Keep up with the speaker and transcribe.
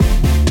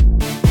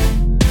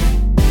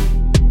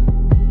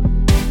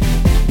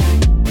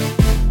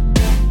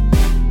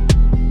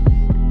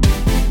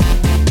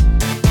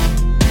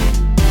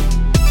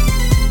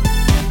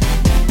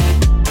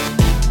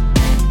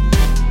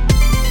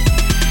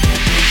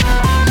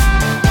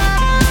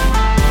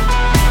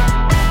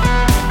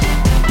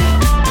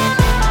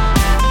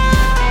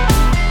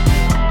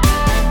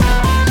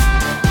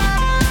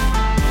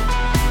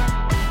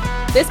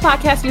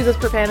podcast uses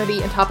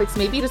profanity and topics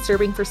may be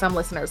disturbing for some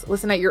listeners.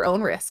 Listen at your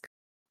own risk.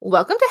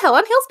 Welcome to Hell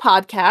on Heels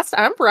podcast.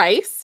 I'm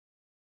Bryce.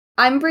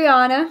 I'm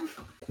Brianna.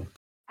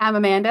 I'm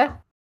Amanda.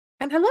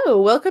 And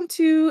hello, welcome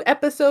to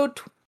episode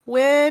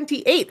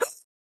 28.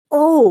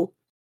 Oh,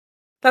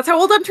 that's how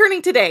old I'm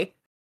turning today.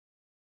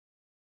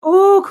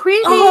 Oh,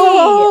 creepy.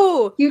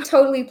 Oh, You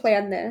totally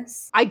planned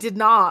this. I did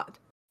not.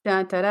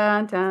 Dun, dun,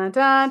 dun, dun,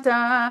 dun,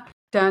 dun.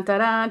 Dun, dun,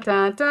 dun,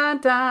 dun,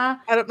 dun, dun.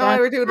 I don't know why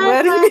we're doing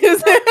wedding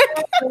music.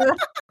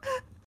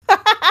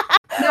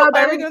 No,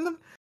 Why are we doing them?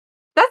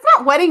 That's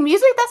not wedding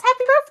music. That's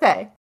happy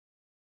birthday.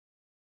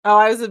 Oh,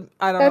 I don't know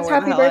That's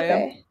where the happy hell I am.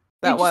 birthday.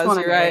 That was,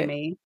 you're right.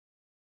 Me.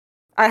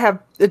 I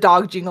have the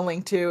dog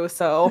jingling too,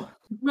 so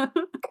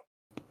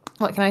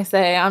what can I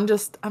say?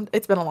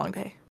 It's been a long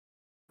day.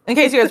 In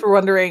case you guys were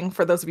wondering,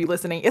 for those of you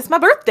listening, it's my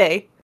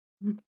birthday.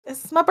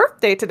 It's my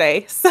birthday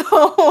today,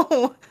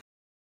 so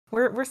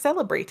we're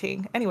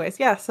celebrating. Anyways,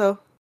 yeah, so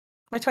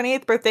my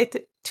 28th birthday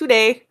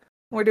today.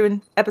 We're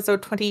doing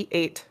episode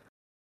 28.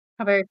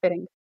 How very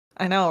fitting.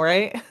 I know,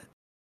 right?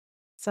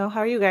 So,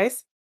 how are you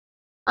guys?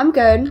 I'm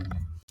good.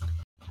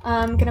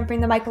 I'm gonna bring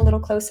the mic a little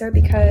closer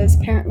because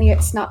apparently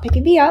it's not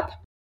picking me up.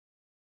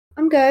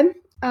 I'm good.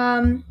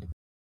 I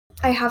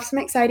have some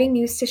exciting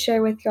news to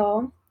share with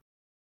y'all.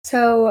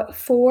 So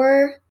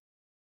for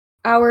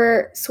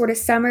our sort of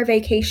summer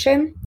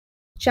vacation,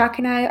 Jack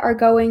and I are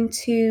going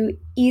to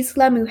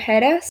Isla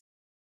Mujeres.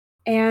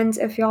 And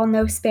if y'all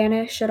know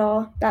Spanish at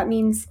all, that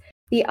means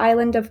the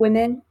island of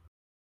women.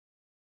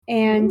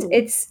 And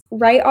it's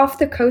right off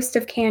the coast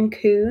of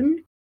Cancun.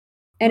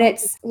 And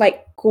it's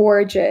like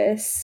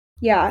gorgeous.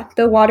 Yeah,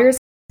 the water is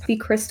be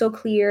crystal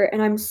clear,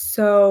 and I'm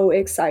so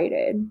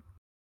excited.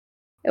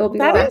 It will be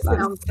That really is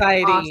fun.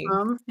 exciting.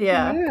 Awesome.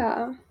 Yeah.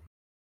 Yeah.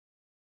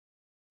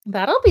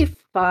 That'll be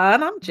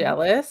fun. I'm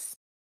jealous.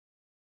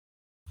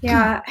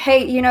 Yeah.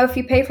 Hey, if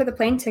you pay for the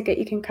plane ticket,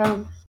 you can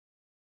come.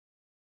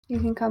 You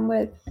can come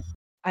with.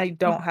 I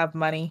don't have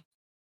money.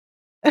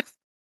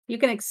 You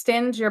can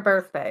extend your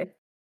birthday.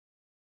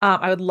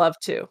 I would love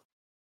to.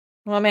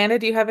 Well, Amanda,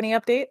 do you have any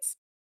updates?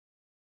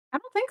 I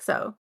don't think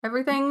so. I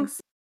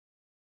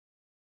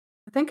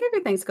think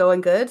everything's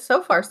going good.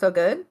 So far, so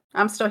good.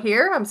 I'm still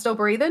here. I'm still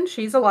breathing.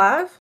 She's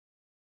alive.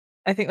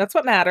 I think that's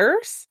what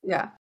matters.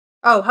 Yeah.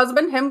 Oh,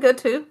 husband, him good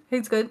too.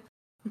 He's good.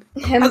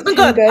 Husband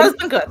good.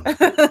 Husband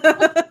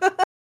good.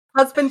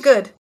 Husband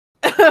good.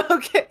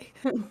 Okay.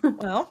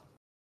 Well,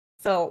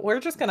 so we're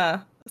just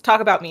gonna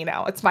talk about me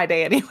now. It's my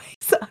day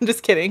anyways. I'm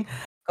just kidding.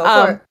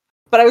 Go for it.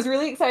 But I was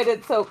really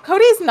excited. So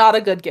Cody's not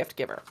a good gift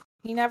giver.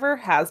 He never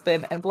has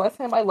been, and bless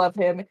him, I love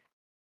him.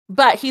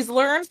 But he's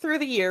learned through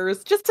the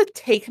years just to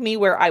take me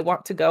where I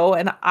want to go,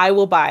 and I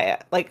will buy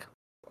it,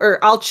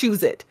 or I'll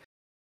choose it.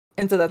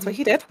 And so that's what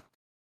he did.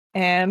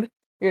 And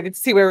you're ready to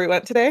see where we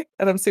went today,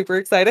 and I'm super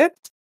excited.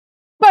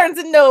 Barnes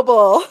and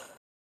Noble.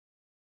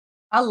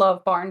 I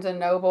love Barnes and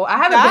Noble. I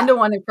haven't been to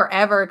one in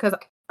forever because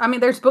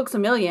there's Books A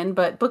Million,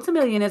 but Books A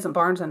Million isn't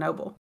Barnes and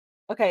Noble.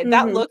 Okay,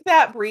 that look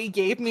that Brie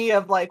gave me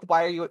of why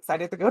are you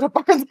excited to go to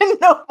Barnes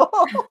and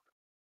Noble?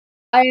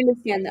 I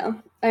understand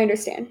though. I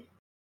understand.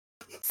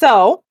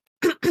 So,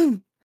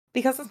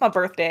 because it's my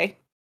birthday,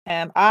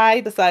 and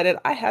I decided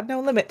I had no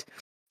limit.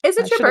 Is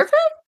it your birthday?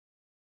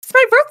 It's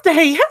my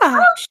birthday, yeah.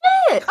 Oh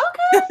shit!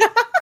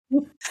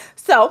 Okay.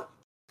 So,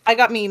 I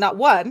got me not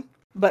one,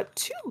 but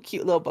two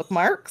cute little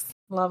bookmarks.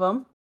 Love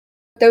them.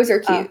 Those are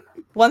cute.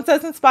 One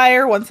says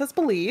inspire, one says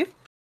believe.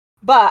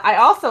 But I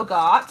also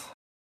got...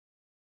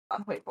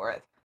 wait for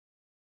it.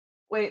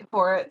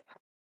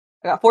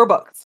 I got 4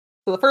 books.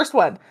 So the first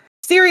one,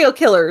 Serial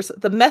Killers,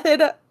 The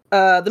Method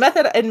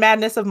and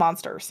Madness of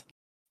Monsters.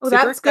 Oh,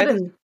 that's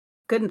good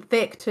and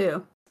thick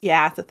too.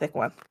 Yeah, it's a thick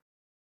one.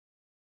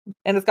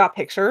 And it's got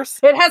pictures.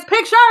 It has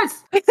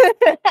pictures!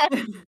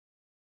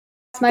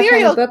 That's my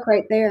kind of book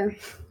right there.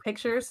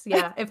 Pictures?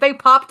 Yeah. If they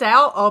popped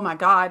out, oh my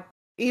god.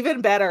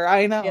 Even better,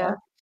 I know. Yeah.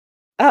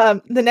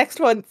 The next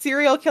one,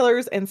 Serial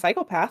Killers and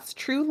Psychopaths,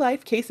 True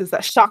Life Cases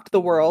That Shocked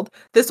the World.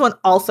 This one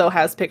also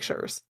has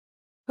pictures.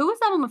 Who is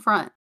that on the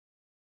front?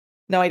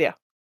 No idea.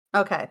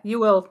 Okay. You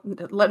will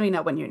let me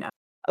know when you know.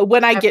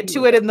 When I get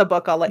to it in the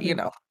book, I'll let you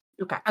know.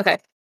 Okay.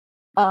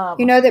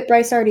 You know that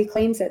Bryce already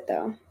claims it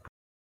though.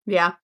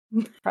 Yeah.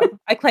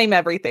 I claim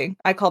everything.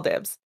 I call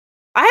dibs.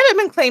 I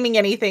haven't been claiming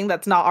anything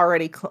that's not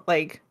already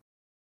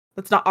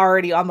that's not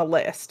already on the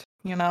list.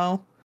 I've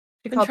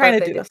been trying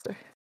to do this.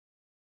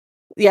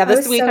 Yeah,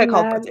 this week I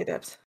called birthday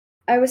dibs.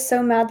 I was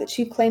so mad that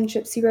she claimed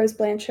Gypsy Rose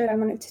Blanchard. I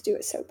wanted to do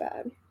it so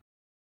bad.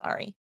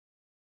 Sorry.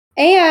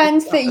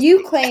 And that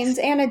you claimed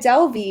Anna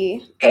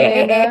Delvey,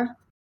 Amanda.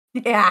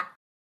 Yeah.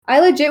 I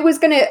legit was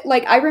gonna,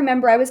 I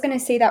remember I was gonna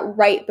say that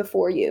right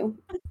before you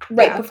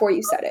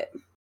said it.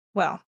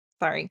 Well,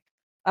 sorry.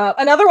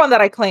 Another one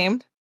that I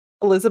claimed,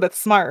 Elizabeth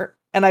Smart,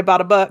 and I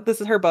bought a book. This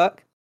is her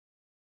book.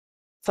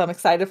 So I'm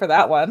excited for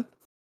that one.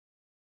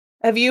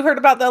 Have you heard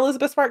about the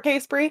Elizabeth Smart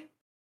case, Brie?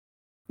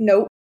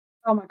 Nope.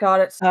 Oh my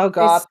god, it's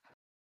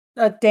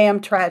a damn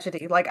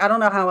tragedy. I don't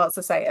know how else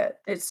to say it.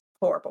 It's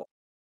horrible.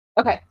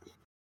 Okay.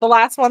 The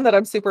last one that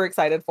I'm super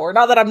excited for.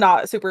 Not that I'm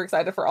not super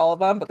excited for all of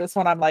them, but this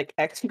one I'm like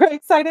extra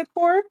excited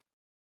for.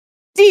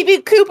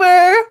 DB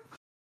Cooper.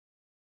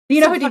 Do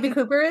you know who DB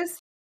Cooper is?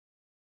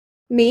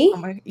 Me?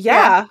 Oh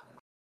yeah.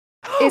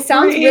 It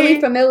sounds really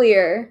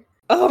familiar.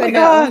 Oh my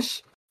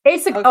gosh.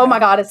 Oh my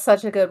god, it's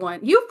such a good one.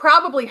 You've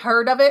probably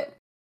heard of it.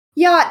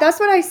 Yeah, that's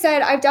what I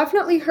said. I've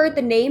definitely heard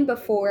the name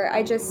before.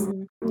 I just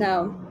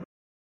no.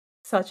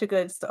 Such a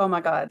good. Oh my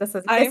god, it's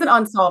an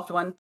unsolved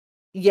one.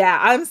 Yeah,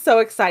 I'm so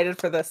excited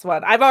for this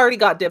one. I've already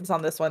got dibs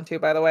on this one too,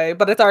 by the way,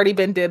 but it's already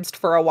been dibsed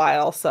for a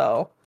while,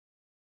 so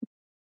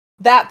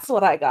that's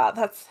what I got.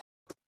 That's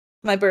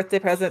my birthday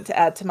present to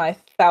add to my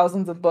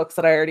thousands of books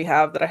that I already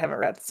have that I haven't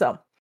read. So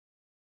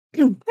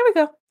there we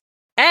go.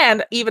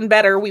 And even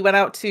better, we went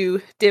out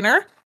to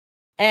dinner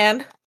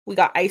and we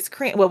got ice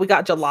cream. Well, we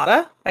got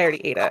gelata. I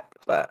already ate it,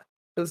 but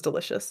it was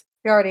delicious.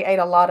 You already ate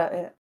a lot of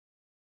it.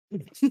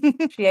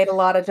 She ate a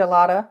lot of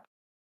gelata.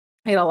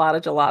 Ate a lot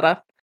of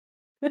gelata.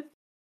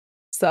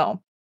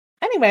 So,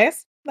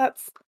 anyways,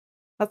 that's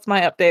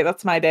my update.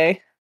 That's my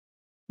day.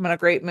 I'm in a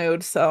great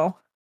mood. So,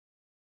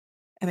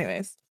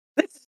 anyways.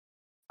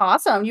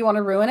 Awesome. You want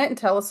to ruin it and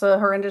tell us a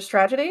horrendous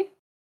tragedy?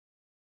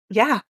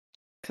 Yeah.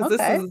 Because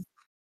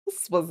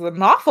this was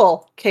an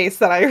awful case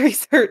that I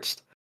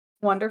researched.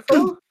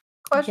 Wonderful.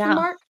 Question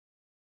mark?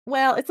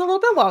 Well, it's a little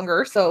bit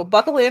longer, so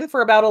buckle in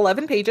for about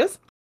 11 pages.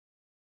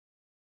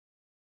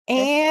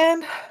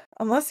 And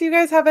unless you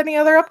guys have any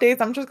other updates,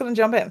 I'm just going to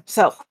jump in.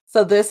 So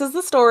this is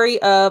the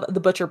story of the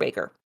Butcher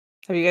Baker.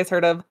 Have you guys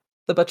heard of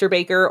the Butcher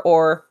Baker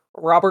or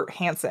Robert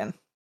Hansen?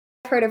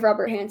 I've heard of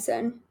Robert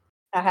Hansen.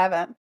 I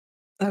haven't.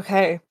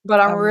 Okay. But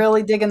I'm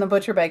really digging the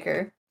Butcher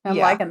Baker. I'm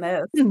liking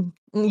this.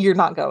 You're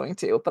not going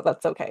to, but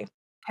that's okay.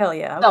 Hell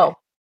yeah. Okay. So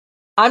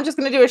I'm just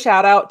going to do a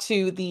shout out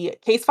to the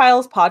Case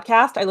Files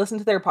podcast. I listened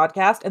to their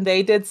podcast and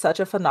they did such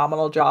a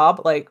phenomenal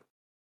job. Like,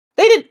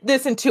 they did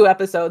this in 2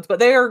 episodes, but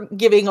they are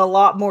giving a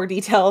lot more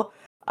detail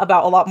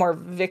about a lot more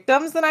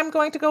victims than I'm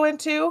going to go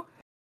into.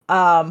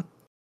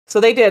 So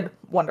they did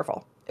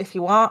wonderful. If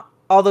you want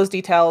all those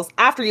details,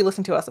 after you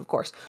listen to us, of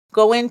course,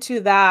 go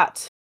into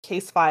that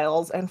Case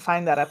Files and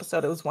find that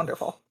episode. It was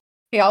wonderful.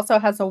 He also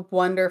has a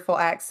wonderful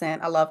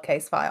accent. I love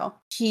Case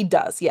File. He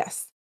does,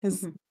 yes.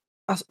 His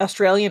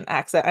Australian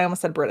accent. I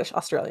almost said British.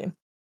 Australian.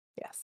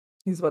 Yes.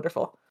 He's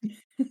wonderful.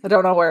 I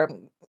don't know where.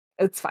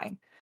 It's fine.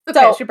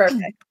 Okay, it's your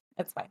birthday.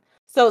 It's fine.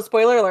 So,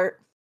 spoiler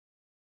alert,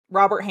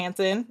 Robert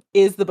Hansen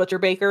is the Butcher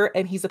Baker,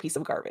 and he's a piece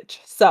of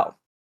garbage. So,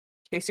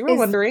 in case you were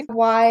wondering.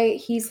 Why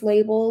he's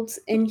labeled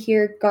in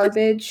here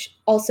garbage,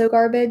 also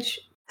garbage?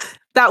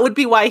 That would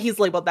be why he's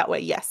labeled that way,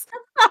 yes.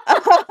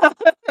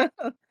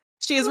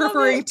 She is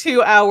referring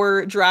to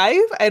our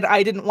drive, and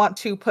I didn't want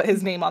to put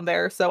his name on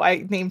there, so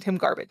I named him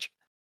Garbage.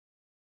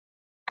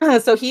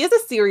 So he is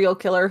a serial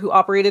killer who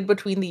operated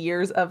between the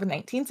years of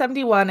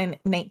 1971 and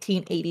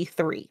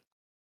 1983.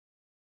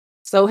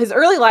 So his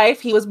early life,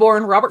 he was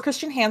born Robert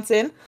Christian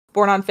Hansen,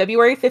 born on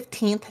February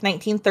 15th,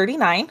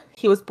 1939.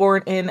 He was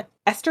born in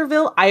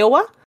Esterville,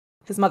 Iowa.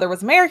 His mother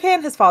was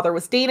American, his father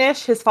was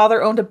Danish. His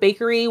father owned a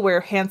bakery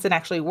where Hansen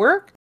actually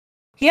worked.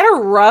 He had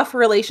a rough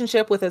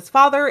relationship with his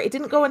father. It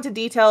didn't go into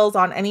details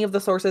on any of the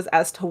sources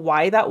as to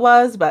why that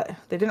was, but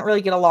they didn't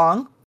really get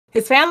along.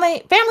 His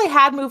family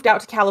had moved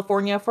out to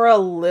California for a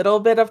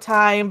little bit of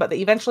time, but they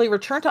eventually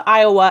returned to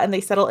Iowa and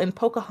they settled in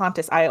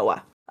Pocahontas,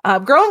 Iowa.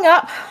 Growing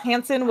up,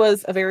 Hansen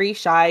was a very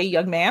shy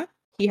young man.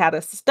 He had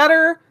a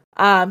stutter.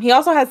 He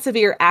also had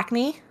severe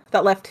acne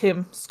that left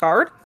him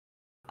scarred.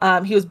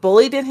 He was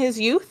bullied in his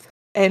youth,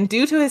 and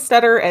due to his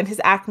stutter and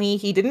his acne,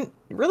 he didn't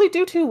really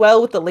do too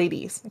well with the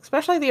ladies,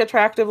 especially the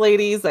attractive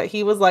ladies that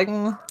he was like,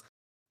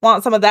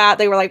 want some of that.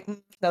 They were like,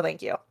 no,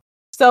 thank you.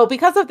 So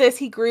because of this,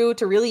 he grew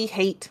to really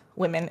hate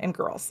women and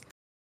girls.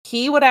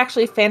 He would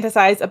actually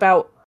fantasize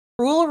about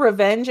cruel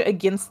revenge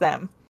against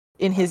them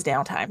in his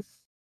downtime.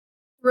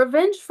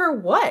 Revenge for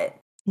what?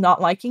 Not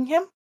liking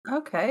him.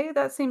 Okay,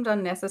 that seemed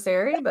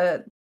unnecessary,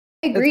 but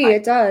I agree,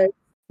 it does.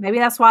 Maybe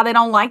that's why they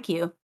don't like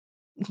you.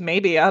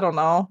 Maybe, I don't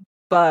know.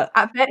 But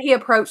I bet he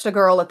approached a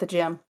girl at the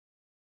gym.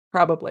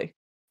 Probably.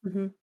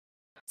 Mm-hmm.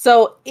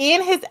 So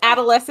in his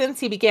adolescence,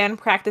 he began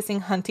practicing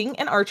hunting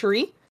and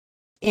archery.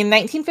 In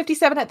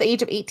 1957, at the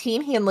age of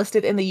 18, he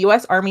enlisted in the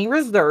U.S. Army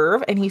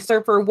Reserve, and he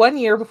served for 1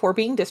 year before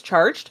being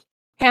discharged.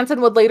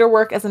 Hansen would later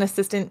work as an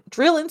assistant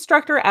drill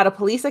instructor at a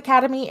police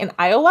academy in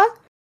Iowa.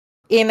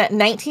 In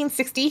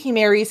 1960, he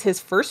marries his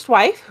first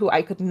wife, who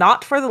I could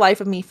not for the life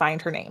of me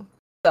find her name.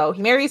 So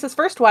he marries his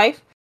first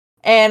wife,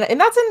 and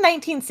that's in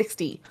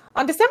 1960.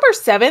 On December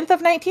 7th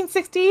of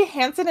 1960,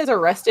 Hansen is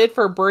arrested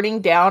for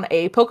burning down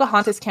a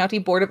Pocahontas County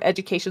Board of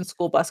Education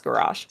school bus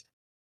garage.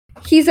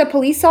 He's a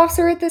police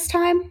officer at this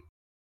time?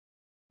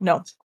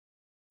 No.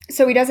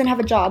 So he doesn't have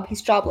a job.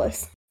 He's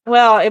jobless.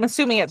 Well, I'm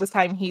assuming at this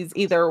time he's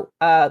either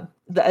the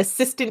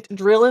assistant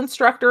drill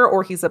instructor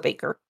or he's a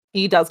baker.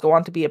 He does go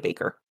on to be a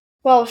baker.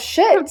 Well,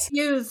 shit.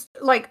 Confused.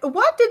 Like,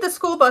 what did the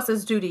school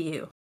buses do to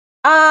you?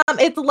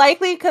 It's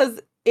likely because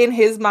in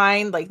his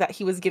mind, like, that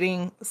he was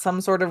getting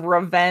some sort of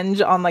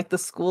revenge on, like, the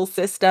school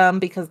system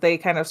because they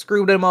kind of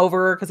screwed him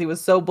over because he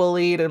was so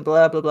bullied and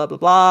blah, blah, blah,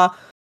 blah,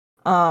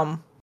 blah.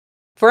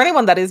 For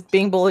anyone that is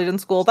being bullied in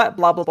school, that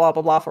blah, blah, blah,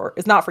 blah, blah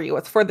is not for you.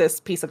 It's for this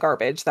piece of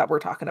garbage that we're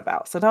talking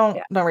about. So don't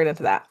read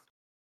into that.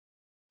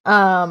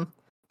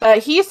 But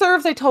he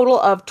serves a total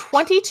of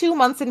 22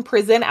 months in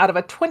prison out of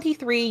a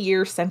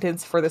 23-year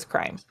sentence for this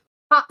crime.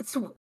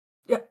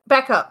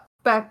 Back up.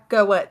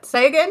 What?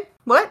 Say again?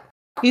 What?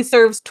 He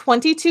serves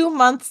 22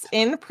 months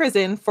in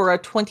prison for a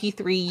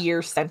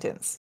 23-year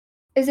sentence.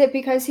 Is it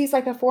because he's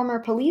like a former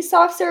police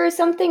officer or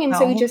something, and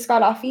so he just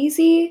got off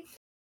easy?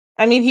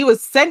 I mean, he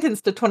was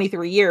sentenced to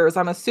 23 years.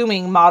 I'm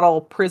assuming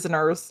model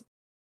prisoners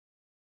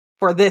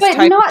for this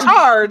type of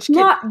charge.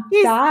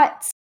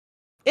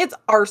 It's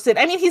arson.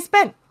 I mean, he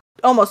spent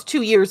almost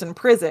 2 years in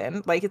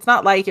prison. Like, it's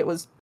not like it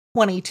was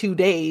 22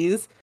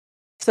 days.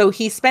 So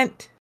he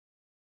spent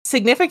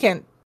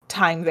significant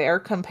time there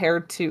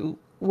compared to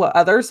what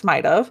others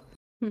might have.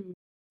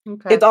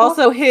 Okay. It's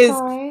also his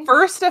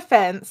first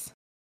offense.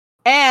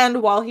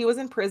 And while he was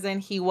in prison,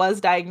 he was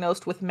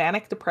diagnosed with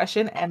manic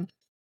depression and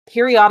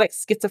periodic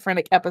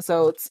schizophrenic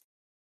episodes.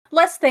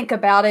 Let's think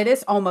about it.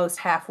 It's almost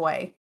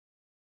halfway.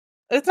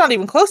 It's not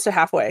even close to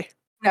halfway.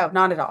 No,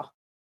 not at all.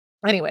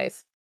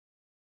 Anyways,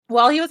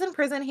 while he was in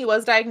prison, he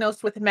was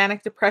diagnosed with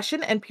manic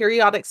depression and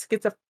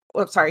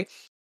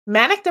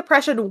manic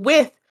depression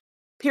with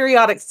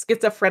periodic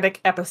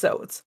schizophrenic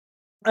episodes.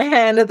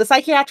 And the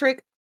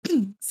psychiatrist,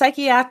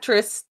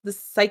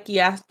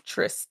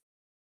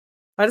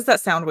 why does that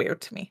sound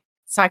weird to me?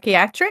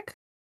 Psychiatrist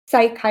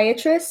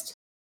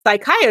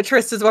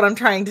is what I'm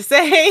trying to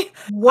say.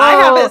 Whoa. I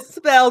have it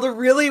spelled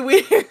really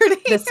weird.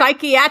 The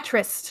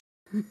psychiatrist.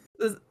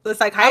 The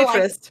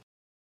psychiatrist.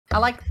 I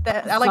like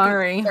that. I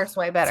like the first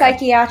way better.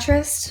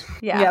 Psychiatrist.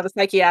 Yeah, the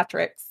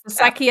psychiatrist. The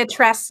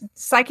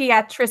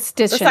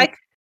psychiatristician.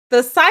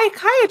 The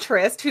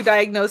psychiatrist who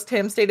diagnosed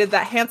him stated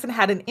that Hansen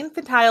had an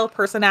infantile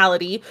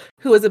personality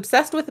who was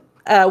obsessed with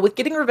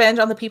getting revenge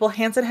on the people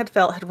Hansen had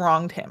felt had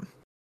wronged him.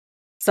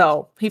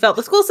 So he felt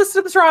the school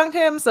systems wronged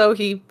him, so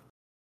he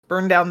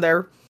burned down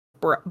their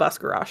bus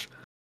garage.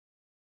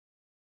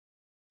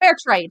 Fair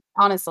trade,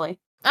 honestly.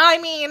 I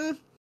mean,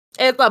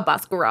 it's a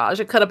bus garage.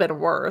 It could have been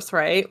worse,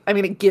 right? I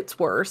mean, it gets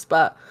worse,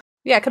 but...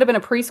 Yeah, it could have been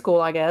a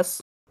preschool, I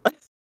guess.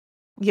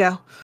 Yeah.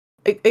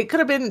 It could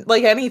have been,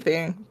 like,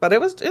 anything. But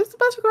it was a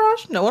bus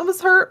garage. No one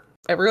was hurt.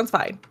 Everyone's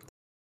fine.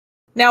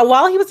 Now,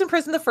 while he was in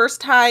prison the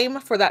first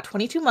time for that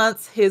 22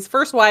 months, his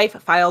first wife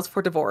files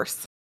for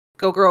divorce.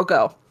 Go, girl,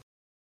 go.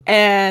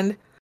 And...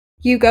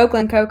 You go,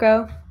 Glen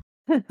Coco.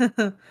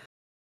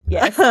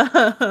 Yes.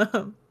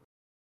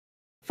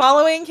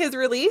 Following his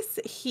release,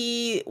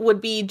 he would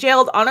be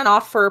jailed on and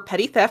off for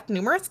petty theft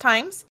numerous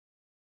times.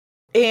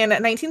 In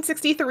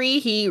 1963,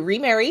 he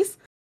remarries.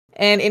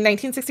 And in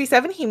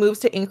 1967, he moves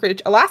to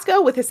Anchorage, Alaska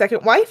with his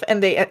second wife,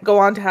 and they go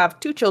on to have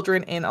 2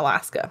 children in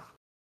Alaska.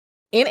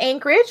 In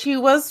Anchorage, he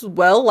was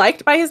well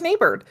liked by his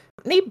neighbors.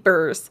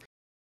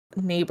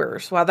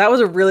 Wow, that was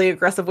a really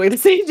aggressive way to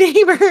say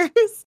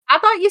neighbors. I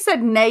thought you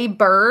said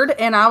neighbird,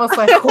 and I was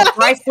like,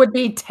 Bryce would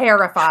be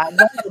terrified.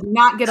 They would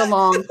not get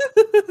along.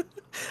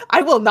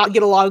 I will not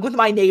get along with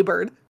my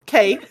neighbor.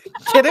 Okay,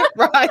 get it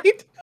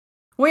right.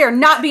 We are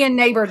not being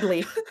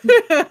neighborly.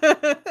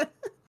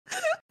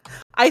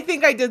 I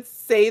think I did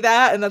say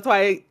that, and that's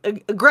why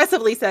I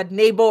aggressively said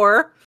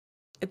neighbor.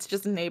 It's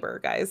just a neighbor,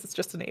 guys. It's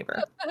just a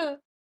neighbor.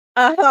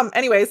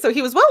 Anyway, so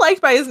he was well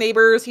liked by his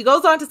neighbors. He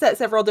goes on to set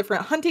several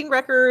different hunting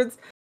records.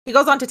 He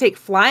goes on to take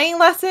flying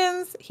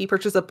lessons. He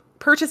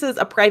purchases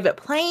a private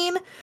plane.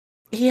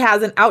 He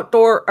has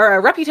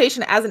a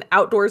reputation as an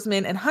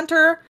outdoorsman and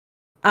hunter.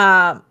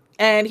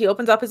 And he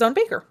opens up his own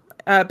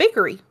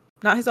bakery.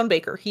 Not his own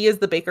baker. He is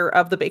the baker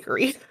of the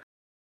bakery.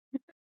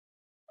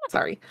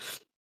 Sorry.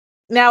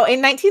 Now,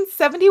 in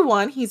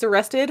 1971, he's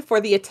arrested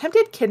for the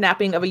attempted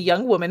kidnapping of a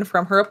young woman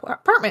from her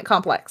apartment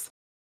complex.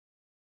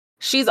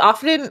 She's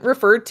often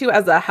referred to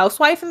as a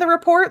housewife in the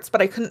reports,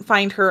 but I couldn't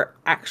find her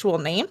actual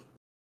name.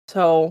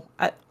 So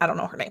I don't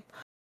know her name.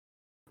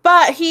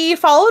 But he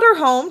followed her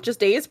home just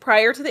days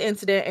prior to the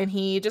incident, and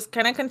he just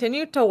kind of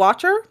continued to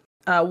watch her.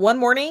 One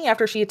morning,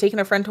 after she had taken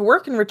a friend to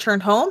work and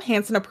returned home,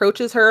 Hansen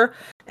approaches her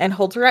and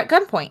holds her at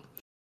gunpoint.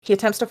 He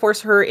attempts to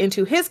force her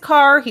into his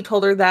car. He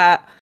told her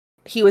that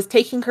he was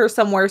taking her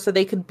somewhere so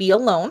they could be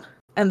alone.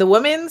 And the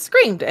woman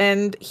screamed,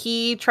 and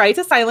he tried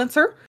to silence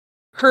her.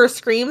 Her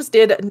screams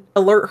did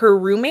alert her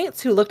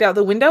roommates, who looked out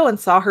the window and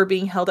saw her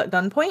being held at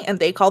gunpoint, and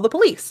they called the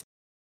police.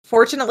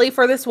 Fortunately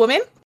for this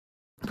woman,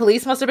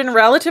 police must have been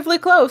relatively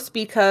close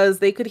because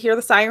they could hear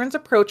the sirens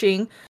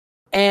approaching,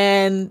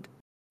 and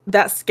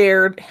that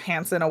scared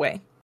Hansen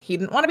away. He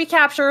didn't want to be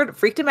captured,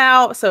 freaked him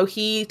out, so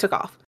he took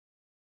off.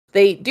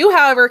 They do,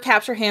 however,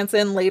 capture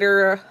Hansen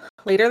later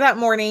that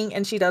morning,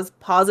 and she does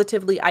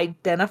positively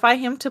identify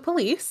him to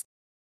police.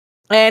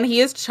 And he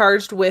is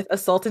charged with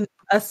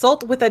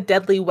assault with a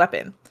deadly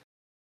weapon.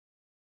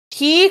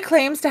 He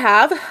claims to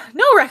have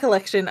no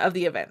recollection of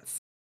the events.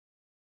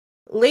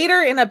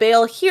 Later in a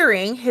bail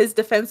hearing, his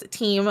defense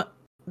team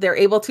they're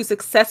able to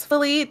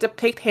successfully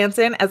depict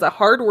Hansen as a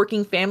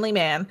hardworking family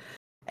man,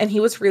 and he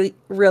was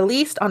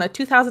released on a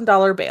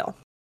 $2,000 bail.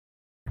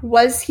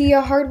 Was he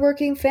a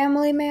hardworking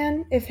family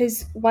man if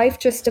his wife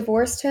just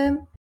divorced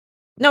him?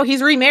 No,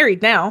 he's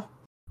remarried now.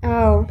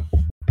 Oh.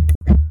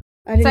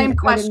 Same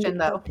question,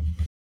 though.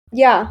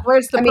 Yeah.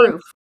 Where's the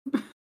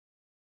proof?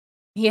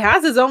 He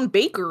has his own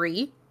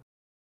bakery.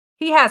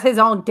 He has his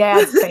own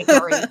dad's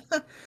bakery. No,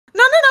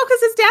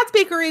 because his dad's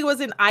bakery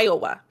was in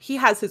Iowa. He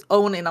has his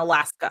own in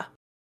Alaska.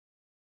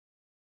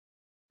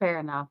 Fair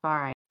enough. All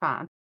right,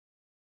 fine.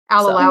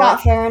 I'll allow it.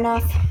 Not fair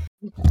enough.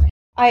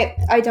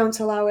 I don't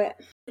allow it.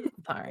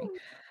 Sorry.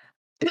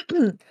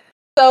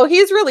 So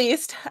he's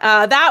released.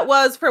 That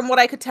was, from what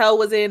I could tell,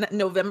 was in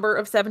November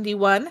of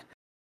 71.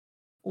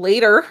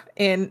 Later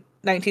in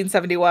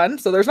 1971.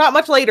 So there's not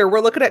much later. We're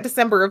looking at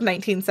December of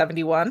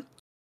 1971.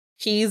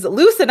 He's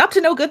loose and up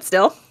to no good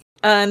still.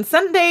 On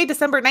Sunday,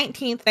 December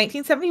 19th,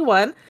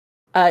 1971,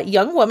 a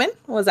young woman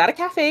was at a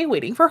cafe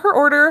waiting for her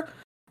order.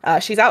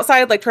 She's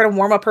outside, like, trying to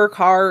warm up her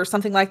car or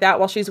something like that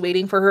while she's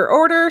waiting for her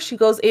order. She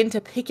goes in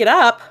to pick it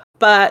up,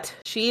 but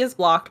she is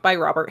blocked by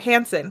Robert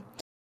Hansen.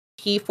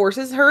 He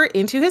forces her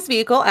into his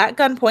vehicle at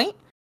gunpoint.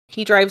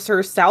 He drives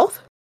her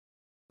south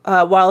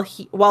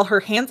while her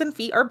hands and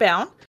feet are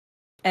bound,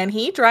 and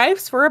he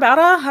drives for about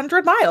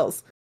 100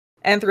 miles.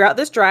 And throughout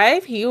this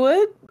drive, he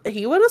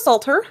would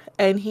assault her,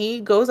 and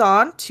he goes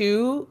on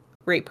to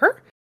rape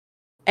her,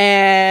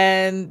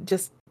 and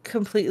just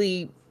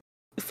completely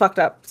fucked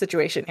up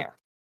situation here.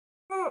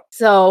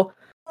 So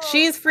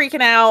she's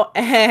freaking out,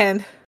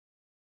 and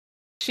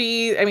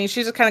she's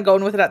just kind of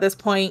going with it at this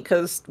point,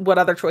 because what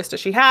other choice does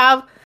she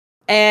have?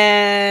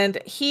 And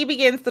he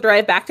begins the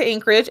drive back to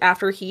Anchorage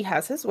after he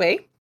has his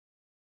way.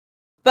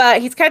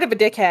 But he's kind of a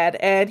dickhead,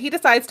 and he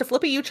decides to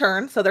flip a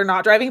U-turn, so they're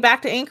not driving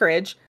back to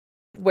Anchorage,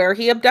 where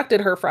he abducted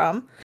her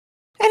from.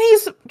 And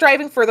he's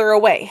driving further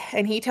away,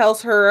 and he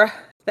tells her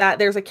that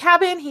there's a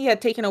cabin he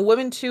had taken a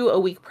woman to a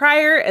week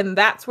prior, and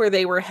that's where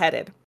they were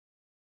headed.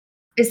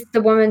 Is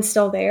the woman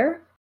still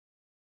there?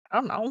 I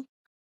don't know.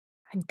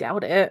 I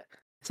doubt it.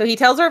 So he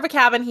tells her of a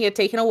cabin he had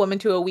taken a woman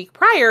to a week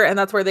prior, and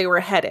that's where they were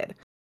headed.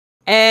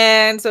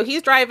 And so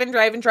he's driving,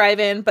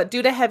 but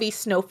due to heavy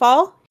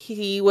snowfall,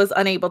 he was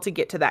unable to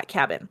get to that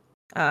cabin.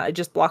 It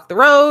just blocked the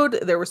road.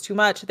 There was too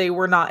much. They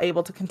were not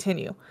able to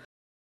continue.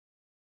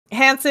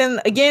 Hansen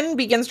again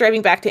begins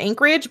driving back to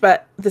Anchorage,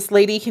 but this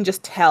lady can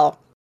just tell.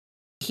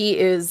 He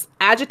is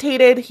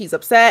agitated, he's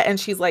upset, and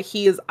she's like,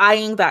 he is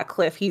eyeing that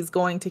cliff. He's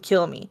going to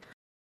kill me.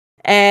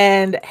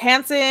 And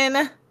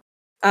Hansen,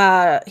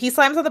 he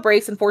slams on the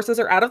brakes and forces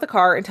her out of the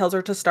car and tells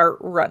her to start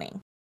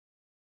running.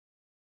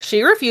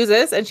 She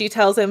refuses, and she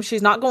tells him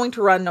she's not going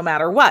to run no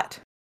matter what.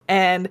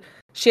 And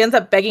she ends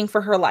up begging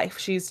for her life.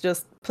 She's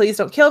just, please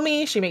don't kill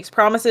me. She makes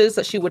promises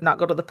that she would not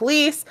go to the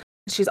police.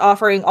 She's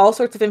offering all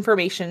sorts of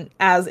information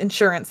as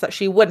insurance that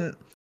she wouldn't.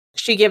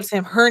 She gives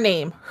him her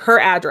name, her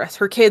address,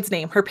 her kid's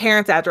name, her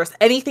parents' address,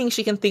 anything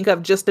she can think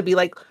of just to be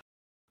like,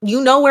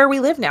 you know where we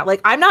live now.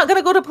 Like, I'm not going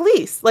to go to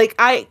police. Like,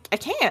 I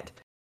can't.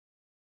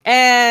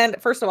 And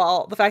first of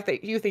all, the fact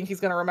that you think he's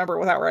going to remember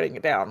without writing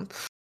it down,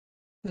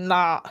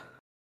 not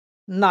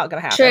going to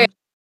happen. Sure.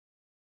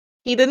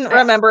 He didn't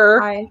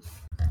remember.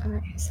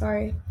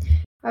 Sorry.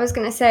 I was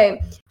going to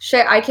say,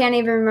 shit, I can't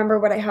even remember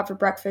what I had for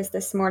breakfast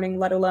this morning,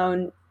 let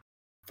alone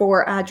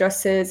 4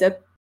 addresses, a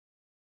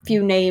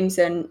few names,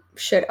 and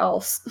shit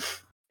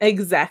else.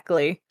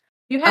 Exactly.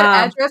 You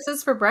had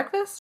addresses for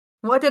breakfast?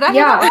 What did I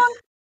yeah. hear wrong?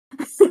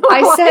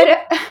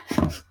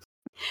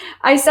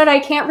 I said I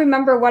can't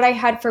remember what I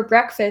had for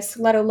breakfast,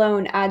 let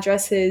alone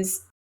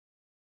addresses,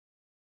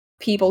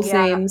 people's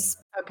names.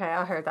 Okay,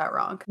 I heard that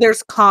wrong.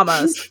 There's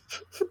commas.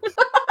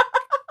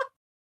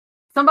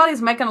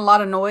 Somebody's making a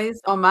lot of noise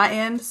on my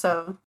end,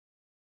 so.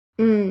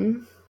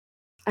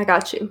 I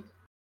got you.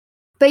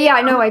 But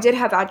yeah, no, I did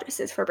have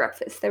addresses for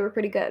breakfast. They were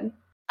pretty good.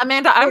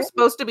 Amanda, I'm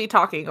supposed to be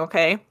talking,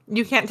 okay?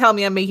 You can't tell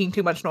me I'm making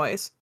too much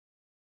noise.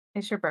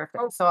 It's your birthday,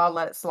 so I'll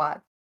let it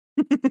slide.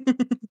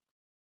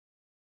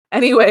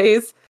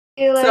 Anyways.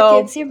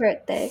 It's your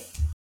birthday.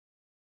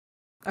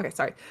 Okay,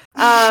 sorry.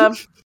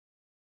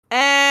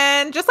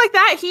 And just like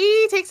that,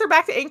 he takes her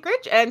back to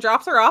Anchorage and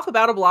drops her off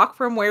about a block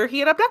from where he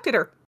had abducted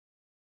her.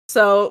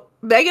 So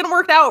Megan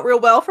worked out real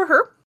well for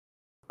her.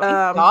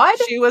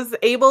 She was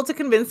able to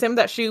convince him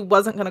that she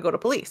wasn't going to go to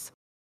police.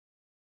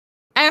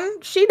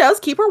 And she does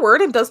keep her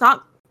word and does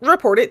not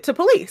report it to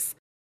police.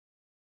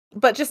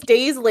 But just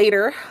days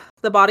later,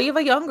 the body of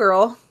a young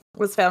girl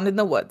was found in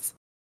the woods.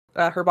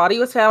 Her body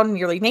was found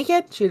nearly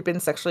naked. She had been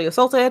sexually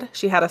assaulted.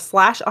 She had a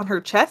slash on her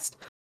chest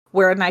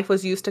where a knife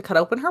was used to cut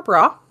open her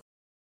bra.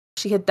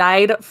 She had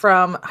died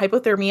from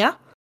hypothermia.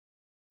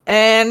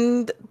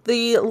 And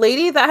the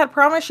lady that had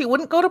promised she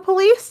wouldn't go to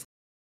police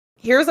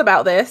hears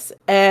about this,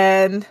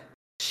 and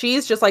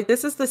she's just like,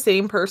 this is the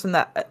same person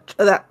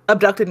that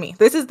abducted me.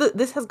 This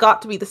has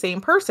got to be the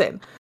same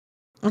person.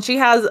 And she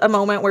has a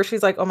moment where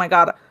she's like, oh my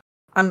God,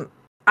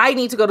 I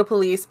need to go to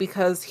police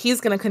because he's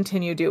going to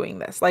continue doing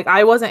this. Like,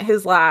 I wasn't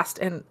his last,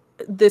 and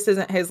this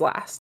isn't his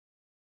last.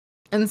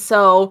 And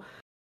so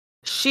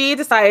she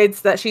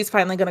decides that she's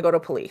finally going to go to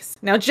police.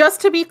 Now,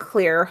 just to be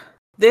clear,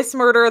 this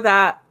murder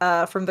that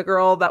from the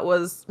girl that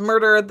was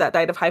murdered that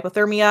died of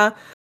hypothermia,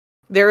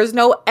 there is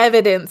no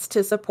evidence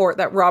to support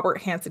that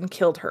Robert Hansen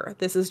killed her.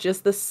 This is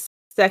just the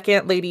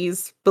second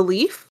lady's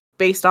belief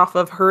based off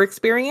of her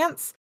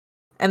experience.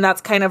 And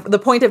that's kind of the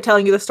point of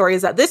telling you the story,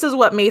 is that this is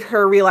what made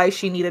her realize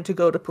she needed to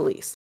go to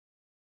police.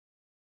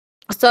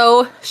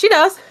 So she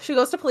does. She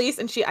goes to police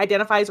and she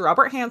identifies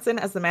Robert Hansen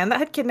as the man that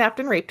had kidnapped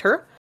and raped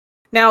her.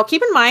 Now,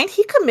 keep in mind,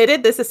 he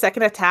committed this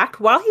second attack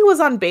while he was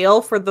on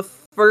bail for the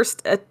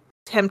first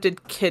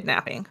attempted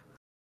kidnapping.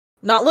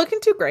 Not looking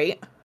too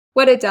great.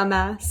 What a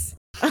dumbass.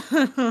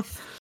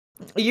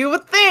 You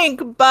would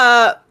think,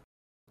 but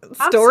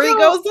story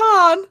goes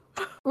on.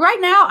 Right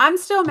now, I'm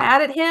still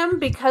mad at him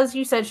because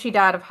you said she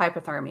died of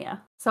hypothermia.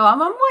 So I'm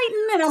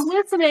waiting and I'm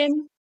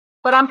listening,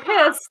 but I'm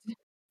pissed.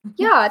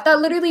 Yeah, that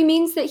literally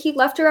means that he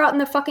left her out in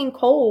the fucking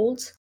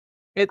cold.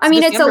 It's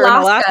Alaska.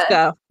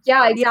 Alaska.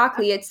 Yeah,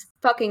 exactly. Yeah. It's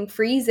fucking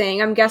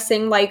freezing. I'm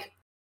guessing, like,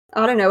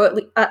 I don't know.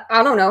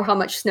 I don't know how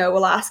much snow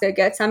Alaska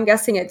gets. I'm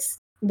guessing it's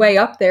way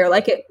up there,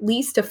 like at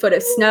least a foot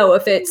of snow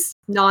if it's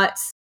not,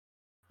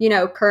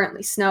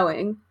 currently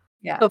snowing.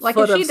 Yeah, like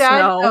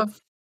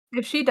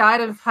if she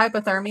died of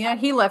hypothermia,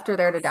 he left her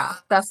there to die.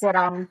 That's what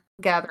I'm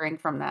gathering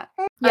from that.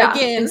 Yeah,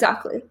 again,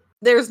 exactly.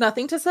 There's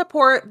nothing to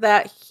support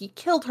that he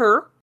killed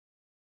her.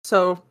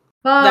 So,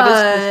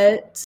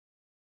 but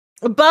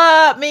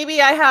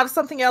maybe I have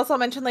something else I'll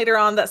mention later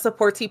on that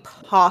supports he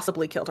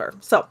possibly killed her.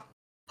 So,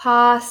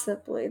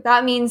 possibly.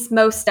 That means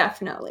most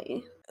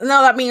definitely.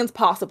 No, that means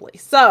possibly.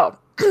 So,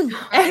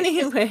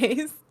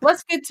 anyways,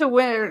 let's get to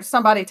where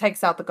somebody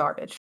takes out the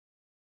garbage.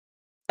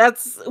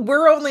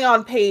 We're only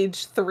on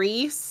page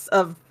 3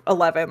 of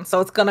 11, so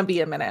it's gonna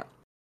be a minute.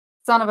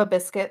 Son of a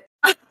biscuit.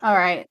 All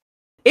right.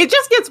 It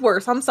just gets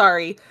worse. I'm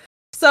sorry.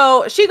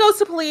 So she goes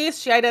to police.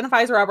 She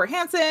identifies Robert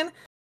Hansen.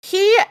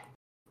 He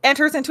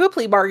enters into a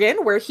plea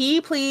bargain where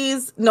he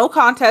pleads no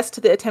contest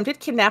to the attempted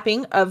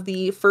kidnapping of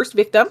the first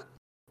victim,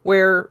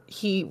 where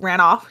he ran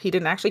off. He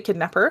didn't actually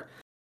kidnap her.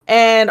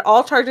 And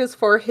all charges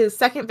for his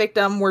second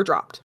victim were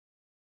dropped.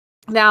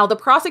 Now, the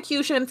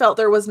prosecution felt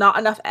there was not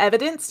enough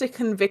evidence to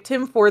convict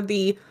him for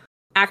the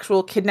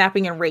actual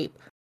kidnapping and rape.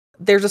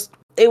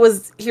 It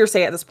was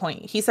hearsay at this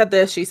point. He said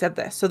this, she said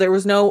this. So there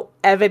was no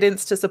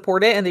evidence to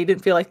support it, and they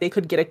didn't feel like they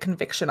could get a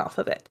conviction off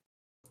of it.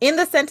 In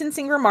the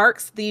sentencing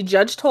remarks, the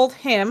judge told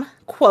him,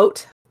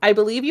 quote, "I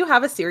believe you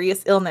have a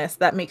serious illness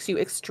that makes you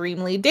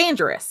extremely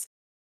dangerous."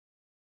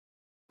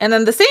 And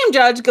then the same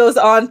judge goes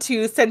on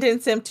to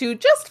sentence him to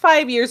just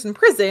 5 years in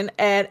prison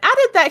and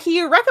added that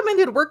he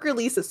recommended work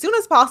release as soon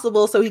as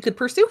possible so he could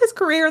pursue his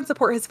career and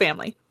support his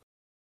family.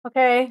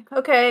 Okay.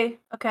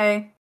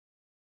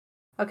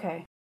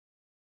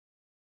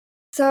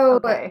 So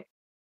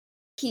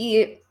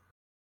he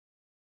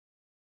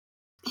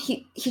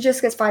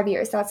just gets 5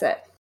 years. That's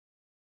it.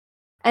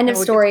 End of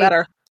story.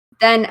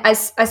 Then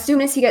as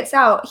soon as he gets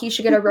out, he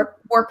should get a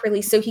work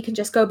release so he can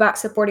just go back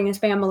supporting his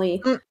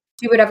family.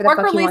 Do whatever the fuck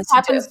he wants to do. Work release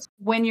happens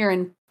when you're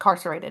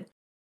incarcerated.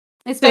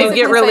 It's so you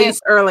get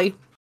released early.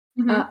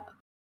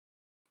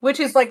 Which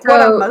is like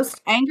what I'm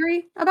most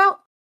angry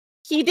about.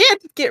 He did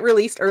get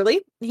released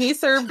early. He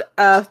served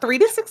 3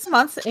 to 6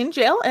 months in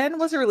jail and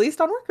was released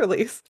on work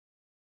release.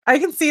 I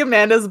can see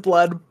Amanda's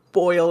blood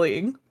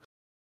boiling.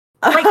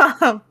 Like,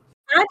 I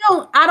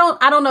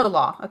don't know the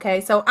law.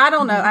 Okay, so I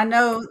don't know. I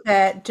know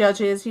that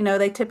judges,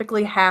 they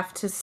typically have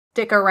to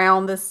stick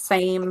around the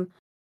same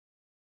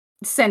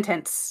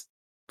sentence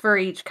for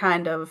each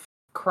kind of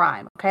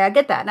crime. Okay, I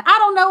get that. And I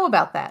don't know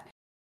about that.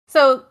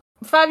 So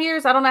 5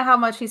 years, I don't know how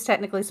much he's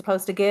technically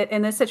supposed to get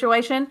in this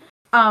situation.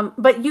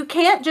 But you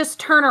can't just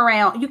turn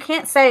around. You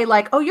can't say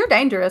like, "Oh, you're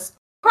dangerous.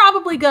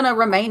 Probably gonna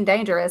remain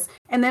dangerous,"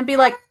 and then be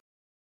like,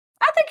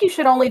 "I think you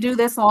should only do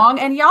this long."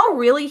 And y'all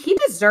really, he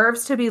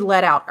deserves to be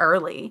let out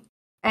early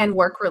and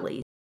work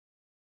release.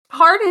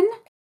 Pardon?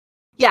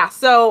 Yeah,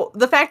 so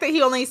the fact that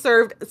he only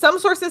served, some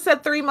sources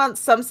said 3 months,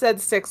 some said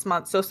 6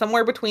 months. So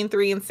somewhere between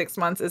 3 and 6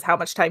 months is how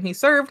much time he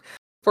served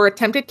for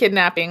attempted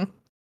kidnapping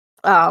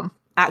at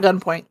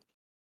gunpoint.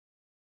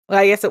 Well,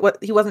 I guess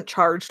he wasn't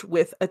charged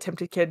with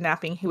attempted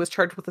kidnapping. He was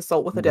charged with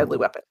assault with a deadly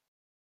weapon.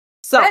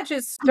 So that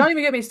just, don't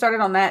even get me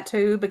started on that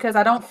too, because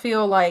I don't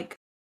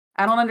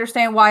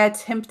understand why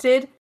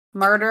attempted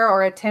murder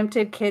or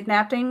attempted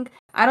kidnapping.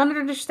 I don't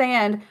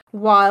understand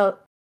why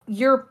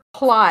your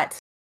plot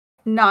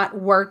not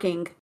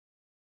working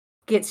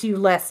gets you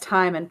less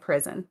time in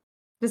prison.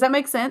 Does that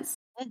make sense?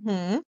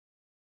 Mm-hmm.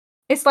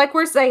 It's like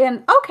we're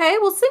saying, okay,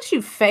 well, since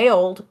you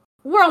failed,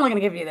 we're only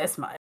going to give you this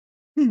much.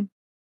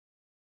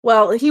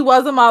 Well, he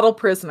was a model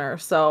prisoner,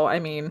 so, I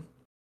mean,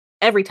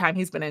 every time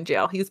he's been in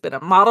jail, he's been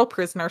a model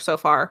prisoner so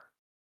far.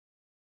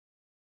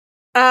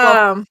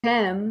 You're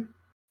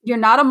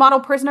not a model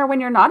prisoner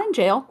when you're not in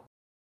jail.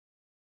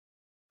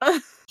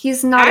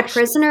 He's not a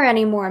prisoner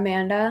anymore,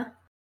 Amanda.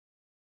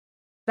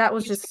 That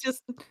was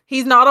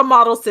he's not a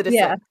model citizen.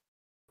 Yeah.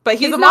 But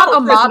he's a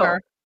model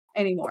prisoner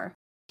anymore.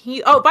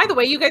 By the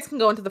way, you guys can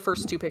go into the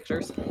first 2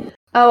 pictures.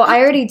 Oh, I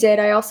already did.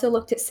 I also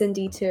looked at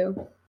Cindy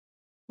too.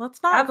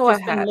 let's not I've go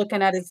just been ahead.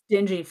 looking at his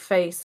dingy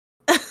face.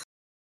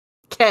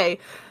 Okay,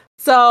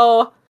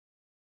 so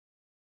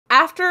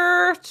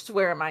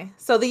where am I?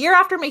 So the year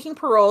after making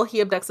parole,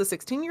 he abducts a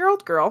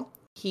 16-year-old girl.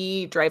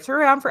 He drives her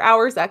around for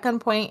hours at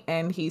gunpoint,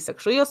 and he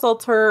sexually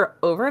assaults her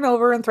over and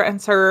over and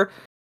threatens her.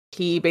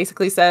 He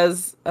basically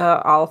says,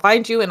 I'll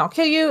find you and I'll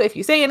kill you if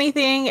you say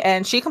anything,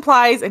 and she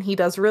complies, and he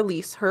does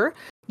release her.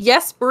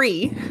 Yes,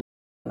 Bree.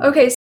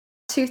 Okay, so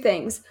 2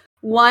 things.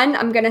 One,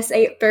 I'm going to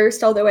say it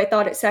first, although I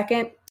thought it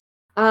second.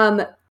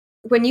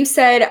 When you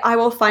said, I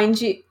will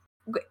find you,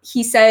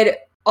 he said,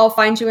 I'll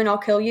find you and I'll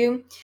kill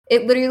you.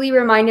 It literally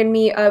reminded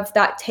me of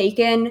that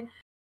Taken.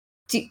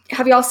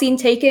 Have y'all seen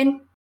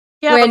Taken?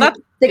 Yeah, when but that's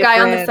the guy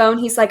on the different. phone,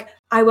 he's like,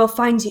 I will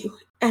find you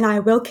and I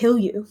will kill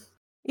you.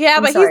 Yeah,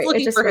 I'm but sorry, he's it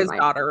looking just for his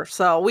reminded- daughter,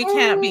 so we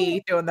can't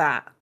be doing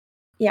that.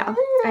 Yeah,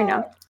 I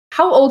know.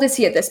 How old is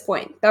he at this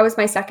point? That was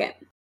my second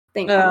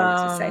thing I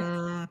wanted to say.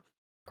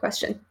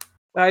 Question.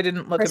 I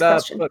didn't look First it up,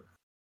 question. but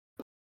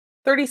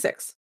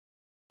 36.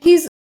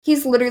 He's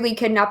literally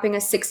kidnapping a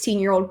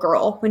 16-year-old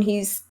girl when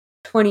he's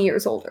 20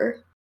 years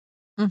older.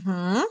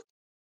 Mm-hmm.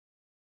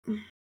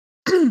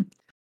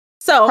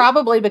 So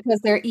Probably because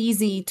they're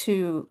easy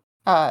to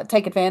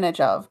take advantage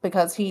of,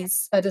 because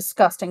he's a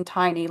disgusting,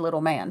 tiny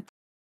little man.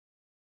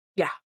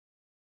 yeah.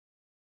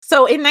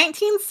 So in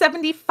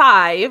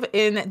 1975,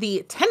 in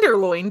the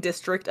Tenderloin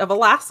district of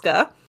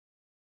Alaska,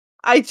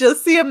 I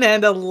just see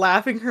Amanda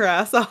laughing her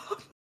ass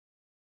off.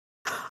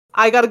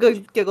 I gotta go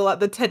giggle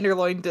at the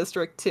Tenderloin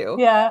district too.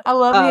 Yeah, I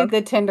love me a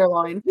good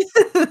tenderloin.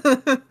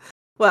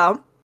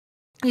 Well,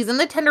 he's in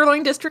the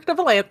Tenderloin district of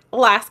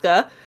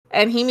Alaska,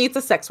 and he meets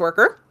a sex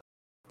worker.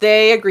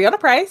 They agree on a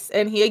price,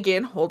 and he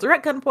again holds her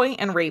at gunpoint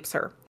and rapes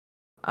her.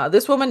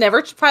 This woman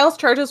never files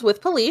charges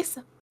with police,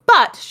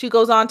 but she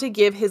goes on to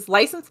give his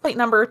license plate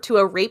number to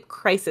a rape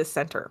crisis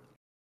center.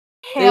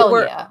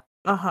 Yeah.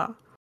 Uh-huh.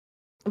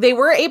 They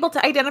were able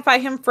to identify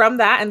him from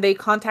that, and they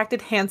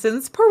contacted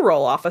Hansen's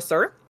parole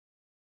officer.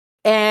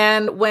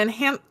 And when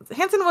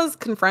Hansen was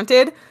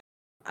confronted,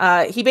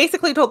 he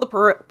basically told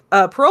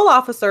the parole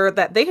officer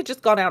that they had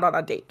just gone out on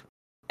a date.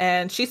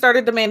 And she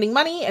started demanding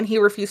money, and he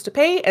refused to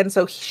pay, and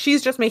so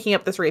she's just making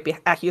up this rape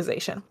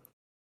accusation.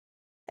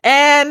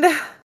 And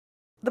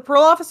the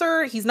parole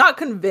officer, he's not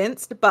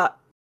convinced, but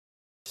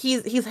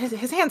his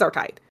hands are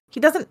tied. He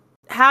doesn't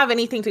have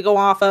anything to go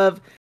off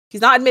of.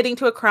 He's not admitting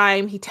to a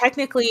crime. He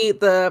technically,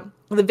 the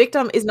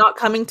victim is not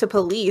coming to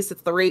police.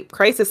 It's the rape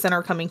crisis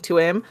center coming to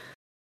him.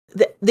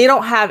 They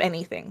don't have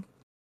anything.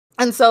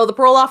 And so the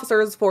parole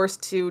officer is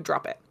forced to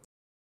drop it.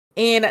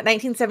 In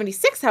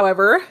 1976,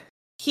 however,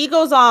 he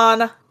goes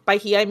on, by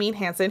he I mean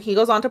Hansen, he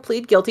goes on to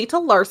plead guilty to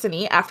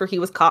larceny after he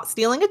was caught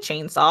stealing a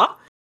chainsaw.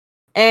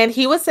 And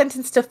he was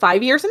sentenced to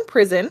 5 years in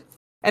prison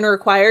and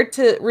required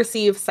to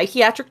receive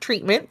psychiatric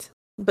treatment.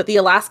 But the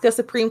Alaska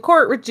Supreme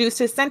Court reduced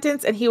his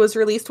sentence, and he was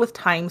released with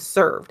time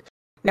served.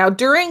 Now,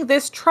 during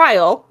this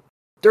trial,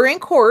 during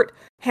court,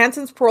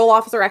 Hansen's parole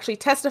officer actually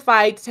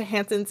testified to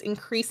Hansen's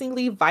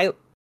increasingly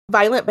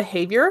violent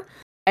behavior,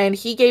 and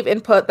he gave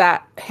input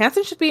that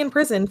Hansen should be in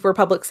prison for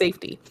public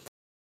safety.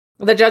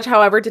 The judge,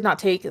 however, did not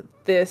take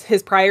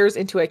his priors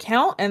into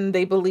account, and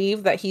they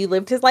believe that he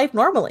lived his life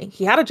normally.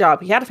 He had a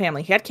job, he had a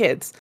family, he had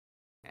kids.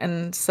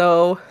 And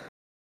so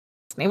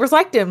his neighbors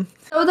liked him.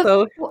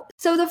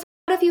 So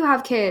if you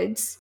have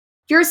kids,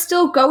 you're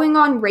still going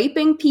on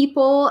raping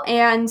people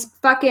and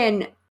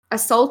fucking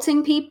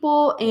assaulting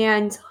people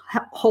and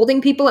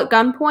holding people at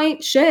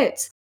gunpoint?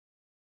 Shit.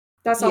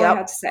 That's all I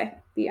had to say.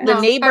 The end.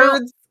 The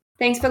Neighbors.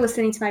 Thanks for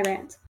listening to my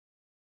rant.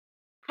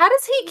 How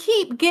does he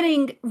keep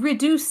getting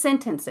reduced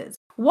sentences?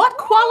 What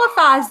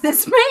qualifies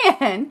this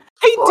man?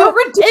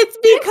 It's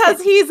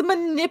because he's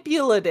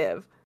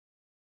manipulative.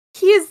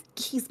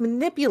 He's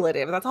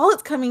manipulative. That's all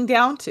it's coming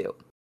down to.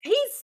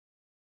 He's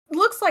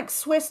looks like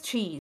Swiss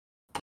cheese.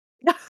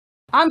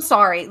 I'm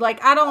sorry.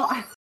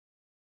 I'm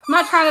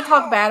not trying to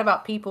talk bad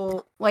about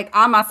people.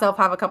 I myself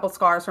have a couple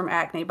scars from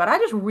acne, but I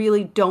just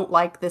really don't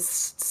like this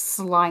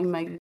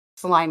slimy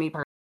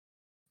person.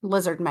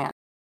 Lizard man.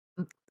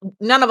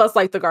 None of us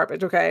like the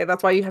garbage, okay?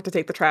 That's why you have to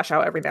take the trash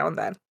out every now and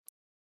then.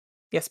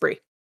 Yes, Brie.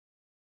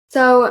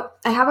 So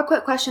I have a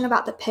quick question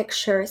about the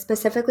picture,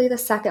 specifically the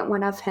second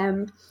one of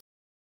him.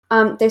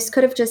 This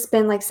could have just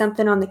been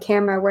something on the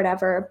camera or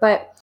whatever,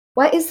 but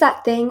what is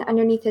that thing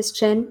underneath his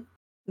chin?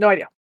 No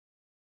idea.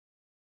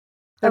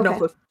 I have no Okay.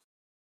 clue.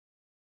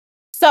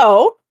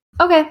 So.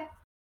 Okay.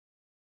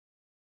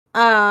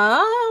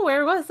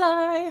 Where was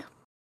I?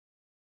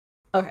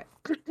 Okay.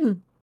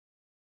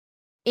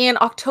 In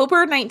October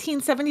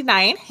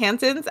 1979,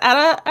 Hansen's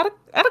at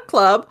a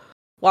club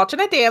watching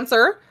a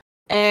dancer,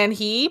 and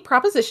he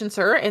propositions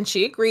her, and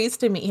she agrees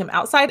to meet him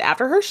outside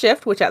after her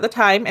shift, which at the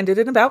time ended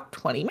in about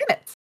 20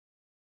 minutes.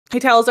 He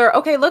tells her,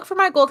 okay, look for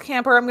my gold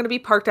camper. I'm going to be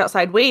parked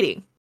outside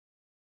waiting.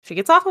 She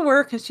gets off of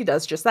work, and she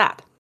does just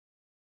that.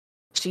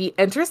 She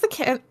enters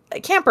the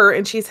camper,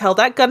 and she's held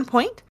at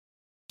gunpoint.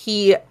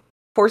 He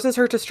forces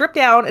her to strip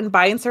down and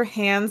binds her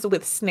hands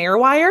with snare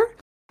wire,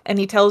 and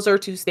he tells her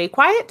to stay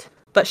quiet,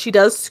 but she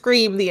does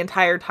scream the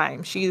entire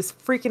time. She's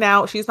freaking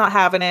out. She's not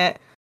having it.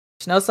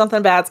 She knows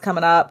something bad's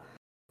coming up.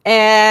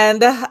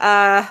 And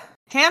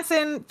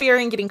Hansen,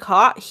 fearing getting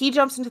caught, he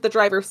jumps into the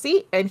driver's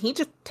seat and he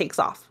just takes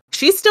off.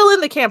 She's still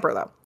in the camper,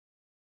 though.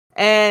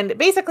 And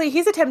basically,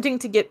 he's attempting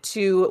to get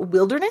to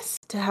Wilderness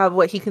to have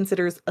what he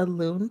considers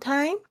alone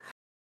time.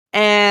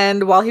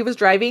 And while he was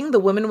driving, the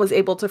woman was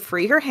able to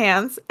free her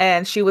hands,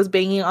 and she was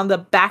banging on the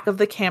back of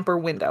the camper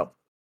window.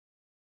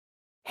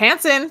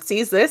 Hansen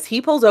sees this. He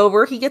pulls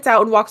over. He gets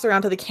out and walks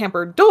around to the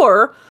camper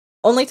door,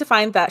 only to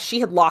find that she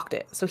had locked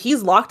it. So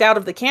he's locked out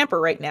of the camper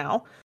right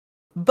now.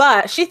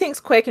 But she thinks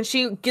quick, and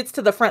she gets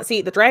to the front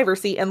seat, the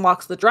driver's seat, and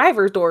locks the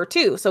driver's door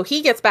too. So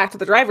he gets back to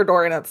the driver's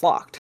door, and it's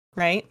locked,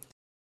 right?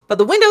 But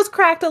the window's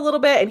cracked a little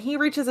bit, and he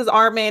reaches his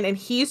arm in, and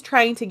he's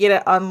trying to get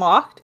it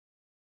unlocked.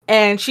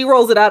 And she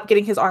rolls it up,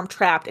 getting his arm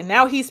trapped. And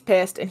now he's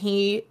pissed, and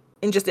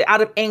just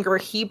out of anger,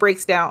 he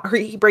breaks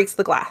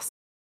the glass.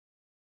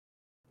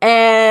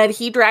 And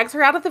he drags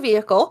her out of the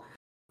vehicle.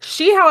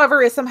 She,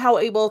 however, is somehow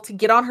able to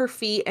get on her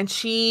feet, and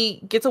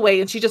she gets away,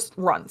 and she just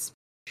runs.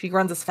 She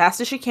runs as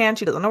fast as she can.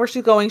 She doesn't know where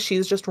she's going.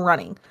 She's just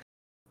running.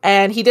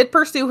 And he did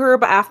pursue her,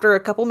 but after a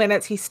couple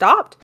minutes, he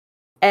stopped,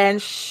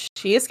 and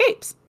she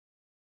escapes.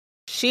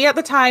 She, at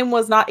the time,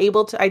 was not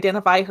able to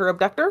identify her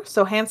abductor,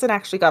 so Hansen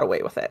actually got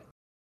away with it.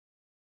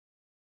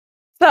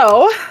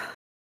 So,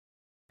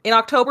 in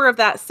October of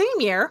that same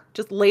year,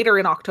 just later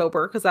in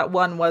October, because that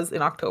one was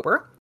in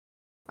October,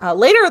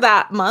 later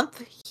that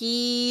month,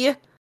 he's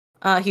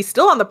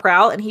still on the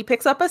prowl, and he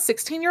picks up a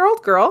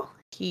 16-year-old girl.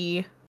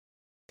 He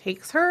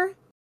takes her,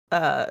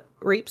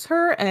 rapes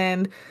her,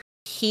 and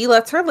he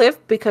lets her live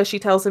because she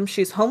tells him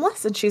she's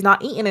homeless and she's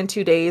not eaten in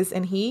 2 days,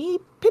 and he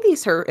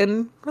pities her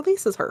and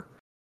releases her.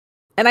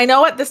 And I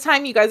know at this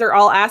time you guys are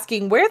all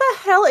asking, where the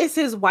hell is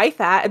his wife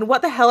at, and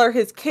what the hell are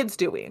his kids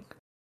doing?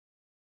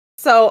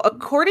 So,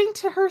 according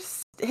to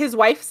his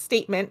wife's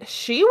statement,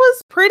 she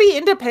was pretty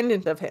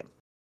independent of him.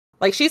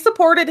 Like, she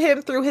supported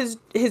him through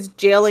his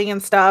jailing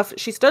and stuff.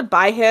 She stood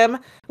by him.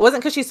 It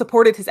wasn't because she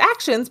supported his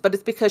actions, but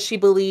it's because she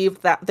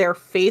believed that their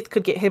faith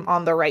could get him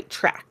on the right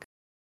track.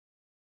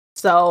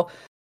 So,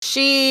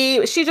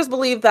 she just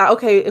believed that,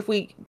 okay, if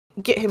we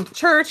get him to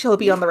church, he'll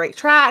be on the right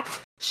track.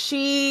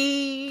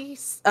 She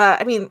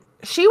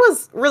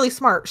was really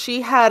smart.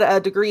 She had a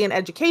degree in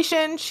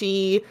education.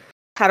 She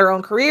had her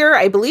own career.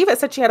 I believe it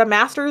said she had a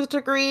master's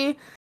degree,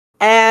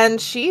 and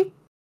she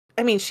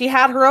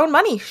had her own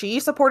money. She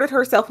supported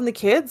herself and the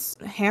kids.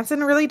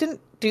 Hansen really didn't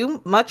do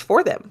much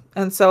for them.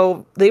 And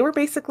so they were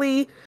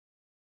basically,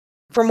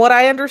 from what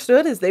I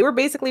understood, they were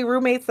basically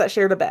roommates that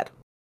shared a bed.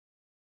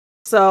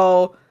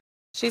 So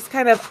she's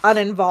kind of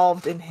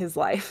uninvolved in his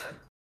life.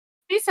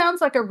 She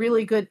sounds like a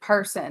really good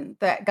person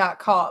that got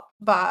caught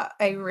by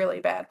a really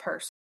bad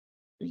person.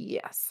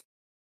 Yes.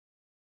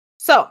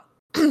 So,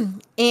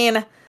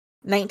 in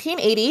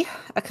 1980,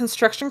 a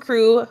construction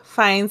crew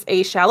finds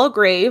a shallow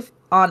grave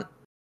on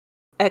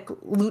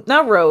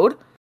Eklutna Road,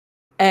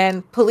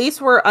 and police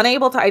were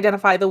unable to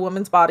identify the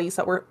women's body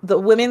that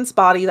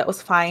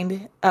was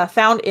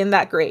found in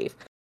that grave.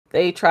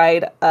 They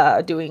tried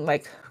doing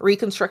like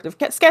reconstructive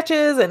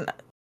sketches and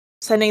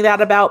sending that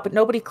about, but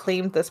nobody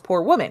claimed this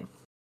poor woman.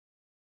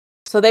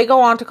 So they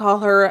go on to call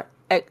her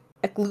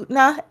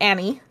Eklutna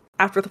Annie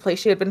after the place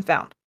she had been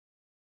found.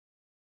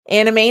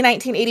 In May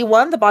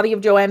 1981, the body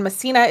of Joanne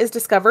Messina is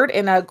discovered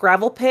in a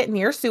gravel pit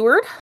near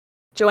Seward.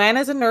 Joanne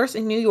is a nurse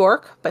in New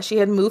York, but she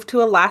had moved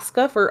to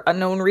Alaska for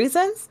unknown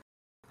reasons.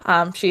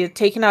 She had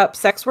taken up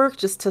sex work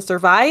just to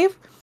survive,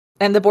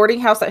 and the boarding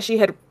house that she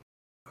had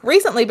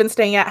recently been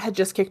staying at had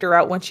just kicked her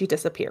out when she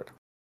disappeared.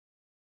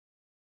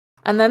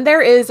 And then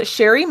there is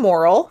Sherry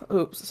Morrill.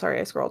 Oops, sorry,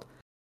 I scrolled.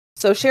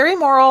 So Sherry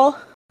Morrill,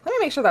 let me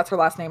make sure that's her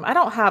last name. I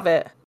don't have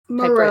it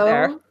typed right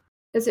there.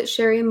 Is it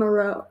Sherry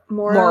Morrill?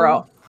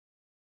 Morrill.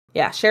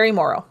 Yeah, Sherry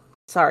Morrill.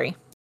 Sorry.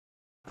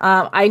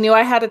 I knew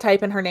I had to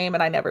type in her name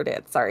and I never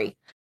did. Sorry.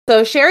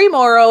 So Sherry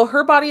Morrill,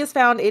 her body is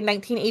found in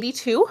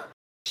 1982.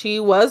 She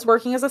was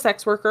working as a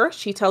sex worker.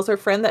 She tells her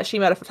friend that she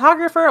met a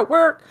photographer at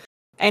work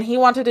and he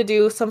wanted to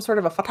do some sort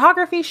of a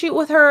photography shoot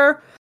with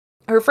her.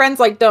 Her friend's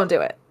like, don't do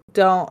it.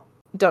 Don't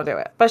do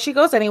it. But she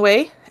goes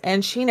anyway,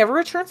 and she never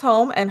returns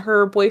home, and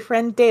her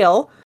boyfriend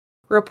Dale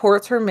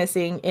reports her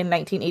missing in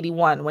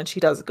 1981 when she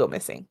does go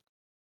missing.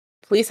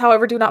 Police,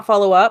 however, do not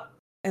follow up,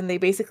 and they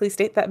basically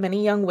state that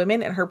many young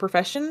women in her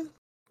profession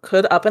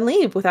could up and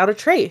leave without a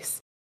trace.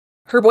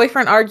 Her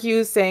boyfriend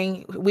argues,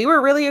 saying, we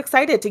were really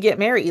excited to get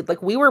married.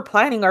 Like, we were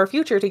planning our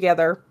future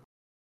together.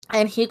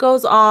 And he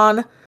goes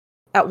on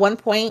at one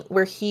point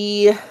where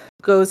he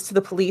goes to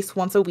the police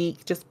once a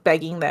week, just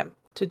begging them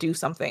to do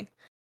something.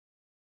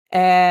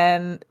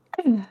 And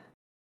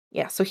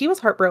yeah, so he was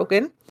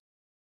heartbroken.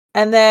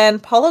 And then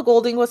Paula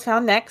Golding was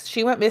found next.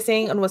 She went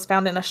missing and was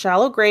found in a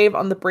shallow grave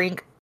on the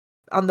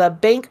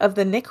bank of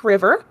the Nick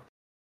River.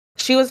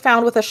 She was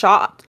found with a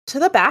shot to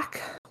the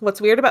back. What's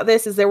weird about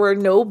this is there were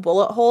no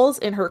bullet holes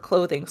in her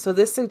clothing. So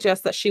this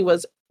suggests that she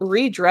was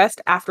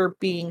redressed after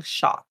being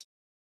shot.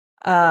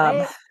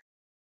 Yeah,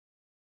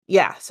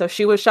 Yeah, so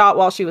she was shot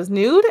while she was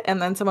nude,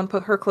 and then someone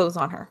put her clothes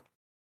on her.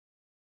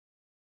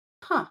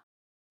 Huh.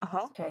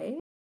 Okay.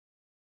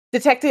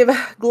 Detective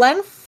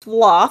Glenn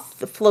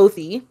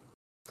Flothy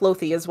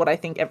is what I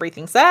think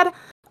everything said,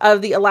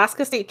 of the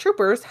Alaska State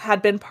Troopers,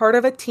 had been part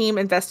of a team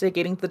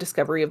investigating the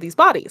discovery of these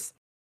bodies.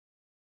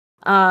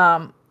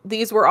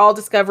 These were all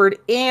discovered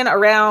in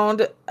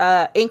around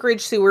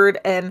Anchorage, Seward,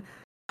 and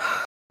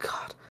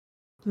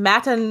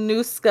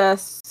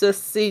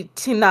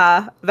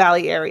Matanuska-Susitna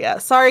Valley area.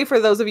 Sorry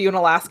for those of you in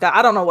Alaska.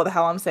 I don't know what the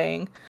hell I'm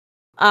saying.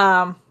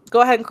 Go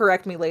ahead and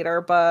correct me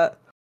later, but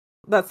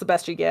that's the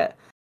best you get.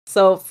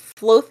 So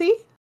Flothy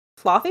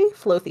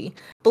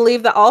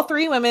believed that all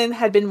three women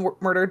had been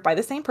murdered by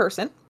the same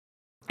person,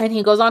 and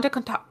he goes on to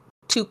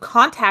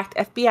contact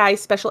FBI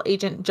Special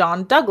Agent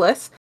John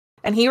Douglas,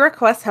 and he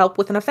requests help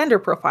with an offender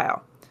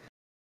profile.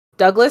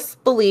 Douglas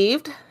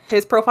believed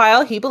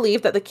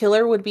that the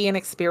killer would be an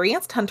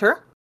experienced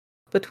hunter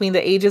between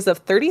the ages of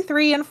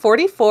 33 and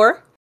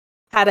 44,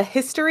 had a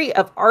history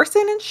of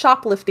arson and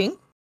shoplifting,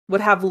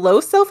 would have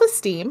low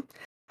self-esteem,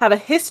 have a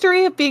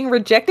history of being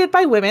rejected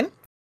by women,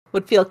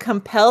 would feel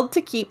compelled to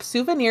keep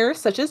souvenirs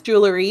such as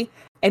jewelry,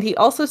 and he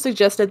also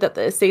suggested that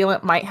the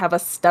assailant might have a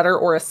stutter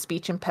or a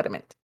speech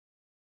impediment.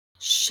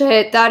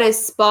 Shit, that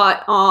is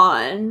spot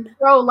on.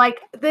 Bro,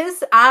 like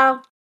this, I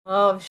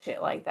love shit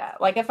like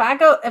that. Like if I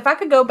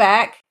could go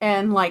back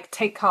and like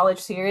take college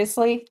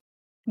seriously,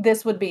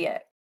 this would be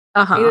it.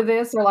 Either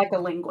this or like a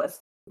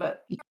linguist.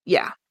 But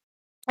yeah.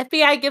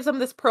 FBI gives him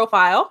this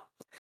profile,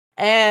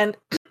 and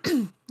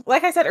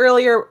like I said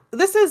earlier,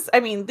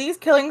 these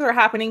killings are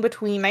happening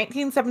between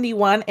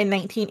 1971 and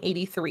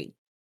 1983.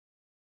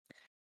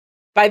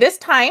 By this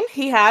time,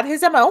 he had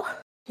his MO.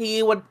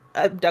 He would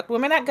abduct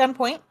women at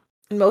gunpoint.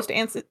 In most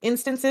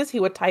instances, he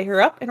would tie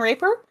her up and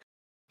rape her.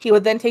 He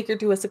would then take her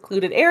to a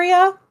secluded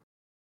area,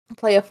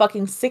 play a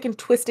fucking sick and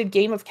twisted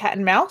game of cat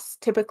and mouse,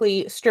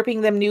 typically stripping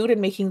them nude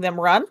and making them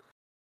run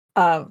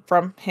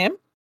from him.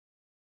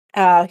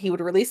 He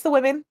would release the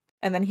women,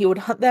 and then he would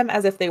hunt them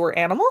as if they were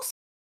animals.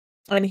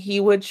 And he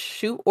would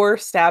shoot or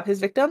stab his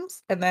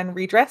victims and then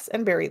redress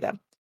and bury them.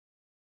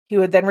 He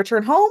would then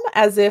return home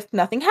as if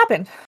nothing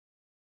happened.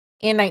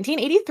 In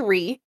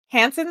 1983,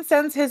 Hansen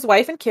sends his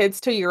wife and kids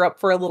to Europe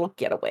for a little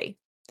getaway.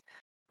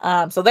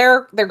 So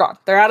they're gone.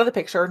 They're out of the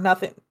picture.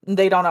 Nothing.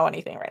 They don't know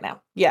anything right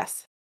now.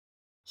 Yes.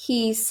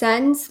 He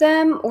sends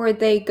them, or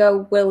they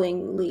go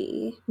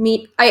willingly?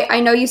 I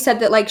know you said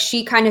that like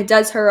she kind of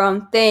does her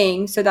own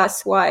thing, so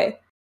that's why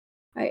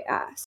I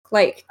ask.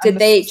 Like, did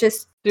they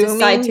just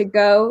decide to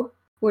go?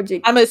 Or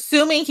I'm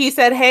assuming he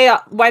said, hey,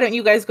 why don't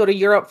you guys go to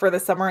Europe for the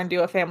summer and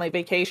do a family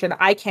vacation?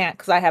 I can't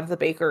because I have the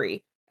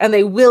bakery. And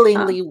they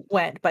willingly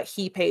went, but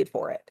he paid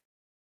for it.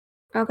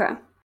 Okay.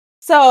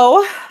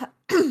 So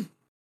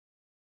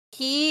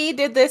he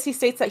did this. He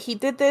states that he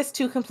did this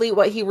to complete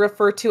what he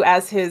referred to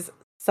as his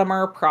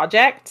summer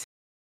project.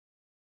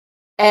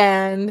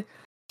 And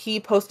he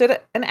posted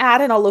an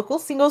ad in a local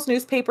singles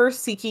newspaper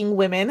seeking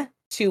women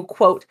to,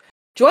 quote,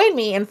 join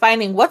me in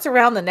finding what's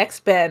around the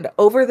next bend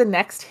over the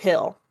next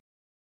hill.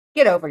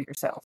 Get over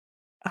yourself.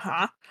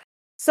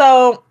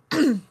 So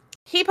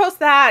he posts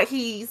that.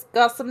 He's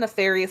got some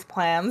nefarious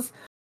plans.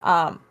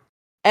 And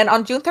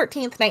on June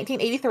 13th,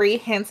 1983,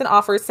 Hansen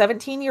offers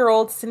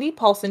 17-year-old Cindy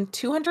Paulson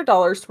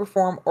 $200 to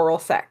perform oral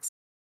sex.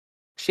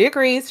 She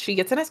agrees. She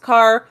gets in his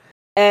car,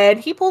 and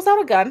he pulls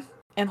out a gun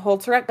and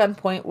holds her at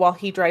gunpoint while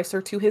he drives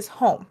her to his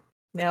home.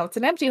 Now, it's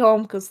an empty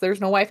home because there's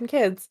no wife and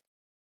kids.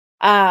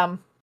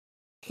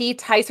 He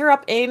ties her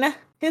up in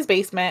his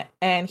basement,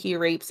 and he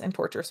rapes and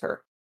tortures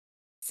her.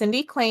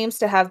 Cindy claims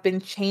to have been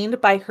chained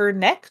by her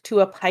neck to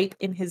a pipe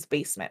in his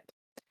basement.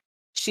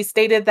 She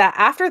stated that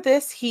after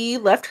this, he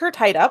left her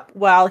tied up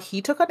while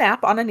he took a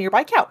nap on a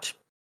nearby couch.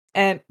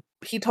 And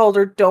he told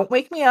her, don't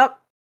wake me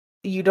up.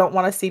 You don't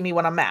want to see me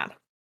when I'm mad.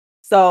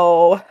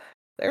 So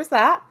there's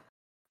that.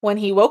 When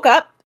he woke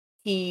up,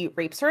 he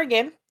rapes her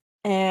again,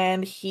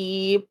 and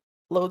he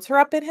loads her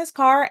up in his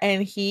car,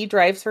 and he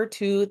drives her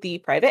to the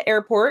private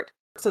airport.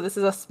 So this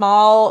is a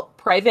small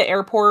private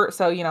airport,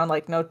 so,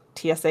 like no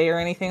TSA or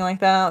anything like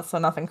that, so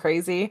nothing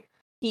crazy.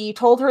 He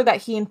told her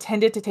that he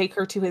intended to take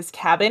her to his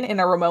cabin in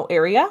a remote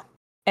area,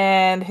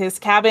 and his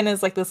cabin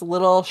is like this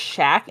little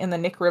shack in the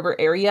Nick River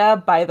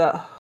area by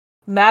the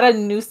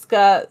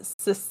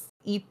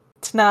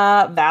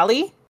Matanuska-Susitna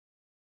Valley.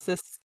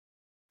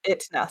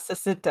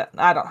 Susitna,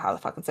 I don't know how to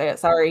fucking say it,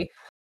 sorry.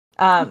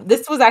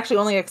 This was actually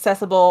only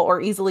accessible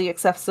or easily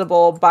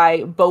accessible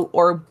by boat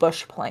or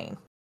bush plane.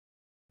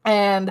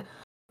 And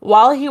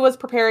while he was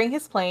preparing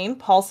his plane,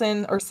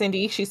 Paulson, or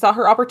Cindy, she saw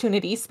her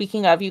opportunity.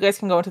 Speaking of, you guys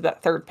can go into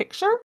that third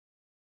picture.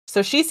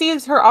 So she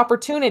sees her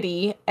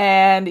opportunity,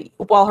 and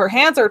while her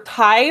hands are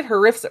tied,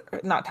 her wrists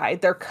are not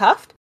tied, they're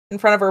cuffed in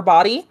front of her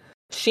body.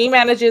 She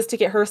manages to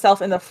get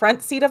herself in the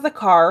front seat of the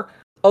car,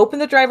 open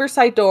the driver's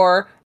side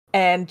door,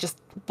 and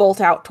just bolt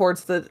out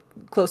towards the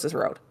closest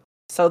road.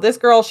 So this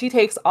girl, she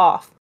takes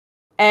off,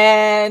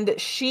 and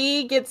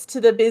she gets to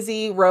the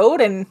busy road,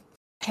 and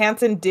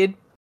Hansen did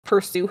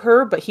pursue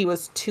her, but he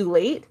was too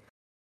late.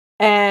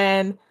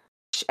 And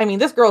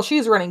This girl,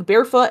 she's running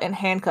barefoot and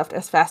handcuffed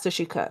as fast as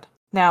she could.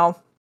 Now,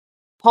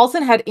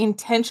 Paulson had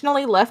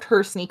intentionally left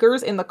her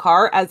sneakers in the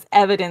car as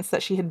evidence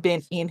that she had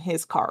been in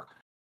his car.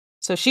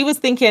 So she was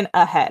thinking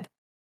ahead.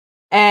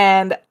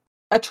 And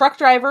a truck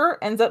driver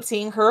ends up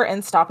seeing her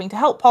and stopping to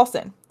help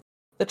Paulson.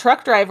 The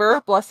truck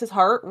driver, bless his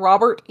heart,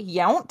 Robert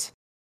Yount,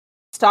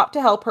 stopped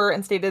to help her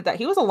and stated that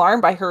he was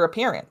alarmed by her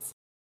appearance.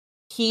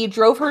 He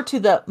drove her to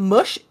the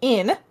Mush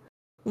Inn,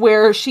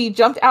 where she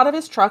jumped out of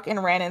his truck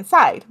and ran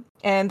inside.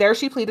 And there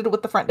she pleaded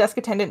with the front desk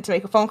attendant to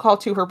make a phone call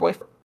to her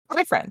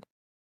boyfriend.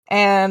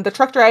 And the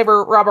truck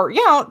driver, Robert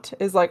Yount,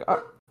 is like,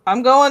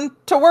 I'm going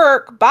to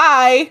work,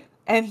 bye.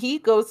 And he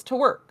goes to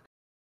work.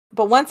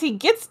 But once he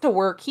gets to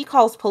work, he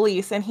calls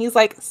police and he's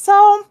like,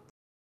 so,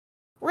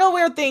 real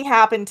weird thing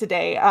happened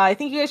today. I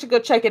think you guys should go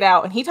check it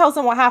out. And he tells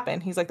them what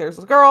happened. He's like, there's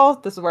a girl.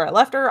 This is where I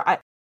left her.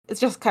 It's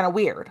just kind of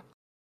weird.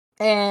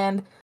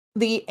 And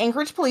the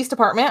Anchorage Police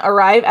Department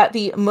arrive at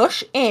the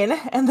Mush Inn,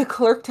 and the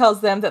clerk tells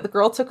them that the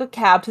girl took a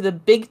cab to the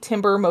Big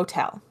Timber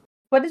Motel.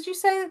 What did you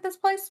say that this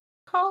place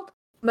called?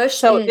 Mush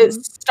So Inn. it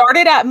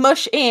started at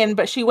Mush Inn,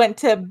 but she went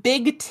to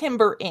Big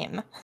Timber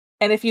Inn.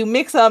 And if you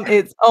mix them,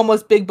 it's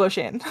almost Big Bush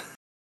Inn.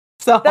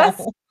 So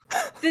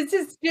this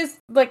is just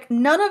like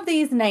none of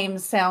these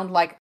names sound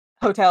like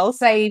hotels,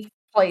 safe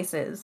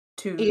places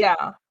to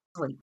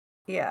sleep.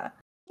 Yeah.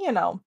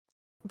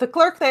 The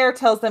clerk there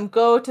tells them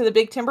go to the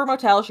Big Timber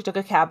Motel. She took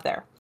a cab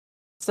there.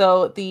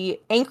 So the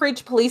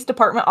Anchorage Police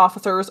Department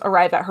officers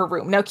arrive at her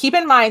room. Now keep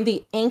in mind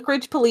the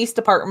Anchorage Police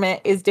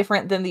Department is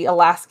different than the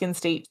Alaskan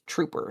State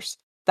Troopers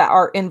that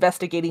are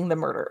investigating the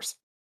murders.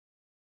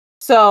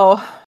 So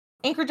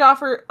Anchorage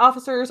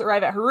officers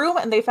arrive at her room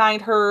and they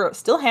find her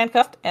still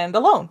handcuffed and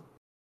alone.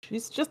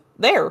 She's just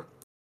there.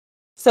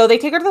 So they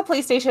take her to the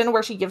police station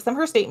where she gives them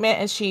her statement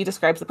and she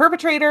describes the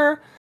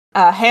perpetrator.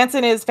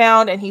 Hansen is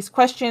found and he's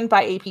questioned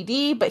by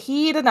APD, but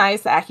he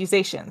denies the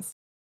accusations.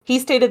 He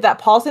stated that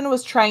Paulson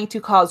was trying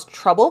to cause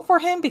trouble for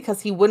him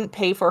because he wouldn't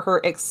pay for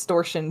her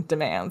extortion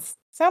demands.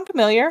 Sound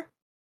familiar?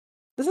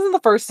 This isn't the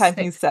first time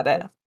he's said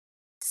it.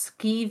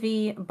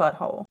 Skeevy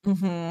butthole.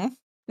 Mm-hmm.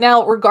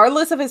 Now,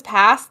 regardless of his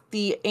past,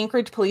 the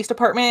Anchorage Police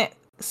Department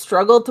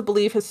struggled to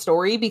believe his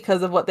story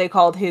because of what they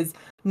called his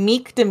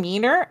meek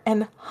demeanor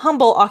and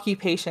humble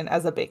occupation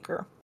as a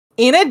baker.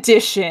 In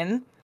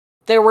addition,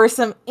 there were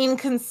some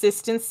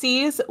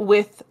inconsistencies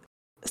with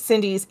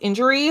Cindy's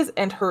injuries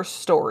and her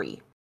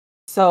story.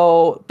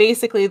 So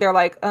basically, they're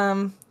like,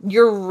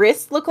 your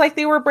wrists look like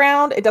they were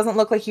bound. It doesn't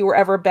look like you were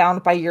ever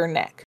bound by your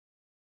neck.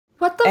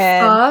 What the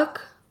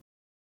fuck?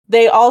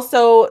 They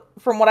also,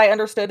 from what I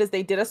understood, is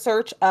they did a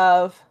search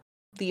of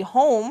the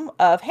home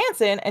of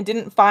Hansen and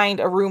didn't find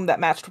a room that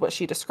matched what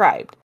she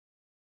described.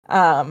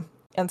 And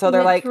so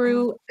they're like,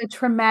 through a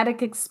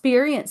traumatic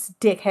experience,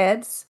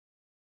 dickheads.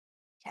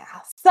 Yeah.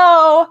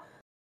 So,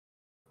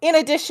 in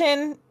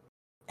addition,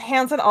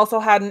 Hansen also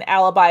had an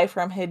alibi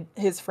from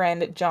his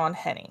friend John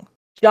Henning.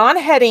 John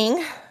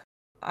Henning,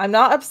 I'm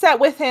not upset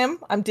with him.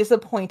 I'm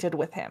disappointed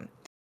with him.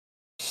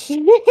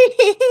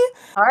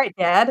 All right,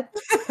 Dad.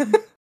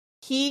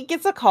 He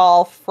gets a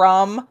call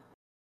from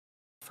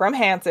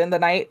Hansen the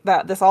night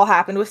that this all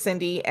happened with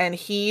Cindy, and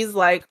he's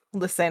like,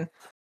 "Listen,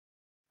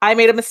 I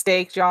made a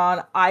mistake,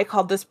 John. I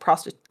called this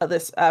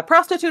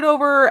prostitute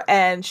over,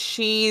 and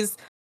she's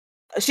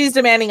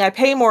demanding I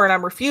pay more, and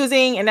I'm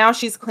refusing, and now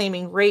she's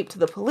claiming rape to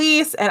the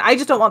police, and I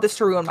just don't want this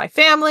to ruin my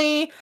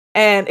family.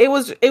 And it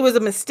was a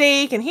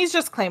mistake, and he's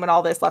just claiming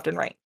all this left and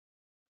right."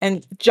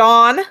 And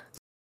John,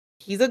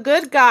 he's a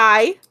good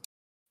guy.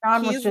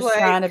 John was just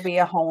trying to be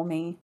a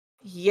homie.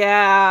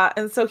 Yeah,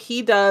 and so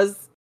he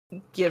does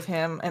give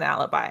him an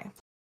alibi,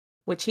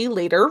 which he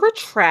later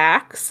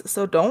retracts,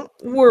 so don't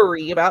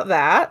worry about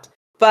that.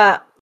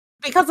 But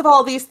because of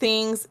all these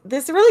things,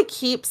 this really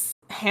keeps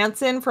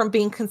Hansen from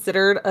being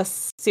considered a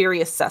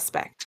serious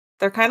suspect.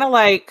 They're kind of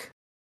like,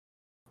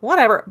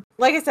 whatever.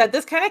 Like I said,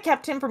 this kind of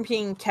kept him from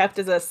being kept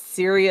as a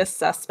serious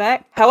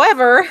suspect.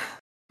 However,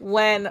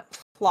 when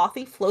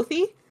Flothy.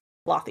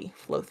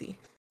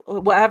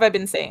 What have I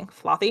been saying?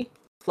 Flothy?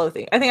 I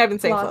think I've been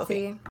saying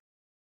Flothy.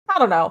 I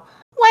don't know.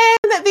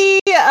 When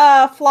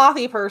the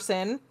Flothy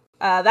person,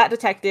 that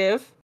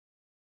detective,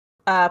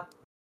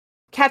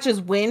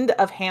 catches wind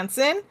of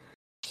Hansen,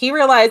 he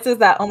realizes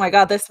that, oh my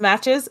god, this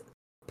matches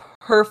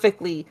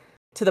perfectly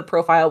to the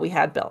profile we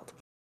had built.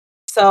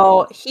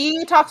 So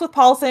he talks with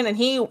Paulson and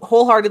he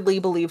wholeheartedly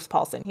believes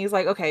Paulson. He's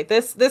like, okay,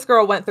 this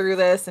girl went through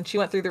this and she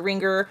went through the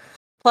ringer.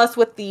 Plus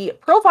with the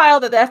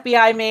profile that the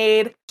FBI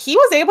made, he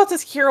was able to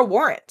secure a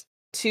warrant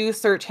to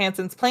search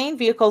Hansen's plane,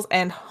 vehicles,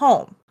 and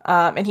home.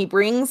 And he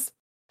brings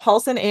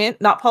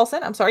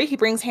he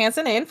brings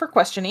Hansen in for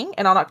questioning.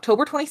 And on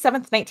October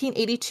 27th,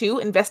 1982,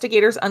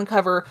 investigators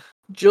uncover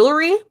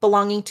jewelry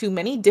belonging to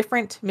many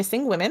different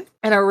missing women.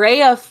 An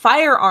array of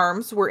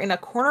firearms were in a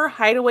corner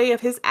hideaway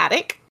of his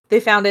attic. They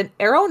found an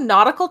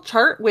aeronautical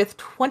chart with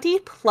 20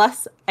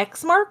 plus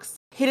X marks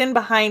hidden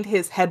behind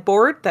his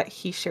headboard that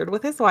he shared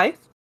with his wife.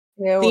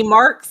 The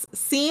marks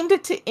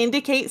seemed to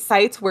indicate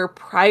sites where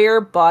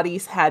prior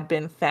bodies had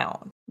been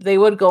found. They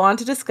would go on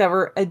to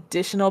discover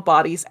additional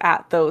bodies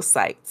at those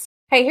sites.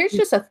 Hey, here's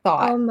just a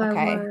thought. Oh my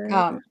Okay.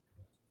 word.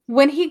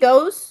 When he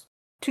goes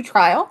to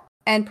trial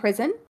and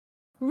prison,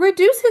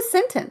 reduce his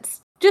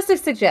sentence. Just a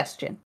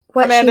suggestion.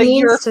 What Amanda, she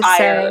you're means to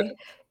fired. say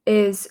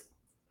is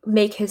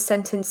make his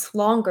sentence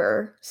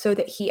longer so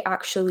that he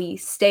actually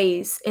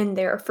stays in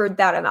there for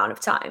that amount of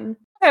time.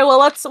 Okay,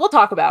 well, we'll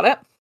talk about it.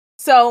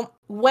 So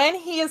when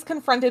he is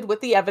confronted with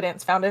the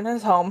evidence found in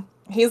his home,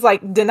 he's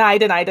like, deny,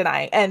 deny,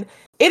 deny. And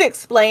it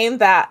explained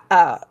that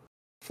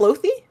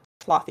Flothy,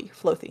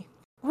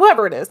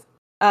 whoever it is,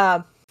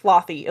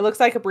 Flothy. It looks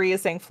like Bree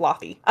is saying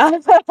Flothy.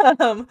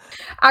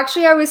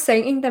 Actually, I was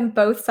saying them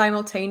both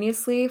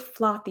simultaneously.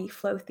 Flothy. It's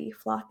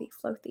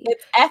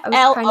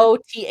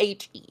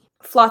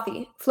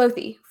Flothe.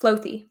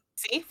 Flothy.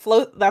 See,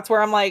 float. That's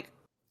where I'm like,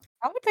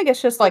 I would think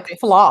it's just like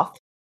floth.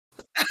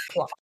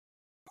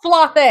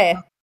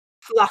 Flothe.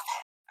 fluff.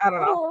 I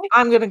don't know.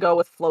 I'm gonna go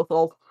with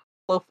Flothal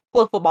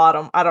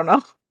bottom. I don't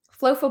know.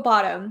 Floful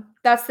Bottom.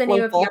 That's the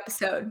name of the Floful.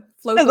 episode.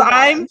 Floful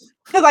Bottom.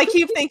 Because I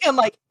keep thinking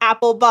like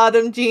apple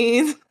bottom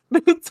jeans,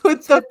 boots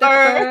with the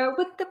fur.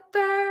 With the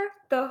fur.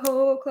 The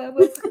whole club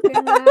was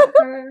looking at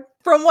her.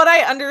 From what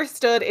I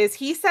understood is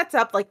he sets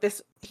up like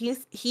this,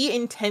 he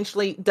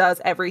intentionally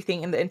does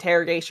everything in the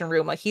interrogation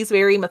room. Like he's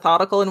very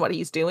methodical in what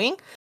he's doing.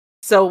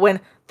 So when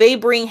they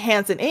bring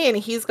Hansen in,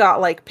 he's got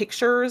like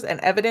pictures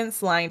and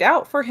evidence lined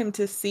out for him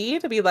to see,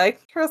 to be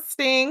like,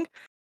 interesting.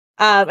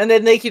 And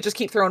then they could just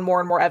keep throwing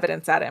more and more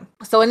evidence at him.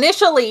 So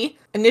initially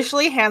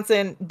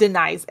Hansen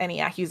denies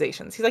any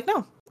accusations. He's like,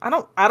 no, I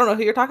don't know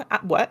who you're talking.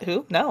 What?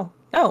 Who? No.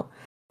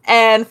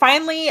 And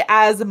finally,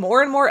 as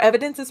more and more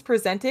evidence is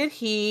presented,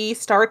 he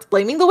starts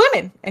blaming the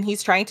women and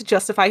he's trying to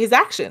justify his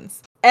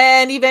actions.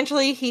 And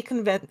eventually he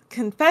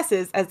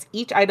confesses as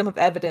each item of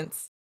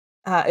evidence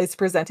is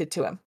presented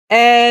to him.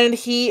 And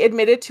he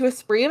admitted to a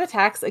spree of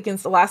attacks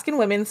against Alaskan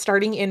women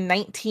starting in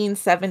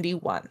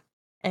 1971.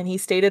 And he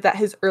stated that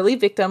his early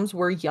victims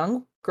were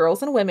young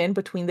girls and women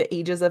between the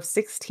ages of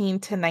 16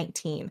 to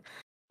 19.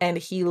 And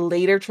he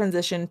later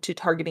transitioned to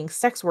targeting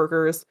sex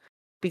workers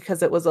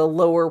because it was a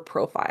lower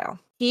profile.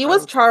 He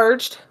was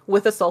charged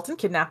with assault and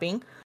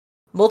kidnapping,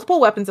 multiple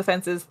weapons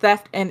offenses,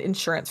 theft, and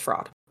insurance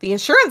fraud. The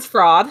insurance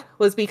fraud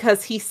was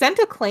because he sent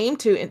a claim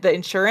to the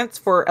insurance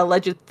for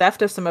alleged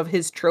theft of some of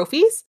his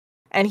trophies,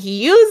 and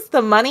he used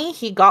the money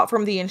he got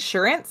from the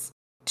insurance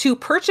to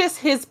purchase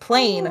his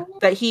plane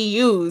that he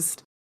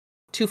used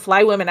to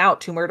fly women out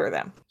to murder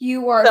them.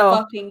 You are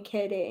fucking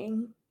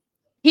kidding.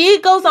 He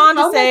goes on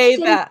to say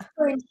that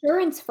for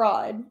insurance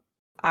fraud.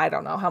 I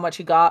don't know how much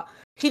he got.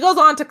 He goes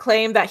on to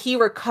claim that he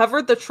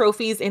recovered the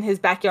trophies in his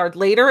backyard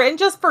later and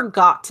just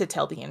forgot to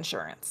tell the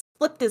insurance.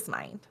 Flipped his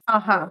mind.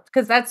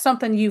 Because that's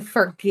something you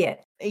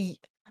forget.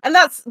 And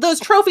those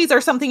trophies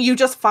are something you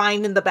just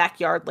find in the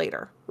backyard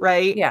later,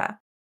 right? Yeah.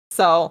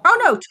 So.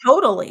 Oh no,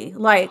 totally.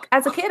 Like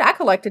as a kid, I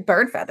collected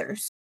bird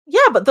feathers. Yeah,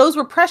 but those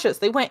were precious.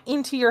 They went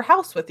into your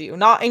house with you,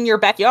 not in your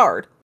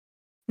backyard.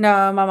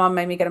 No, my mom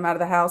made me get them out of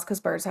the house because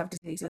birds have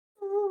diseases.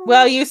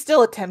 Well, you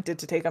still attempted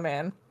to take them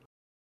in.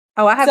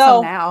 Oh, I have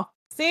some now.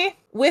 See,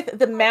 with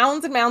the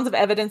mounds and mounds of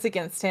evidence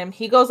against him,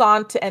 he goes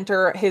on to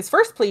enter his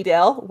first plea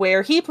deal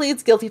where he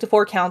pleads guilty to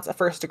 4 counts of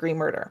first-degree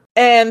murder.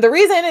 And the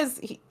reason is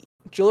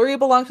jewelry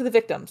belonged to the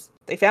victims.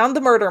 They found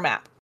the murder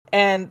map,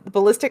 and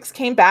ballistics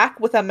came back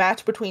with a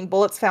match between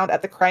bullets found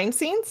at the crime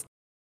scenes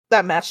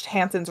that matched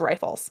Hansen's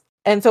rifles.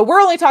 And so we're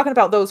only talking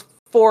about those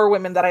 4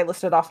 women that I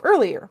listed off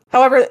earlier.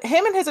 However,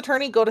 him and his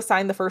attorney go to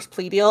sign the first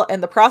plea deal,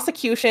 and the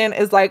prosecution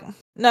is like,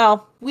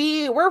 no,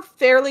 we're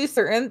fairly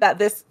certain that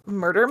this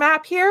murder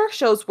map here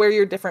shows where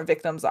your different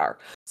victims are.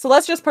 So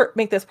let's just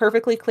make this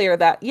perfectly clear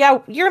that, yeah,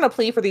 you're going to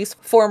plea for these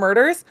 4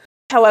 murders.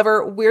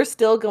 However, we're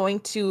still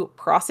going to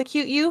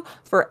prosecute you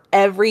for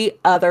every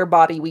other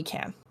body we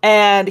can.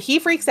 And he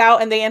freaks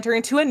out, and they enter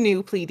into a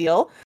new plea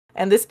deal.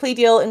 And this plea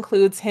deal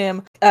includes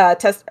him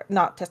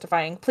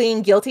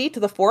pleading guilty to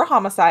the 4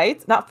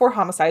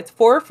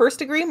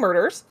 first-degree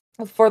murders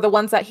for the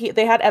ones that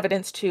they had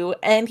evidence to,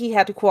 and he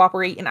had to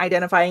cooperate in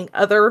identifying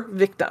other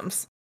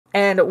victims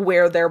and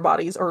where their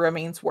bodies or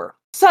remains were.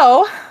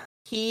 So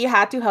he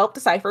had to help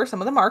decipher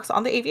some of the marks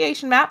on the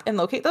aviation map and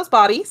locate those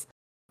bodies.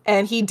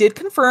 And he did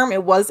confirm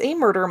it was a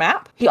murder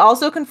map. He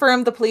also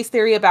confirmed the police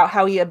theory about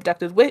how he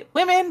abducted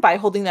women by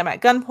holding them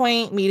at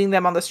gunpoint, meeting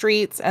them on the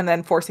streets, and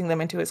then forcing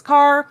them into his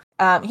car.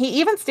 He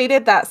even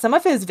stated that some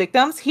of his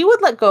victims he would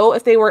let go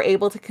if they were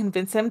able to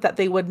convince him that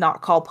they would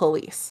not call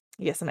police.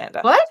 Yes,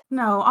 Amanda. What?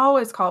 No,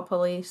 always call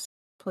police,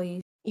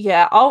 please.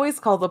 Yeah, always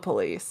call the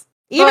police.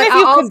 Even if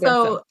you convince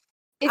them.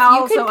 If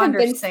you can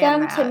convince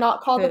them to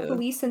not call the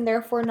police and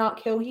therefore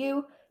not kill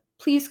you,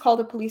 please call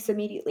the police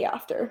immediately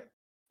after.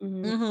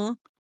 Mm-hmm.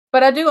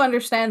 But I do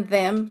understand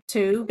them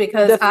too,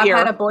 because I've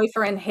had a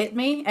boyfriend hit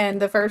me,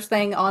 and the first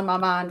thing on my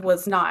mind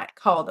was not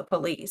call the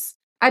police.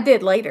 I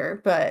did later,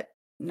 but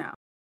no.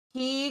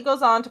 He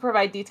goes on to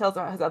provide details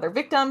about his other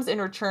victims in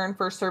return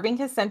for serving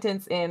his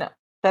sentence in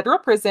federal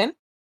prison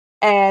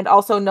and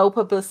also no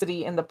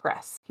publicity in the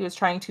press. He was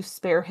trying to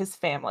spare his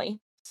family.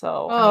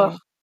 So, Oh.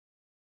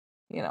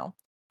 you know.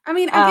 I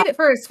mean, I get it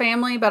for his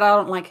family, but I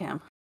don't like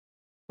him.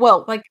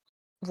 Well, like,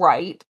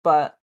 right,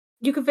 but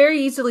you could very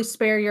easily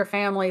spare your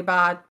family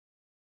by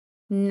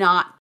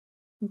not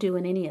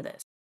doing any of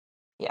this.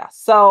 Yeah,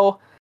 so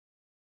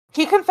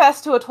he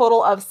confessed to a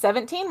total of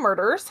 17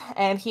 murders,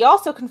 and he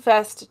also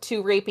confessed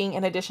to raping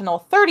an additional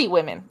 30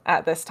 women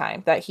at this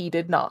time that he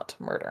did not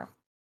murder.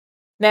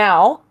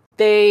 Now,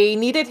 they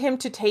needed him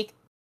to take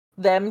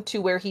them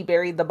to where he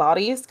buried the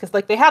bodies, because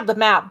like they had the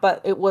map,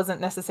 but it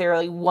wasn't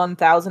necessarily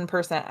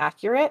 1000%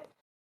 accurate.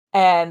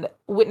 And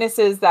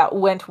witnesses that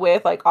went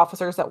with, like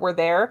officers that were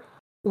there,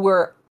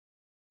 were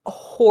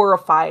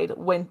horrified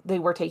when they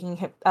were taking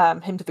him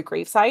to the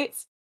grave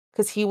sites,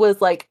 because he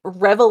was like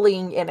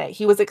reveling in it.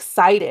 He was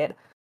excited.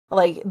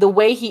 Like the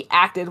way he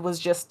acted was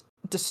just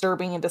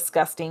disturbing and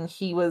disgusting.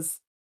 He was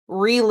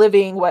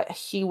reliving what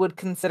he would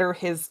consider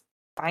his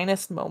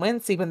finest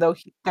moments, even though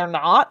they're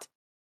not.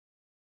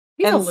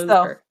 He's a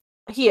loser.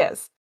 So, he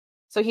is.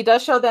 So he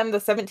does show them the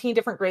 17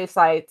 different grave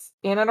sites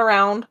in and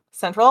around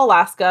central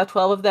Alaska.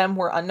 12 of them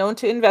were unknown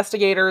to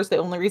investigators. The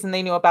only reason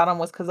they knew about them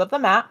was because of the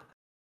map.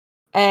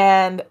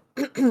 And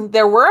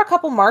there were a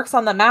couple marks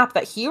on the map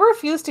that he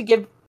refused to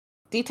give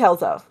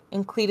details of,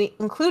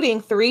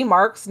 including 3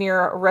 marks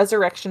near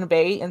Resurrection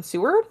Bay in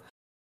Seward.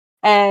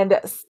 And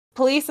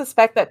police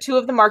suspect that 2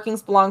 of the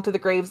markings belong to the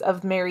graves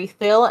of Mary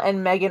Thill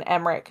and Megan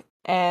Emmerich.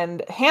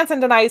 And Hansen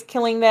denies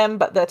killing them,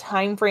 but the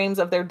time frames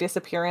of their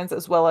disappearance,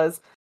 as well as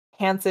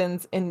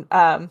Hansen's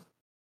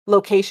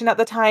location at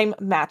the time,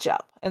 match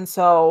up. And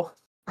so,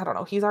 I don't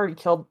know, he's already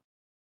killed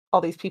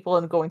all these people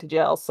and going to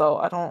jail, so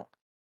I don't...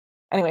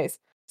 Anyways,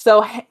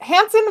 so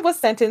Hansen was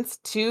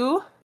sentenced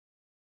to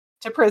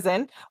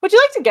prison. Would you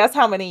like to guess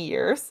how many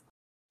years?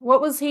 What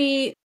was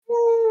he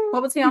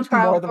on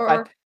trial for?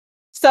 5.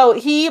 So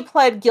he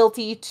pled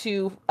guilty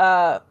to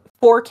 4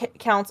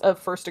 counts of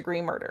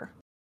first-degree murder.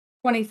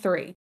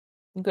 23.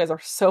 You guys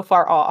are so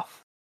far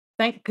off.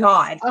 Thank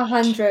God.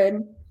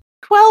 100.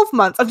 12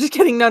 months. I'm just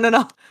kidding.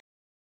 No.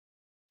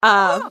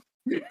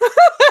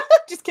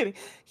 Just kidding.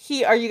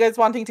 Are you guys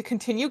wanting to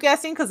continue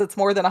guessing? Because it's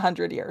more than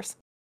 100 years.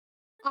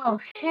 Oh,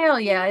 hell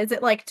yeah. Is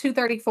it like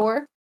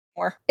 234?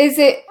 More. Is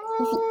it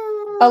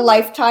a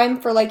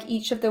lifetime for like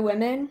each of the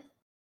women?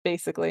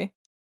 Basically.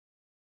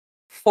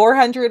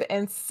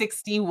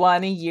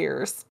 461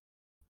 years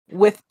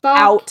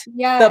without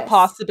the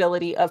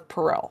possibility of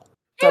parole.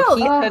 So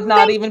he could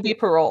not even be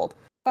paroled.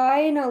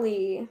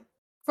 Finally.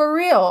 For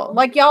real.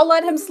 Like, y'all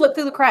let him slip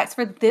through the cracks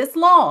for this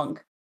long.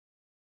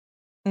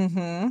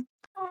 Mm-hmm.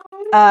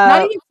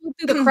 Not even slip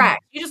through the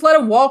cracks. You just let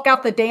him walk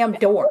out the damn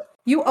door.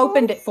 You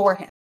opened it for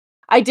him.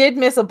 I did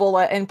miss a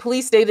bullet, and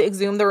police did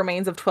exhume the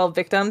remains of 12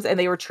 victims, and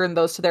they returned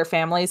those to their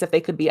families if they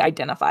could be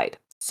identified.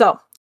 So.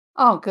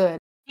 Oh, good.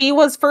 He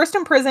was first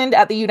imprisoned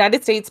at the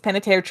United States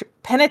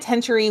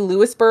Penitentiary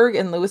Lewisburg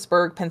in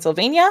Lewisburg,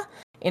 Pennsylvania.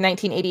 In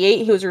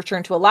 1988, he was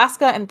returned to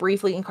Alaska and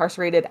briefly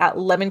incarcerated at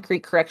Lemon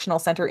Creek Correctional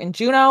Center in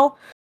Juneau.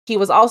 He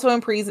was also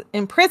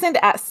imprisoned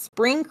at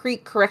Spring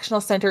Creek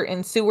Correctional Center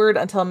in Seward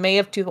until May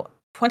of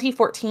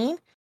 2014.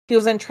 He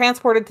was then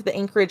transported to the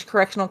Anchorage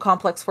Correctional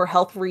Complex for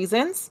health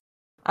reasons.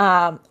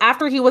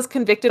 After he was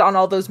convicted on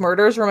all those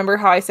murders, remember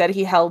how I said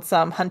he held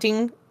some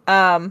hunting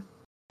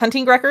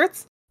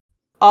records?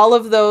 All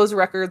of those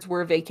records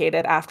were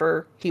vacated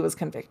after he was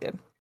convicted.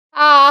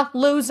 Ah,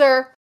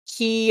 loser.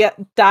 He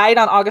died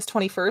on August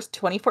 21st,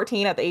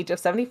 2014 at the age of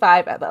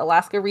 75 at the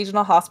Alaska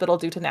Regional Hospital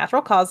due to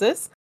natural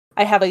causes.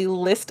 I have a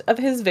list of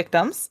his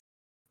victims.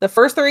 The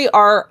first 3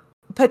 are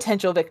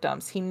potential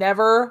victims. He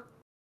never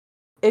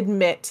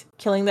admit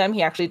killing them.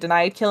 He actually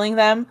denied killing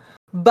them,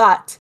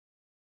 but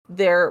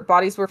their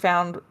bodies were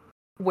found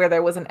where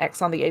there was an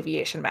X on the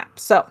aviation map.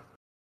 So,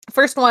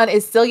 first one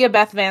is Celia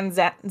Beth Van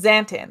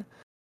Zanten.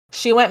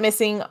 She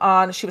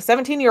was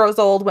 17 years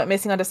old, went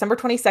missing on December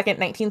 22nd,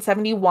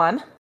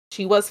 1971.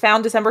 She was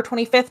found December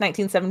 25th,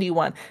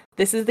 1971.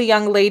 This is the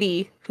young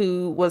lady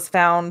who was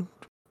found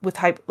with,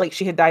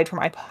 she had died from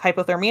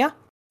hypothermia.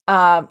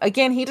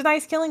 Again, he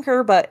denies killing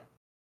her, but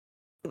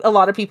a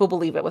lot of people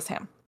believe it was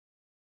him.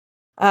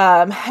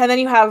 And then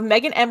you have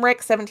Megan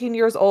Emmerich, 17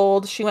 years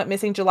old. She went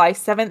missing July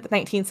 7th,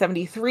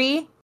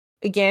 1973.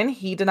 Again,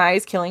 he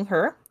denies killing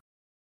her.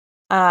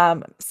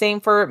 Same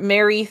for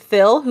Mary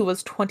Thill, who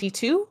was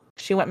 22.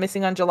 She went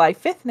missing on July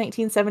 5th,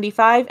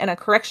 1975. And a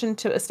correction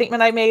to a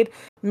statement I made,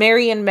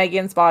 Mary and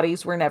Megan's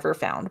bodies were never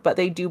found, but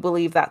they do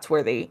believe that's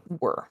where they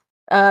were.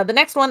 The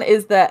next one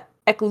is the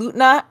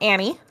Eklutna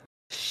Annie.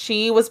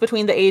 She was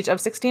between the age of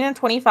 16 and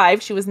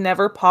 25. She was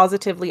never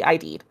positively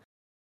ID'd.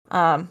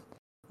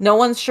 No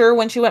one's sure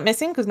when she went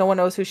missing because no one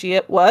knows who she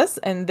was,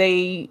 and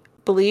they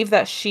believe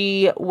that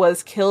she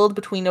was killed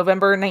between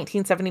November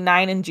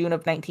 1979 and June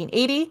of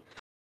 1980.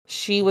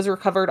 She was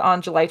recovered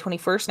on July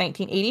 21st,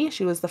 1980.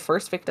 She was the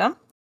first victim.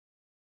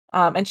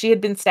 And she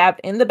had been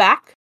stabbed in the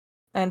back.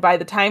 And by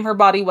the time her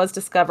body was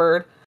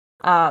discovered,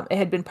 it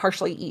had been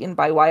partially eaten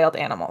by wild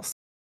animals.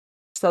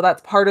 So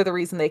that's part of the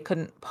reason they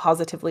couldn't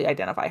positively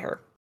identify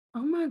her.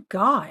 Oh my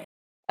God.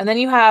 And then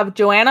you have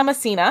Joanna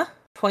Messina,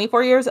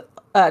 24 years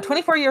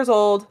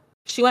old.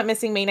 She went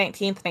missing May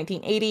 19th,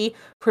 1980,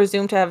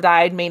 presumed to have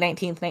died May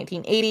 19th,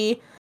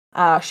 1980.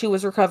 She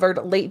was recovered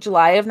late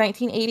July of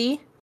 1980,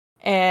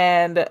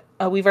 and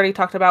we've already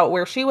talked about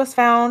where she was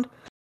found.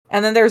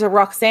 And then there's a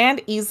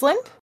Roxanne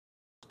Eastland,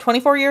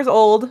 24 years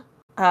old,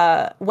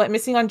 went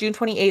missing on June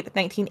 28th,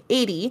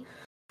 1980,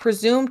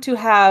 presumed to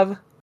have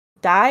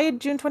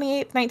died June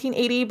 28th,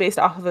 1980, based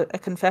off of a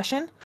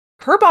confession.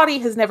 Her body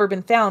has never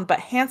been found,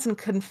 but Hansen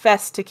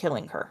confessed to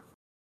killing her.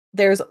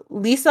 There's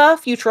Lisa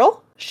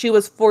Futrell. She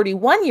was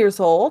 41 years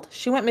old.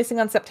 She went missing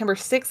on September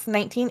 6th,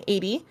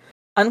 1980.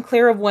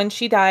 Unclear of when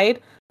she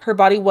died. Her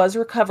body was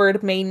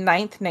recovered May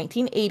 9th,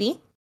 1980.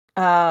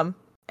 And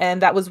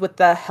that was with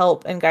the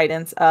help and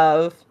guidance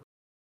of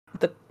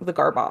the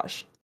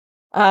garbage.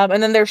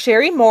 And then there's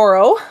Sherry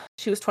Morrow.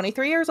 She was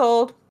 23 years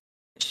old.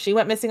 She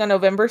went missing on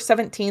November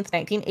 17th,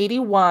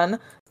 1981.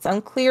 It's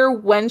unclear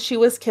when she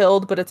was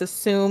killed, but it's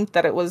assumed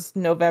that it was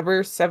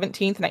November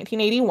 17th,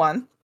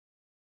 1981.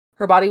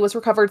 Her body was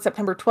recovered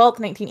September 12th,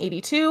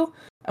 1982,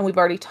 and we've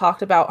already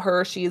talked about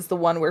her. She is the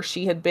one where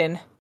she had been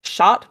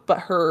shot, but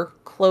her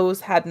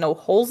clothes had no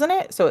holes in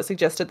it, so it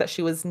suggested that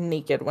she was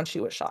naked when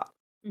she was shot.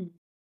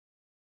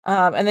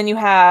 And then you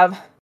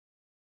have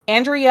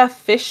Andrea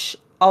Fish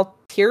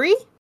Altieri.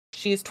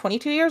 She's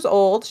 22 years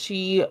old.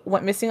 She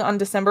went missing on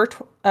December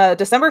 2nd,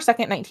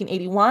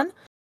 1981.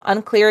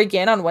 Unclear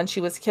again on when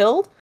she was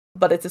killed,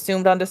 but it's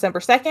assumed on December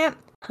 2nd.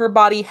 Her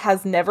body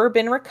has never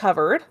been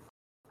recovered.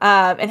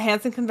 And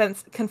Hansen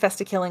confessed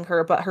to killing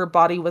her, but her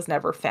body was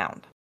never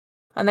found.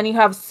 And then you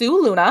have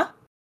Sue Luna.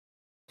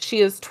 She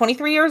is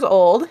 23 years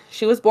old.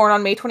 She was born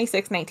on May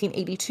 26,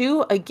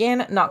 1982.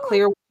 Again, not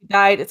clear when she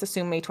died. It's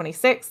assumed May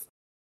 26th.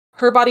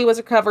 Her body was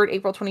recovered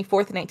April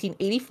 24th,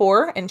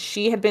 1984, and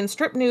she had been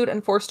stripped nude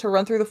and forced to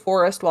run through the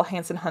forest while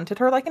Hansen hunted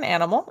her like an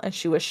animal, and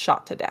she was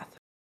shot to death.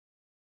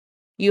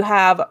 You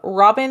have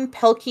Robin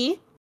Pelkey,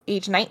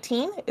 age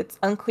 19. It's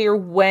unclear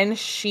when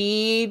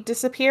she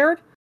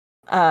disappeared,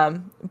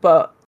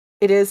 but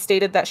it is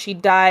stated that she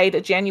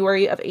died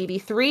January of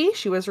 83.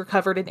 She was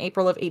recovered in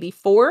April of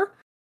 84.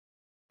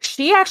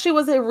 She actually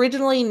was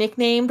originally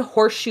nicknamed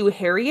Horseshoe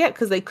Harriet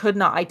because they could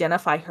not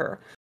identify her.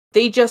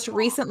 They just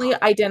recently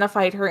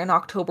identified her in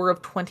October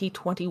of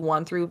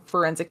 2021 through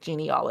forensic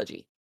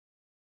genealogy.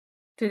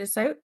 Did it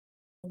say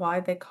why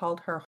they called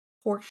her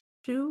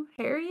Horseshoe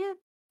Harriet?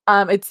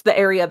 It's the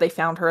area they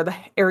found her. The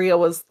area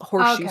was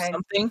Horseshoe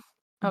something.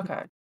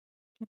 Okay.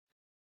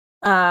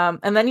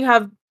 And then you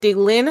have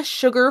Delyn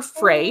Sugar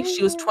Frey.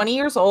 She was 20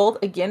 years old.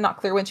 Again, not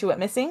clear when she went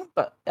missing,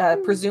 but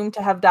presumed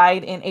to have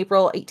died in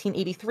April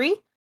 1883.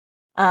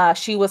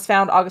 She was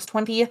found August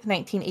 20th,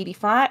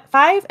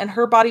 1985, and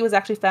her body was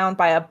actually found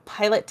by a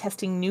pilot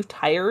testing new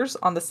tires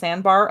on the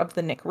sandbar of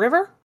the Nick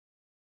River.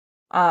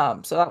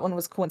 So that one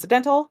was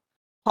coincidental.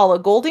 Paula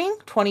Golding,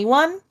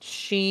 21.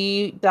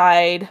 She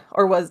died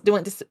or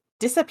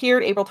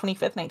disappeared April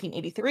 25th,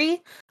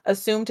 1983.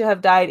 Assumed to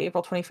have died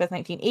April 25th,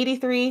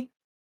 1983.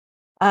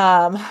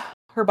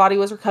 Her body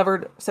was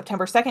recovered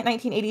September 2nd,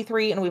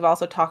 1983, and we've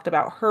also talked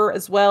about her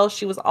as well.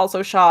 She was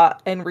also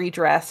shot and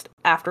redressed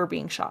after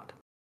being shot.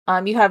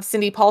 You have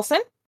Cindy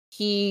Paulson.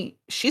 She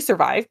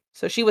survived.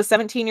 So she was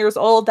 17 years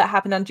old. That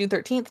happened on June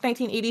 13th,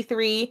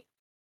 1983.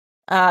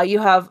 You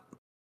have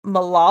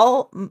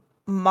Malay,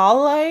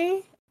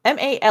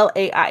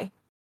 M-A-L-A-I.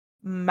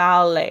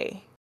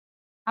 Malay.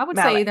 I would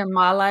say either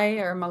Malay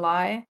or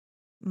Malay.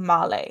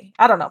 Malay.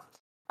 I don't know.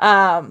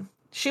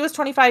 She was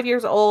 25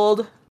 years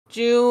old.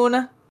 She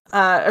went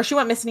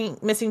missing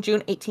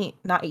June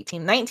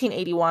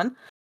 1981.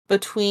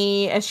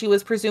 And she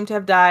was presumed to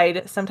have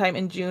died sometime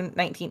in June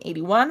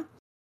 1981.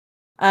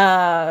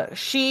 Her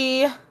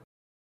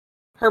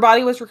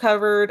body was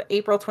recovered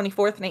April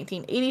 24th,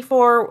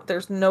 1984.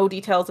 There's no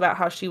details about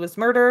how she was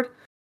murdered.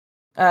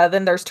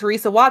 Then there's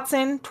Teresa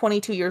Watson,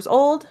 22 years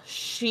old.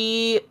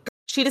 She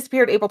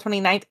disappeared April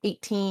 29th,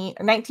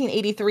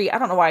 1983. I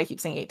don't know why I keep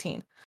saying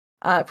 18.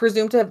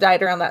 Presumed to have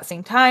died around that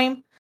same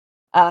time.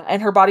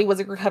 And her body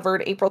was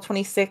recovered April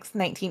 26th,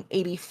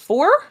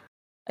 1984.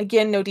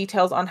 Again, no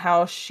details on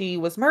how she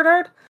was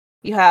murdered.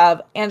 You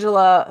have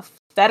Angela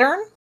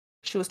Feddern.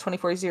 She was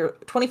 24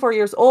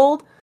 years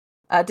old.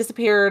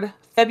 Disappeared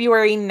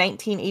February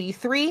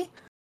 1983.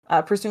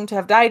 Presumed to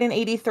have died in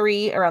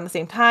 83 around the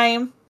same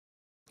time.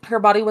 Her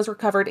body was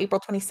recovered April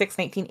 26,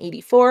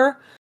 1984.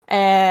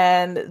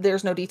 And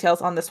there's no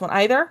details on this one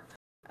either.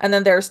 And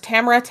then there's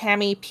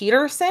Tammy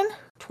Peterson,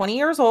 20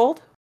 years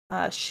old.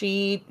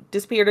 She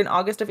disappeared in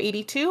August of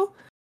 82.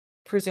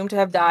 Presumed to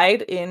have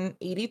died in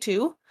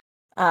 82.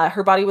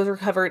 Her body was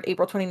recovered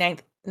April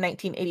 29th,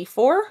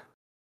 1984.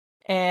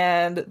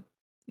 And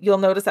you'll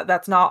notice that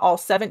that's not all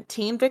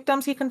 17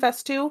 victims he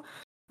confessed to.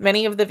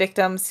 Many of the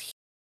victims,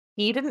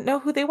 he didn't know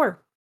who they were.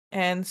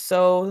 And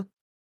so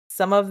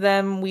some of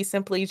them, we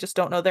simply just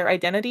don't know their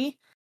identity.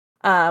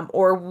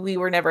 Or we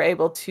were never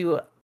able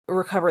to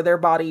recover their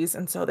bodies.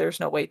 And so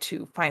there's no way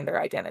to find their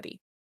identity.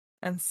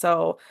 And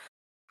so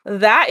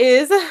that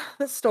is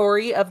the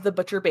story of the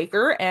butcher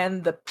baker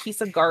and the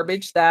piece of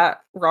garbage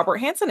that Robert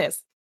Hansen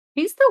is.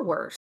 He's the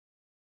worst.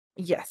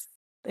 Yes.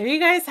 There you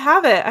guys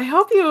have it. I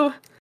hope you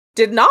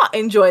did not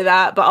enjoy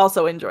that, but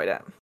also enjoyed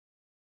it.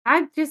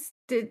 I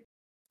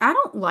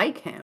don't like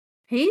him.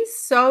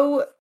 He's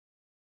the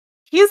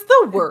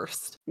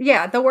worst.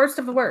 Yeah, the worst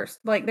of the worst.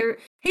 Like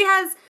he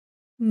has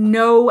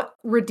no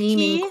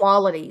redeeming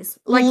qualities.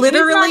 Like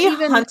literally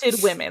hunted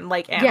women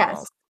like animals.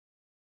 Yes.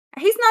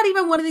 He's not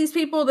even one of these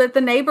people that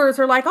the neighbors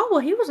are like, oh well,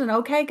 he was an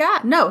okay guy.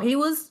 No, he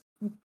was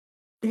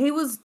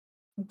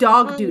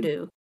dog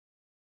doo-doo.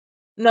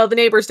 No, the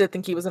neighbors did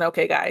think he was an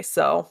okay guy,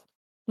 so.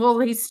 Well,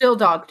 he's still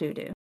dog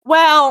doo-doo.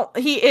 Well,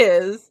 he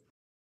is.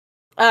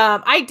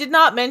 I did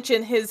not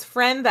mention his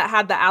friend that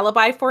had the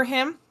alibi for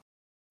him.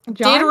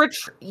 John?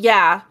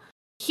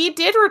 He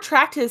did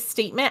retract his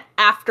statement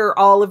after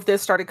all of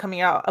this started coming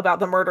out about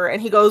the murder.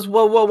 And he goes,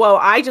 whoa.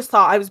 I just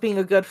thought I was being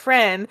a good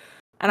friend.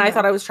 And I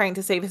thought I was trying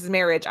to save his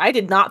marriage. I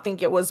did not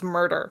think it was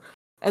murder.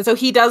 And so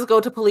he does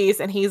go to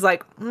police and he's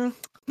like,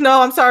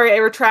 no, I'm sorry. I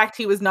retract.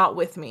 He was not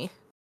with me.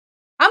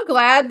 I'm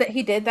glad that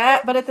he did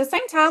that. But at the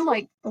same time,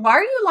 like, why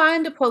are you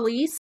lying to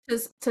police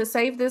to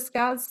save this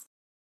guy's?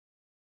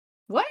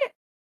 What?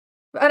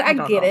 But I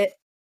get it.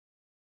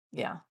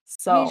 Yeah.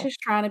 So he's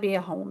just trying to be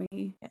a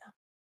homie.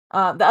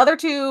 Yeah. The other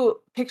two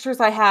pictures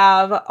I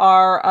have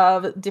are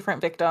of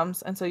different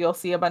victims, and so you'll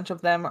see a bunch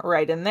of them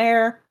right in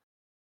there.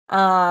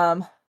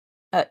 And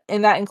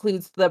that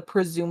includes the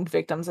presumed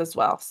victims as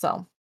well.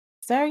 So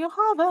there you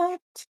have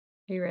it.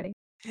 Are you ready?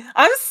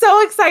 I'm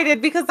so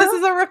excited because this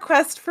is a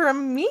request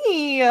from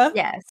me.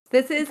 Yes,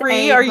 this is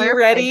Bree. Are you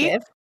ready?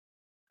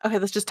 Okay,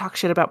 let's just talk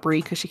shit about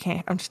Bree because she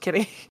can't. I'm just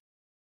kidding.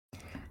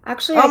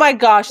 Actually, oh my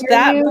gosh,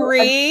 that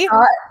Bree!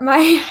 My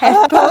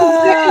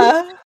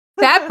headphones.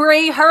 That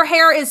Bree, her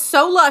hair is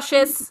so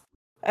luscious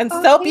and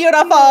so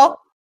beautiful.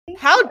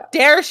 How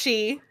dare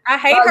she? I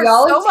hate her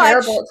so much.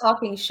 Terrible at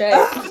talking shit.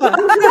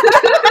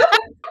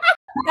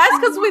 That's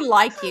because we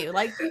like you.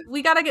 Like,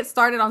 we got to get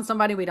started on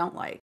somebody we don't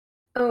like.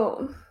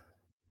 Oh,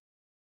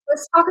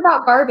 let's talk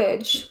about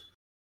garbage.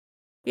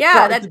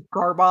 Yeah, that's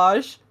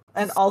garbage,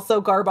 and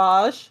also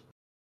garbage.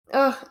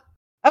 Ugh.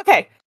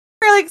 Okay,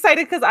 really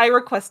excited because I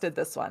requested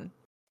this one.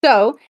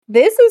 So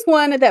this is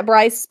one that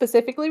Bryce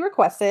specifically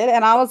requested,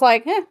 and I was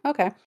like,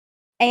 okay.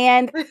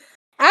 And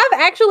I've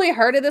actually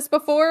heard of this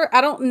before. I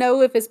don't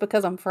know if it's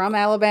because I'm from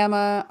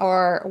Alabama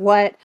or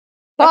what.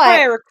 But that's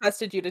why I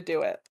requested you to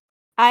do it.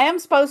 I am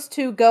supposed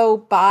to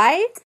go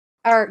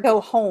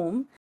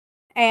home,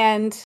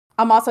 and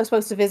I'm also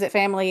supposed to visit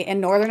family in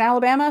northern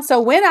Alabama.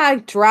 So when I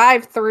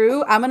drive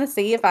through, I'm going to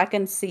see if I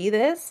can see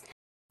this.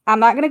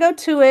 I'm not going to go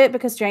to it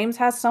because James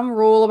has some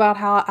rule about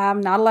how I'm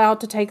not allowed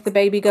to take the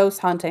baby ghost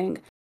hunting.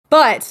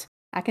 But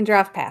I can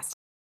drive past.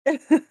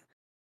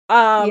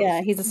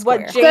 Yeah, he's a square.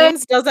 What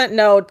James doesn't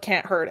know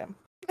can't hurt him.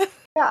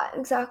 Yeah,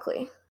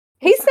 exactly.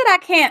 He said I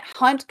can't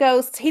hunt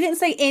ghosts. He didn't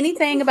say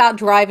anything about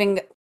driving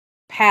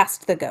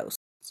past the ghosts.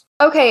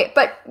 Okay,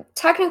 but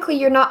technically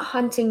you're not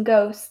hunting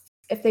ghosts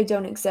if they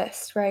don't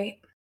exist, right?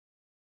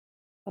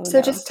 Oh,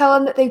 so just tell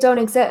him that they don't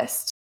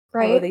exist,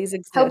 right? Oh, these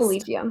exist. He'll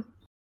believe you.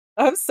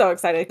 I'm so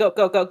excited. Go.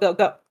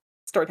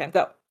 Story time,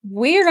 go.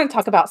 We are going to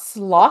talk about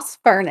Sloss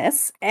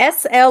Furnace,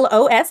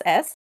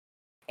 SLOSS.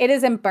 It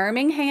is in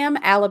Birmingham,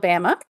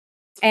 Alabama.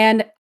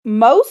 And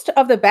most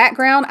of the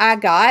background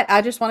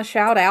I just want to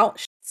shout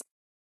out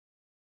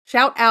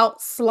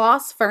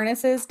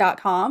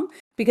slossfurnaces.com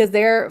because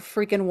they're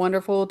freaking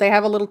wonderful. They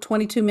have a little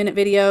 22-minute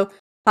video.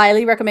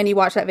 Highly recommend you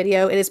watch that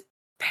video. It is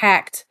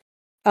packed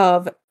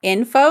of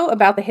info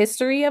about the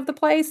history of the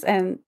place,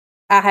 and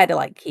I had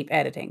to keep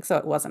editing, so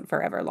it wasn't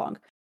forever long.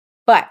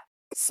 But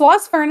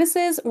Sloss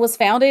Furnaces was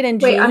founded in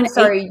June. Wait, I'm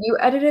sorry. You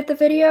edited the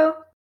video?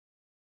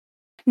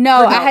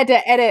 No, I had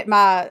to edit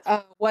my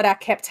what I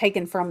kept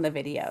taking from the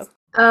video.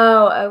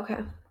 Oh,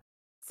 okay.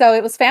 So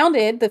it was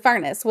founded, the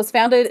furnace was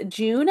founded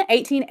June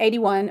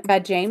 1881 by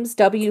James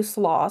W.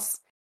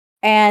 Sloss.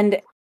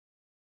 And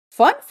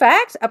fun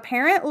fact,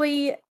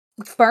 apparently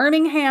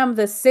Birmingham,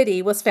 the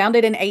city, was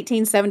founded in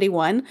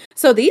 1871.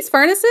 So these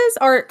furnaces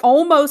are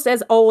almost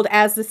as old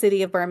as the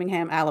city of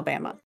Birmingham,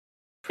 Alabama.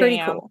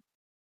 Pretty cool.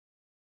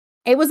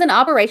 It was in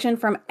operation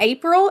from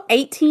April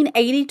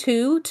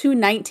 1882 to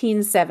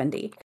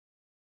 1970.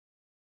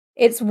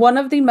 It was one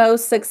of the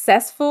most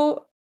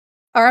successful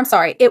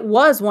industrial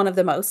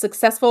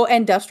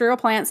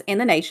plants in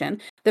the nation.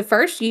 The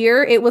first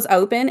year it was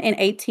open in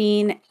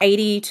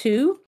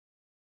 1882,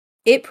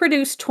 it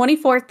produced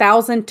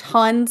 24,000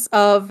 tons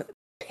of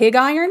pig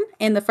iron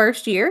in the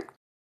first year.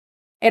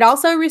 It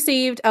also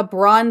received a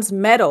bronze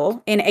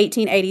medal in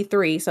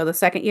 1883, so the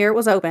second year it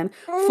was open,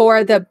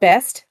 for the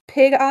best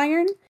pig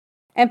iron.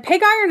 And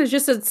pig iron is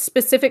just a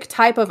specific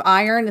type of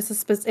iron.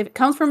 It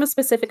comes from a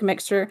specific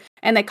mixture,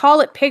 and they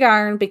call it pig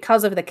iron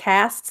because of the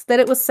casts that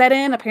it was set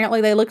in.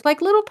 Apparently, they looked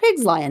like little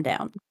pigs lying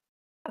down.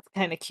 That's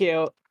kind of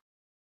cute.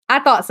 I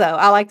thought so.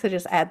 I like to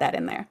just add that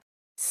in there.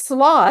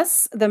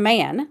 Sloss, the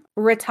man,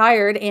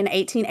 retired in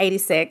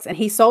 1886, and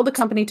he sold the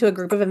company to a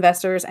group of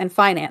investors and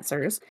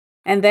financiers.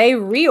 And they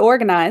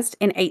reorganized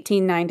in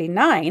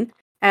 1899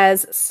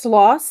 as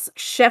Schloss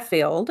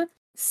Sheffield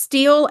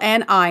Steel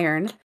and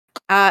Iron,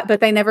 but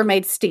they never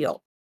made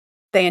steel.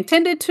 They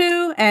intended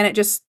to, and it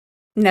just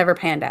never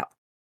panned out.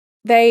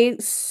 They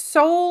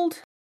sold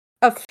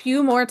a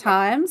few more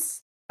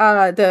times.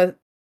 The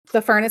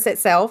furnace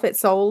itself, it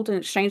sold and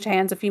exchanged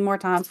hands a few more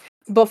times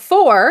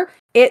before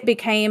it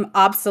became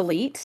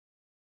obsolete.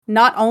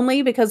 Not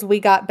only because we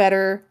got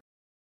better,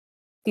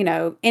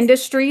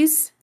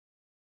 industries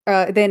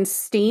than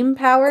steam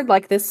powered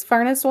like this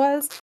furnace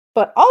was,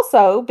 but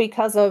also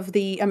because of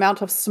the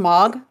amount of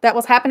smog that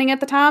was happening at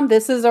the time.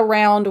 This is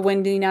around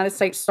when the United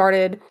States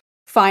started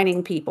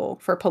fining people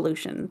for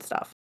pollution and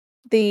stuff.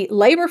 The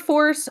labor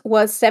force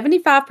was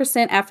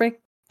 75%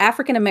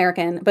 African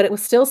American, but it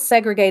was still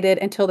segregated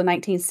until the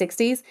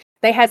 1960s.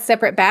 They had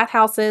separate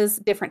bathhouses,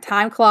 different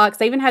time clocks.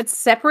 They even had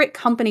separate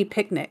company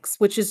picnics,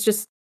 which is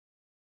just,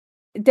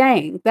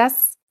 dang,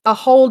 that's a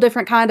whole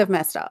different kind of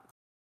messed up.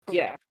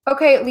 Yeah.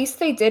 Okay, at least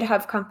they did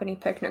have company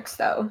picnics,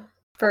 though,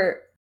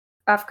 for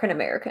African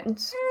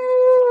Americans.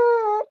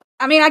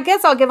 I mean, I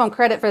guess I'll give them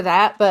credit for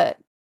that, but...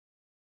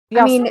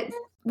 I mean,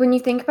 when you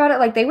think about it,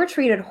 like, they were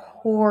treated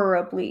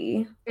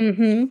horribly.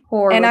 Mm-hmm.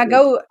 Horribly. And I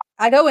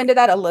go into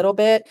that a little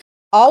bit.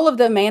 All of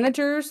the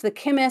managers, the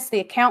chemists, the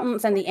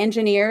accountants, and the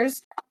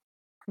engineers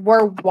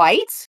were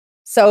white.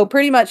 So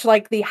pretty much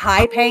like the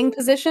high-paying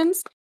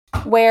positions,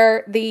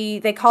 where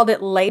they called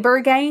it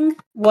labor gang,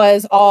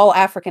 was all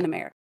African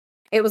American.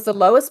 It was the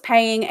lowest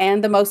paying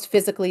and the most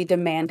physically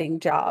demanding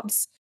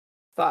jobs.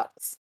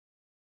 Thoughts?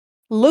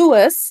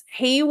 Lewis,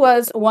 he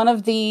was one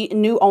of the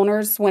new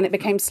owners when it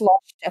became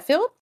Schloss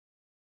Sheffield.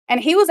 And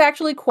he was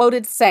actually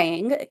quoted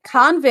saying,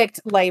 convict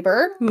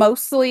labor,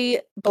 mostly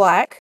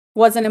black,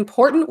 was an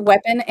important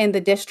weapon in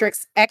the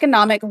district's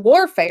economic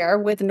warfare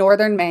with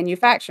northern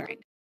manufacturing,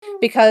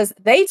 because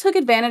they took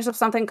advantage of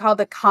something called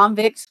the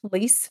convict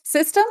lease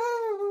system.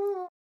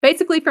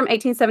 Basically, from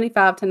 1875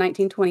 to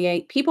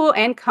 1928, people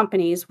and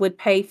companies would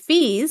pay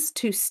fees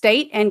to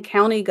state and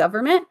county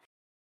government,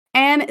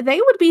 and they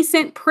would be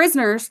sent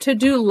prisoners to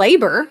do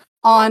labor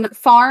on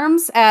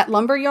farms, at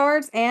lumber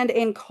yards, and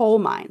in coal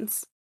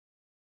mines.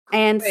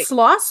 And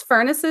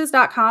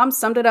SlossFurnaces.com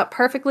summed it up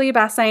perfectly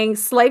by saying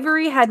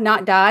slavery had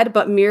not died,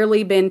 but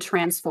merely been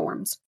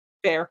transformed.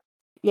 Fair.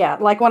 Yeah,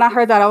 like when I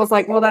heard that, I was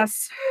like, well,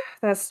 that's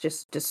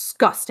just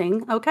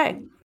disgusting.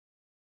 Okay.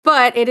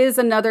 But it is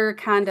another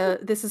kind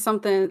of, this is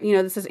something,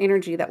 this is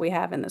energy that we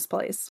have in this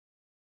place.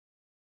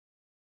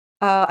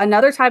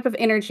 Another type of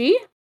energy,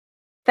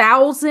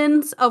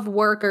 thousands of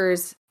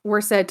workers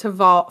were said to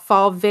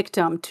fall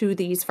victim to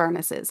these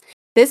furnaces.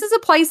 This is a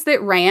place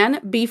that ran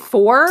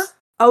before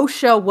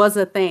OSHA was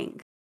a thing.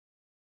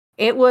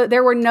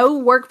 There were no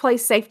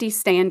workplace safety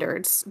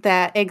standards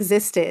that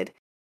existed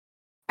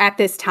at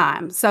this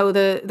time. So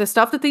the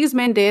stuff that these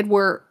men did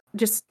were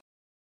just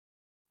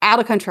out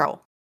of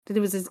control. It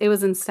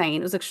was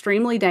insane. It was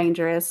extremely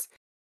dangerous.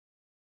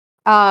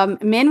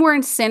 Men were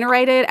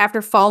incinerated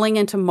after falling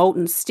into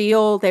molten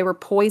steel. They were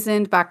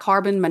poisoned by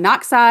carbon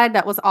monoxide.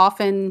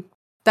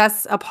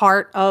 That's a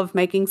part of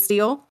making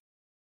steel.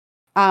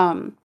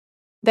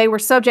 They were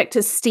subject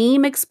to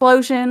steam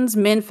explosions.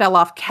 Men fell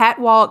off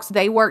catwalks.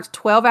 They worked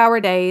 12-hour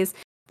days.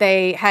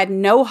 They had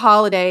no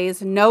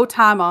holidays, no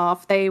time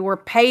off. They were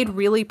paid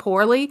really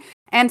poorly.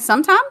 And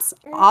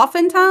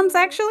oftentimes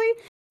actually,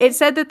 it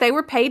said that they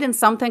were paid in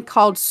something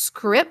called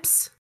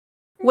scrips,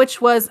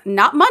 which was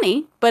not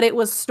money, but it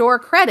was store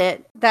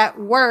credit that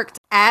worked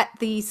at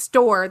the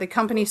store, the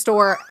company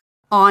store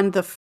on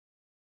the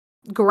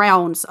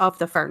grounds of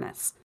the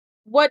furnace.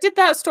 What did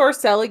that store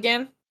sell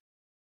again?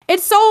 It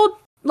sold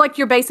like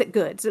your basic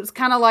goods. It was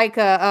kind of like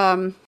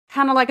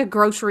a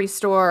grocery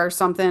store or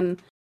something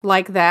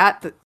like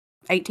that,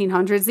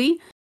 1800s-y.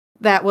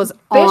 That was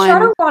Bitch, I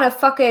don't want a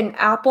fucking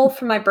apple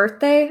for my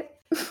birthday.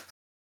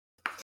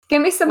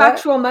 Give me some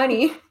actual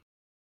money.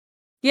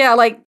 Yeah,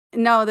 like,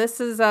 no,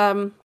 this is,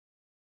 they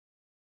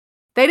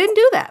didn't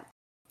do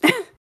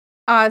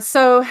that.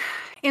 So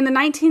in the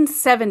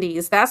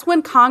 1970s, that's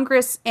when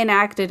Congress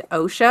enacted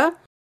OSHA,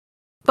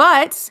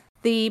 but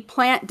the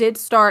plant did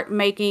start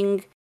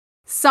making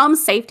some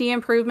safety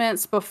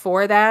improvements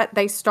before that.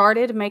 They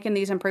started making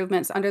these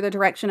improvements under the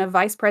direction of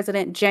Vice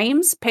President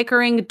James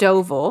Pickering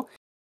Dovell.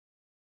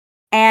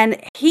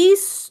 And he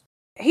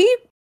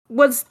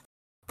was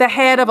the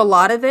head of a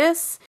lot of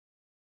this.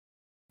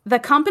 The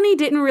company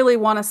didn't really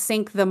want to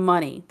sink the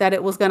money that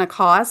it was going to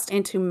cost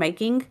into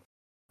making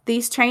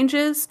these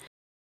changes.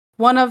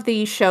 One of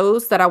the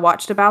shows that I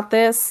watched about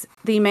this,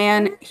 the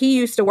man, he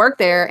used to work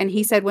there, and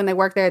he said when they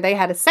worked there, they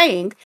had a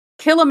saying,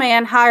 kill a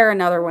man, hire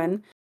another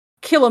one,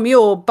 kill a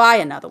mule, buy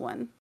another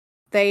one.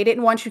 They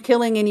didn't want you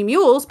killing any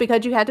mules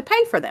because you had to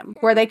pay for them,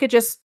 where they could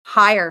just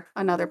hire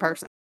another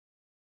person.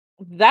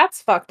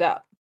 That's fucked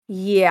up.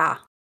 Yeah.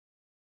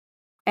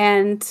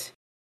 And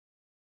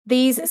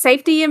these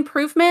safety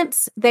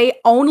improvements, they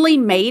only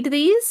made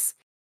these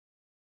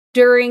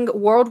during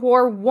World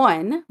War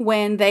I,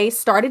 when they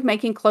started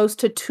making close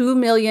to $2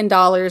 million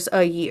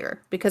a year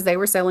because they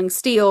were selling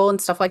steel and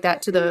stuff like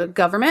that to the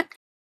government.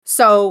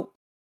 So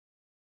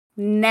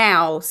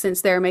now,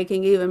 since they're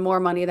making even more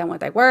money than what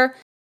they were,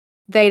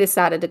 they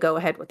decided to go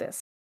ahead with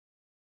this.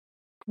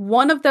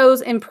 One of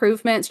those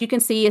improvements you can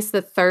see is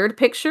the third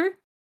picture,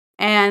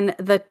 and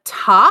the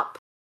top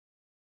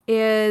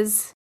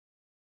is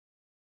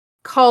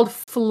called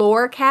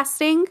floor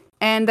casting,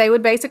 and they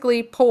would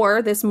basically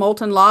pour this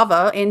molten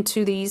lava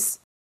into these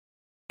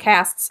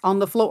casts on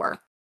the floor.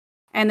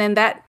 And then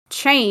that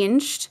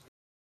changed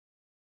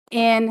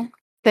in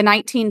the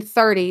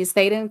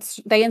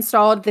 1930s. They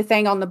installed the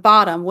thing on the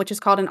bottom, which is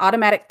called an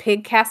automatic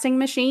pig casting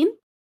machine.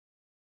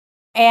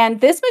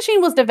 And this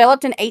machine was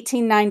developed in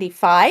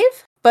 1895,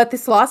 but the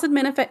Sloss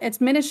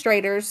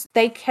administrators,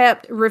 they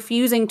kept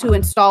refusing to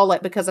install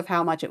it because of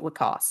how much it would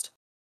cost.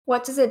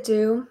 What does it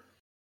do?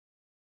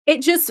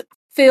 It just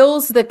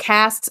fills the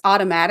casts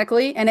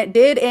automatically, and it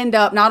did end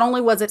up, not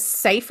only was it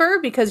safer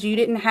because you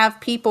didn't have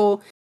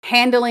people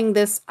handling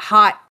this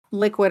hot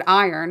liquid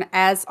iron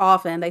as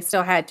often, they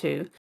still had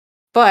to,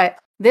 but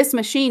this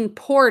machine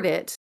poured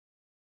it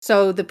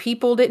so the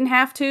people didn't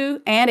have to,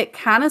 and it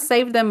kind of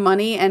saved them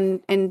money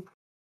and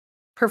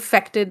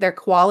perfected their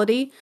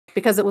quality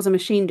because it was a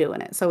machine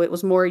doing it, so it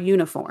was more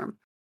uniform.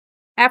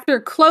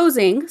 After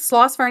closing,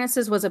 Sloss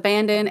Furnaces was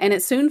abandoned, and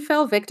it soon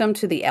fell victim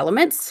to the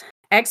elements.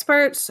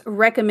 Experts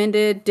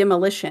recommended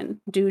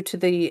demolition due to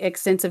the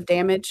extensive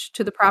damage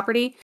to the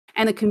property,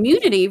 and the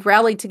community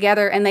rallied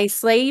together and they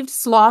saved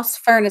Sloss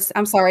Furnace.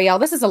 I'm sorry, y'all,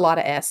 this is a lot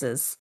of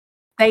S's.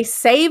 They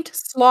saved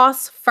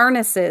Sloss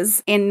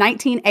Furnaces in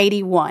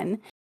 1981.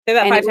 Say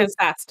that 5 times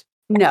fast.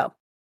 No.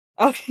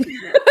 Okay.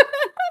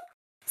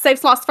 Save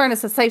Sloss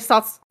Furnaces, save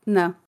Sloss.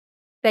 No.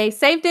 They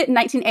saved it in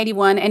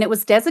 1981, and it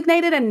was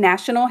designated a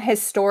National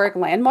Historic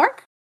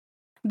Landmark.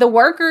 The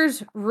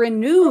workers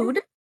renewed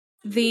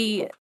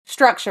the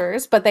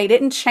structures, but they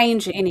didn't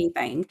change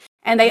anything.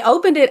 And they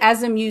opened it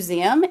as a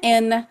museum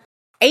in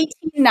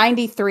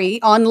 1893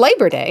 on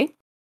Labor Day.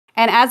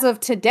 And as of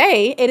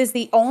today, it is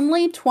the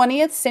only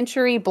 20th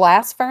century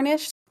blast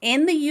furnace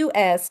in the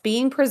U.S.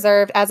 being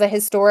preserved as a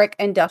historic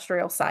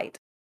industrial site.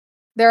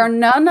 There are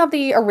none of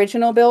the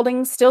original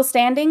buildings still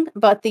standing,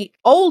 but the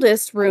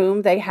oldest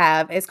room they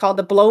have is called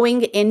the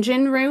blowing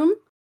engine room.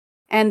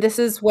 And this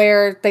is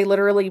where they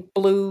literally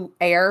blew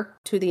air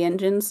to the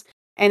engines.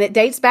 And it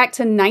dates back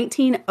to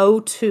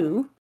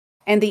 1902.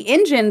 And the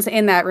engines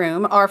in that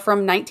room are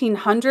from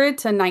 1900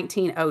 to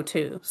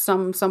 1902,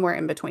 somewhere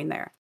in between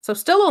there. So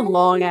still a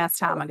long ass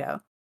time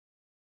ago.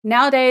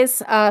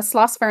 Nowadays,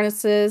 Sloss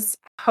Furnaces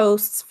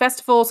hosts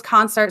festivals,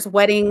 concerts,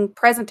 wedding,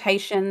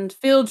 presentations,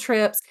 field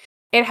trips.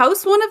 It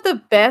hosts one of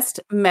the best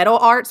metal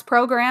arts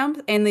programs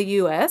in the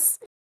U.S.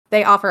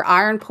 They offer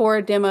iron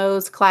pour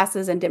demos,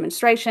 classes, and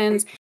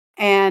demonstrations.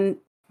 And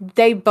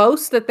they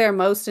boast that their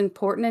most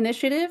important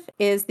initiative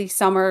is the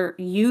Summer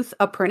Youth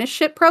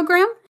Apprenticeship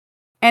Program.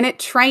 And it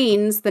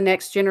trains the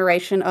next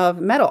generation of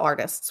metal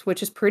artists,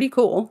 which is pretty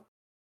cool.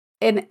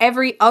 And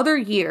every other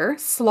year,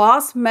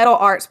 Sloss Metal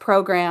Arts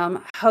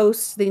Program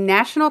hosts the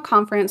National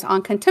Conference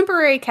on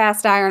Contemporary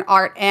Cast Iron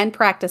Art and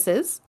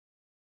Practices.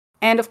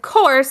 And of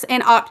course,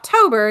 in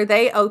October,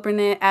 they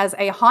open it as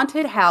a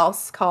haunted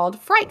house called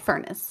Fright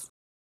Furnace.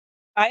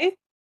 I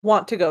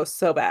want to go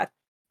so bad.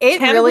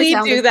 Can really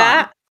we do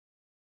that? Fun.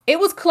 It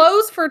was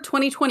closed for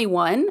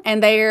 2021,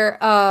 and their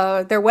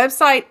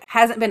website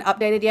hasn't been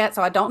updated yet,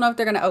 so I don't know if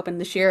they're going to open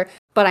this year.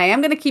 But I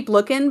am going to keep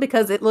looking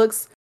because it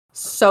looks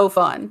so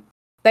fun.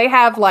 They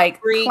have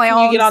like clowns.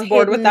 Can you get on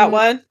board with that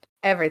one?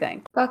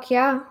 Everything. Fuck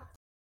yeah.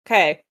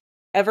 Okay.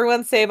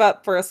 Everyone save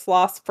up for a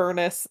Sloss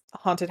Furnace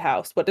haunted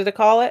house. What did it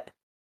call it?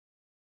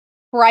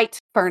 Fright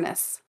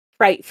Furnace.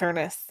 Fright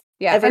Furnace.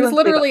 Yeah, and it's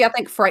literally, I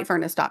think,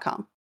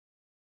 frightfurnace.com.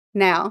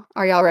 Now,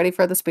 are y'all ready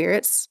for the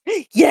spirits?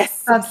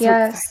 Yes! Fuck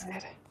yes.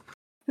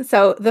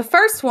 So, the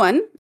first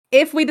one,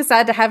 if we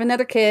decide to have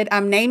another kid,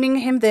 I'm naming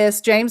him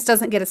this. James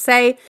doesn't get a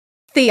say.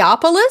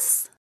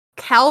 Theophilus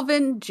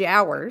Calvin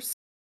Jowers.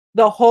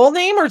 The whole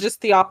name or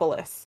just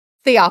Theophilus?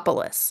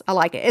 Theophilus. I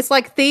like it. It's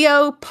like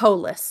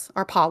Theopolis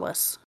or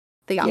Paulus.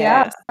 Theophilus.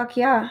 Yeah, fuck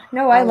yeah.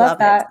 No, I love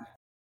that.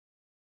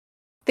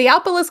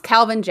 Theophilus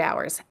Calvin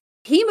Jowers.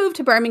 He moved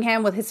to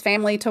Birmingham with his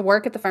family to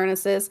work at the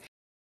furnaces.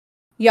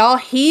 Y'all,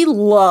 he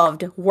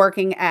loved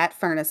working at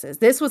furnaces.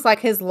 This was like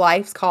his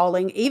life's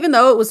calling. Even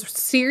though it was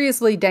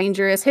seriously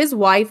dangerous, his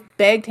wife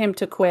begged him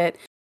to quit.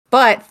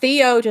 But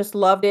Theo just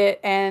loved it.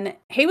 And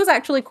he was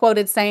actually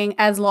quoted saying,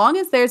 "As long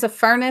as there's a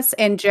furnace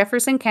in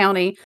Jefferson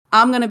County,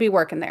 I'm going to be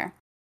working there."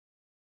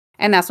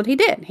 And that's what he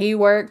did. He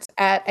worked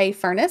at a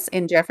furnace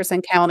in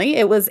Jefferson County.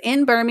 It was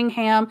in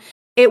Birmingham.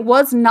 It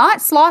was not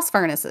Sloss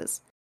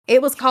Furnaces.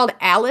 It was called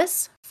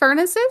Alice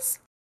Furnaces.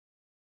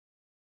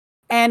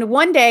 And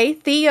one day,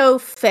 Theo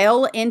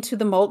fell into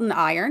the molten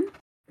iron.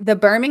 The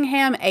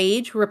Birmingham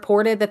Age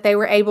reported that they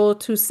were able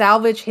to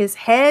salvage his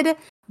head,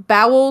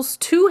 bowels,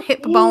 2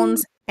 hip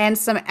bones, and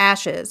some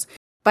ashes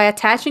by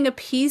attaching a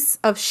piece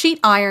of sheet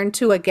iron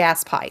to a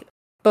gas pipe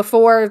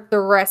before the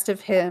rest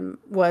of him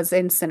was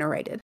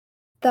incinerated.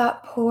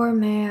 That poor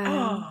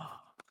man.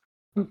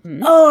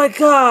 Oh my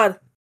god.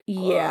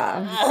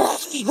 Yeah.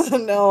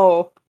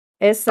 No.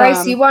 It's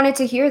Bryce, you wanted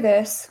to hear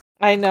this.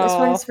 I know. This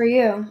one's for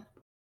you.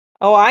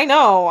 Oh, I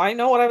know. I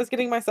know what I was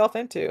getting myself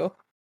into.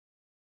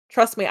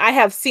 Trust me, I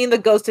have seen the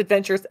Ghost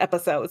Adventures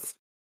episodes.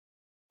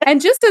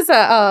 And just as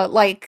a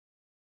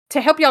to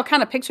help y'all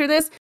kind of picture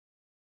this,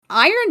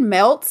 iron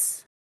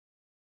melts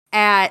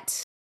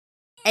at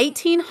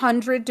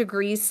 1800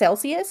 degrees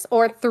Celsius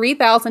or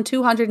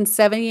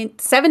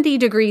 3,270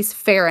 degrees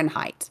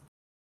Fahrenheit.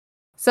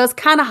 So it's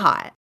kind of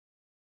hot.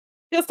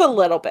 Just a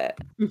little bit.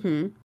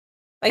 Mm-hmm.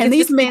 Like, and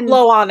these men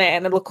blow on it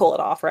and it'll cool it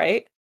off,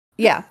 right?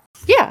 Yeah.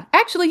 Yeah.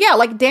 Actually, yeah.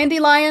 Like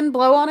dandelion,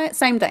 blow on it.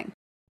 Same thing.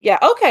 Yeah.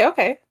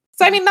 Okay.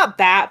 So, I mean, not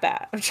that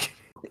bad.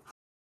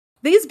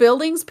 These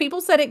buildings, people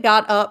said it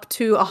got up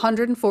to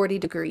 140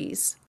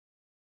 degrees.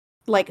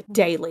 Like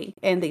daily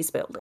in these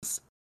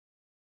buildings.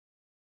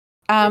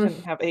 They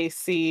didn't have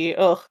AC.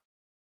 Ugh.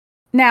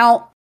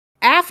 Now,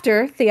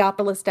 after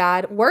Theophilus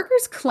died,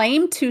 workers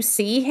claimed to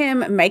see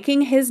him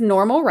making his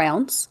normal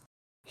rounds.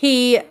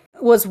 He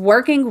was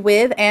working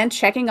with and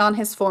checking on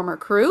his former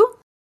crew.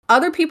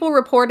 Other people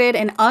reported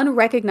an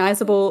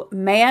unrecognizable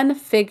male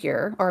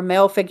figure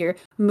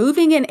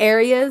moving in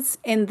areas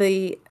in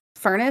the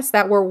furnace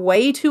that were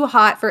way too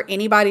hot for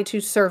anybody to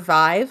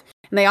survive.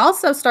 And they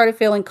also started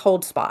feeling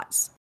cold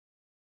spots.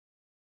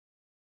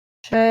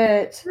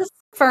 Shit.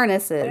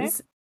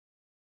 Furnaces.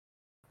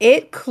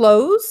 It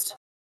closed.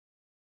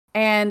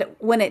 And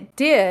when it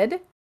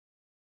did,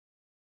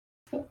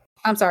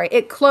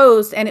 it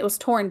closed and it was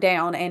torn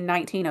down in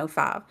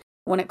 1905.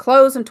 When it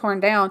closed and torn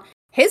down,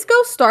 his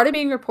ghost started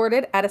being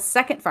reported at a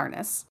second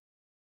furnace.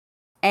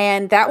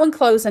 And that one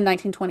closed in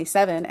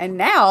 1927. And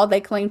now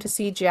they claim to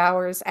see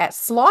Jowers at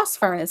Sloss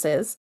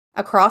furnaces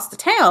across the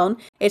town.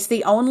 It's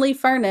the only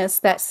furnace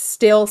that's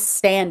still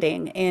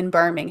standing in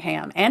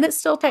Birmingham. And it's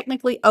still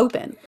technically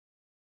open.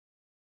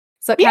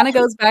 So it kind of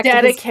goes back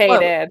dedicated.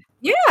 To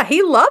his yeah,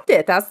 he loved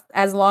it. That's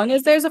as long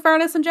as there's a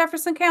furnace in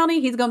Jefferson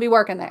County, he's going to be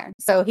working there.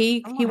 So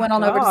he went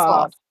on over to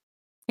Sloss.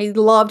 He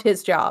loved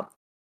his job.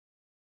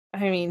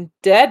 I mean,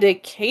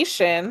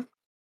 dedication.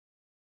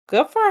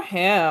 Good for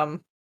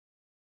him.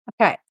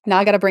 Okay, now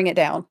I got to bring it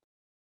down.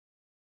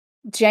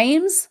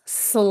 James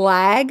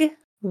Slag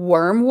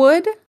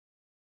Wormwood.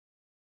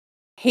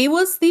 He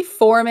was the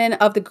foreman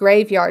of the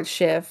graveyard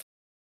shift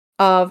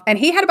and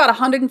he had about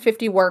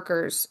 150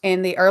 workers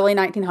in the early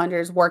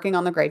 1900s working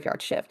on the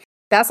graveyard shift.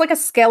 That's like a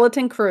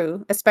skeleton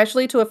crew,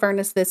 especially to a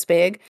furnace this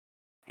big.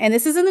 And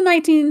this is in the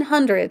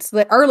 1900s,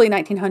 the early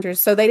 1900s.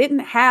 So they didn't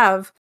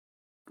have,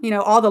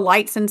 all the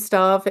lights and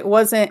stuff. It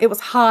was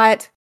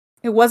hot.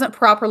 It wasn't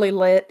properly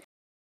lit.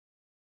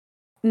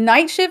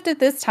 Night shift at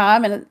this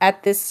time and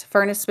at this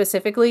furnace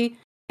specifically,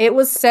 it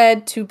was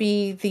said to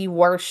be the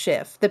worst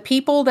shift. The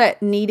people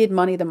that needed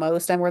money the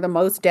most and were the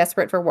most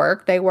desperate for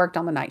work, they worked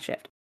on the night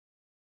shift.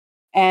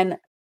 And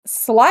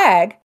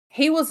Slag,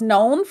 he was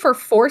known for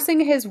forcing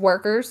his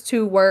workers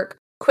to work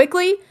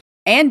quickly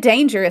and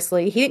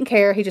dangerously. He didn't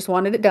care. He just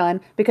wanted it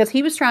done because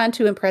he was trying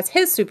to impress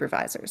his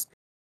supervisors.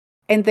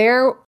 And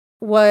there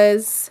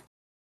was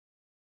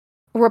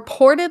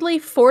reportedly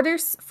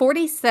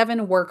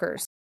 47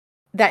 workers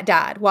that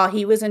died while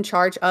he was in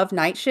charge of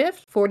night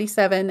shift,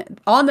 47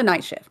 on the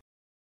night shift.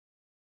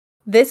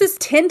 This is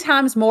 10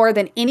 times more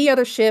than any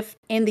other shift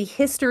in the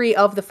history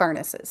of the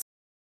furnaces.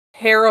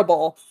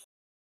 Terrible.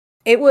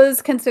 It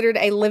was considered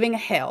a living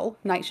hell,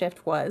 night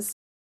shift was.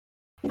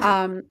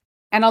 And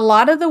a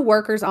lot of the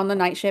workers on the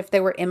night shift, they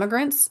were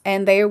immigrants,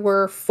 and they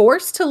were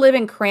forced to live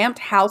in cramped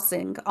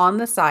housing on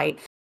the site,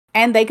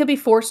 and they could be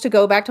forced to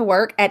go back to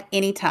work at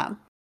any time.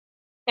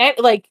 At,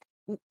 like,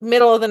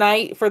 middle of the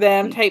night for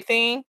them type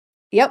thing?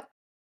 Yep.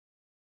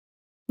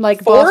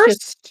 Like,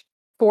 forced?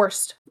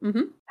 Forced.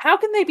 Mm-hmm. How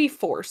can they be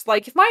forced?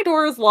 Like, if my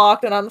door is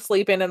locked and I'm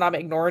sleeping and I'm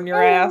ignoring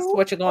your ass,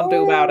 what you gonna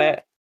do about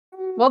it?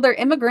 Well, they're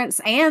immigrants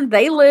and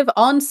they live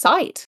on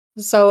site.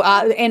 So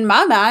in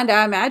my mind,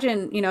 I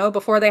imagine,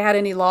 before they had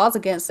any laws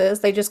against this,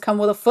 they just come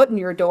with a foot in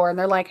your door and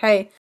they're like,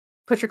 hey,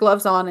 put your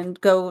gloves on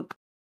and go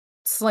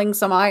sling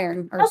some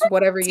iron or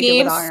whatever you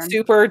do with iron.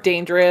 Super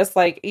dangerous.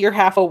 Like, you're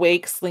half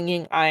awake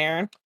slinging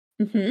iron.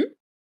 Mm-hmm.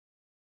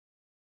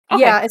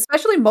 Okay. Yeah,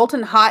 especially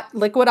molten hot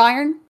liquid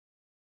iron.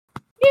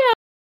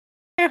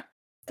 Yeah.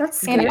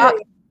 That's scary.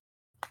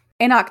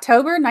 In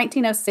October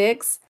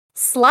 1906,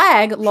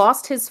 Slag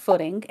lost his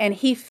footing and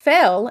he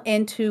fell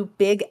into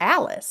Big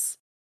Alice.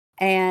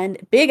 And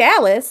Big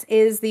Alice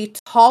is the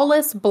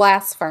tallest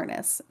blast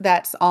furnace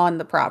that's on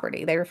the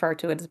property. They refer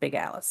to it as Big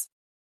Alice.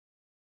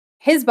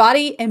 His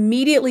body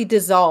immediately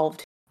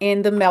dissolved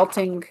in the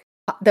melted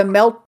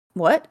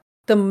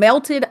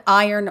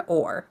iron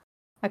ore.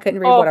 I couldn't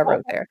read what I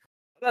wrote there.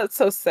 That's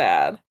so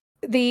sad.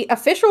 The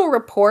official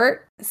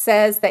report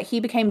says that he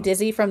became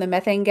dizzy from the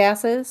methane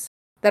gases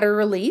that are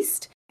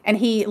released, and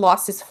he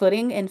lost his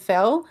footing and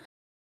fell.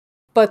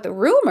 But the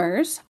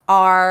rumors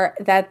are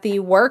that the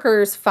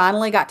workers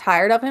finally got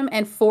tired of him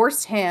and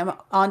forced him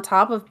on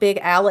top of Big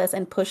Alice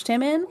and pushed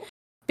him in,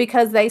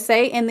 because they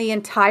say in the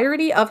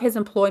entirety of his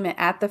employment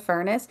at the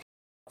furnace,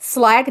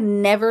 Slag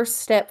never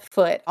stepped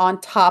foot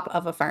on top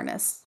of a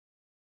furnace.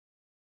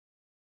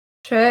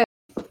 Shit.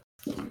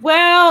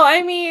 Well,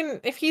 I mean,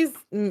 if he's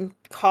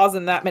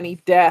causing that many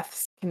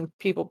deaths, can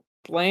people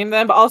blame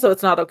them? But also,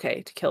 it's not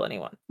okay to kill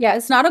anyone. Yeah,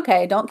 it's not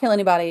okay. Don't kill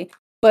anybody.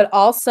 But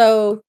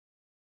also,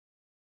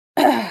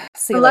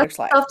 see you later, Unless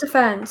Slack.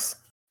 self-defense.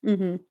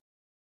 Mm-hmm.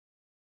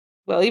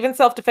 Well, even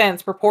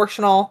self-defense,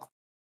 proportional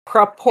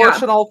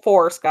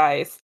force,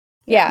 guys.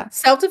 Yeah,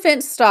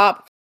 self-defense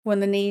stop when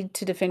the need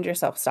to defend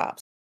yourself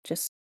stops.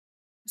 Just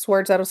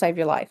words that'll save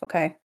your life,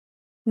 okay?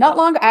 Not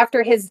long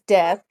after his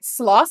death,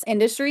 Sloss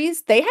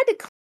Industries, they had to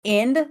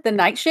end the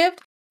night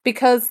shift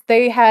because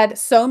they had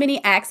so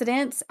many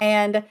accidents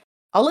and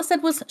all it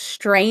said was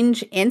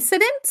strange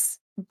incidents,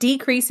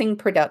 decreasing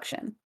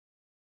production.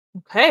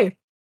 Okay.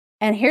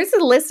 And here's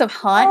a list of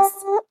haunts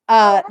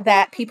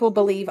that people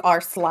believe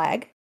are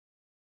slag.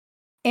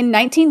 In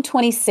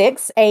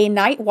 1926, a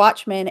night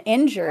watchman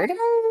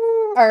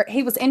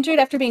he was injured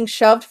after being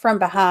shoved from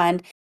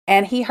behind,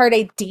 and he heard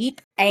a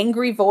deep,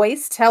 angry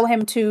voice tell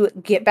him to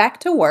get back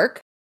to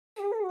work.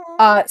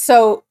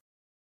 So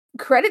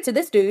credit to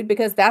this dude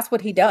because that's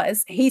what he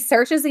does. He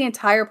searches the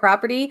entire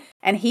property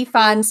and he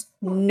finds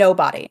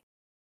nobody.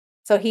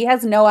 So he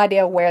has no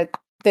idea where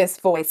this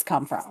voice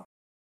come from.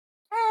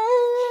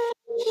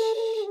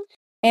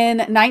 In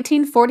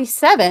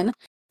 1947,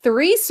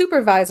 3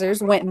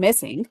 supervisors went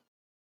missing.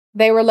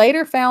 They were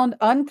later found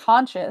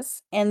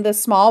unconscious in the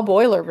small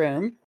boiler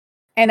room,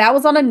 and that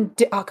was on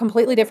a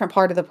completely different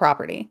part of the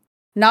property.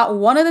 Not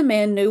one of the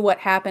men knew what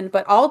happened,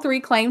 but all 3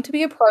 claimed to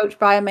be approached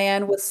by a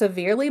man with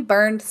severely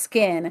burned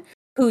skin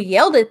who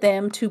yelled at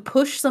them to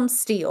push some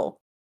steel.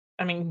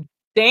 I mean,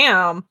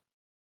 damn.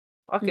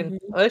 Fucking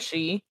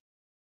pushy.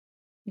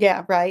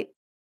 Yeah, right.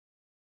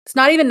 It's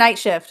not even night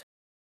shift.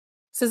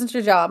 This isn't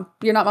your job.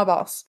 You're not my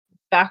boss.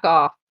 Back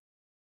off.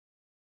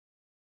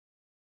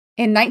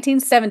 In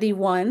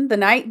 1971, the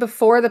night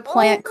before the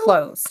plant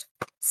closed,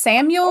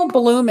 Samuel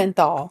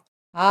Blumenthal,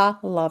 I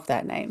love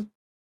that name.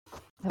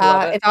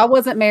 If I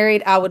wasn't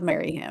married, I would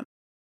marry him.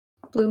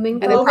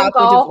 Blumenthal. And then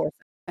probably divorce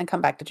him and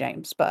come back to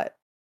James, but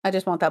I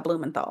just want that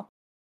Blumenthal.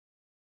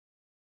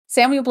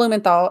 Samuel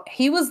Blumenthal,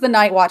 he was the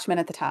night watchman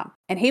at the time,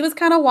 and he was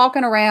kind of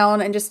walking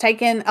around and just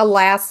taking a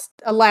last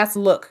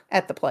look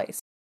at the place.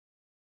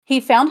 He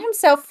found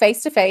himself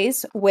face to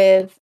face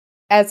with,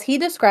 as he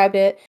described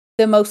it,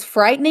 the most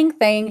frightening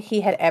thing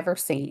he had ever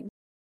seen.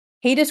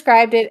 He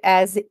described it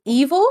as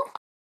evil,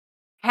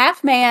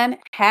 half man,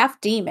 half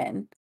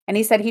demon, and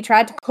he said he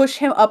tried to push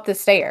him up the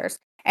stairs.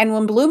 And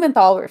when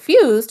Blumenthal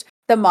refused,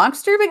 the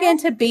monster began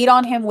to beat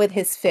on him with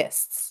his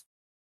fists.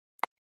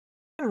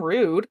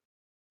 Rude.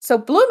 So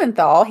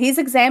Blumenthal, he's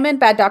examined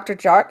by Dr.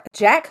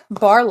 Jack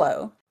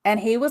Barlow, and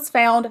he was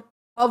found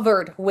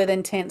covered with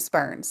intense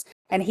burns,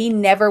 and he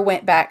never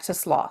went back to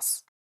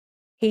Sloss.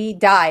 He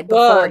died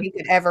before he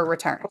could ever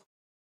return.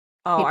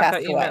 Oh, I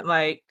thought you meant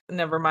like,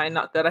 never mind,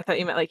 not good. I thought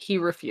you meant like he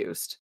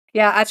refused.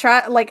 Yeah, I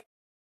tried, like,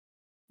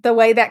 the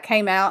way that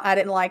came out, I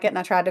didn't like it, and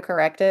I tried to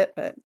correct it,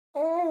 but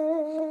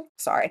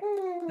sorry.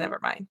 Never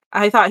mind.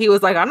 I thought he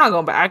was like, I'm not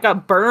going back. I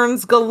got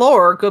burns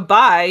galore.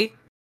 Goodbye.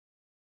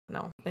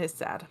 No, it's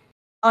sad.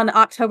 On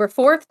October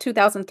 4th,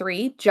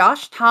 2003,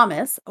 Josh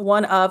Thomas,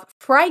 one of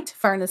Fright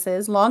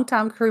Furnace's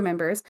longtime crew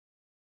members,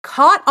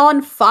 caught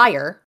on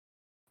fire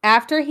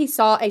after he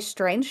saw a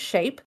strange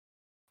shape.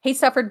 He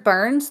suffered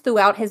burns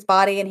throughout his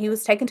body and he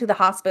was taken to the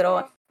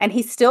hospital, and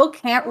he still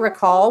can't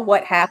recall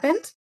what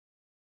happened.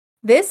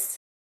 This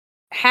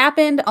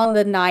happened on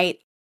the night,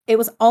 it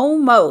was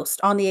almost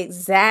on the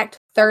exact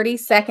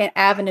 32nd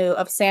Avenue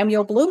of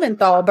Samuel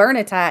Blumenthal burn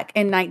attack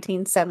in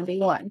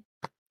 1971.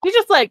 He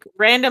just like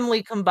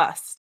randomly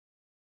combust.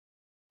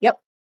 Yep.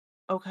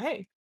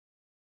 Okay.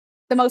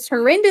 The most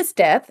horrendous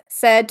death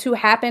said to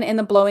happen in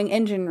the blowing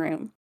engine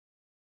room.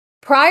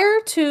 Prior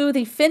to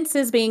the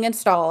fences being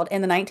installed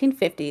in the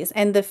 1950s,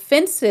 and the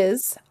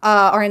fences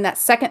are in that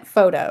second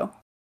photo,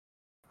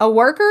 a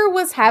worker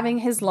was having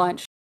his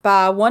lunch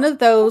by one of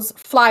those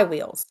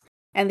flywheels.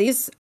 And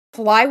these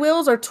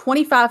flywheels are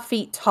 25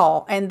 feet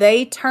tall, and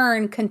they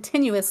turn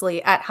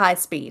continuously at high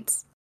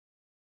speeds.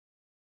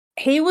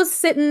 He was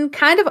sitting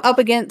kind of up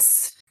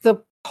against the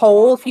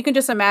pole. If you can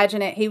just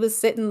imagine it, he was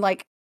sitting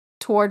like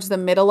towards the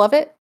middle of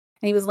it.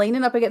 And he was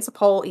leaning up against the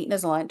pole, eating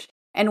his lunch.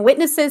 And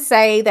witnesses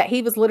say that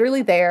he was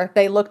literally there.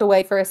 They looked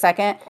away for a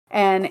second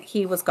and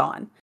he was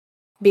gone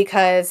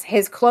because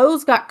his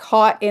clothes got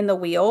caught in the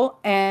wheel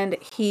and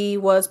he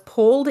was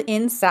pulled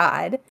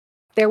inside.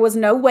 There was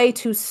no way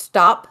to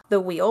stop the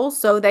wheel,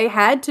 so they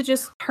had to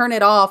just turn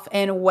it off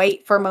and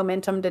wait for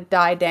momentum to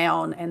die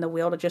down and the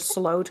wheel to just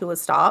slow to a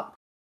stop.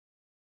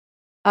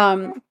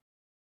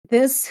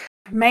 This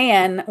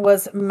man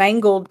was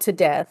mangled to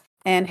death,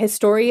 and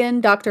historian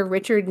Dr.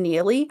 Richard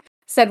Neely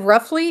said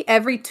roughly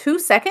every 2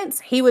 seconds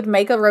he would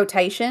make a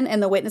rotation,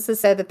 and the witnesses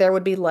said that there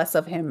would be less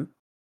of him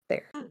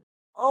there.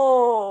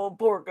 Oh,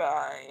 poor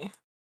guy.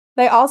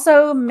 They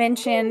also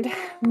mentioned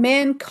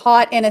men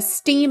caught in a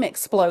steam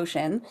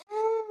explosion,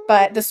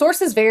 but the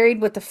sources varied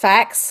with the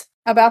facts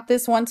about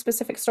this one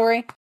specific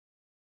story.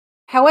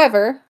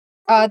 However,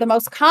 the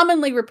most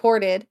commonly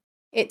reported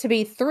it to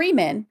be 3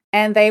 men,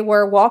 and they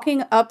were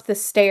walking up the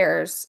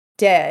stairs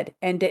dead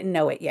and didn't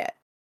know it yet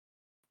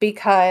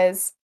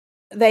because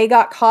they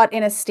got caught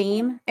in a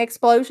steam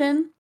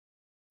explosion,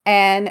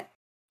 and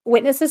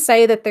witnesses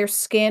say that their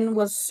skin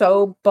was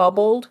so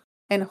bubbled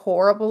and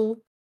horrible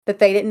that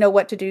they didn't know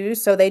what to do,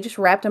 so they just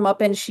wrapped them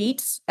up in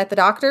sheets at the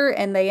doctor,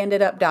 and they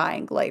ended up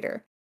dying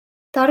later.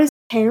 That is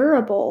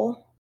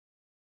terrible.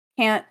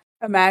 Can't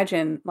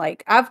imagine.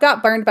 Like, I've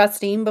got burned by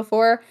steam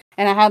before,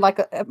 and I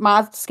had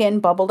my skin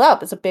bubbled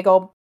up. It's a big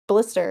old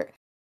blister.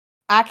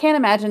 I can't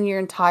imagine your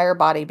entire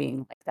body being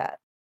like that.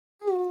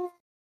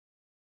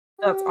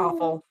 That's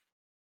awful.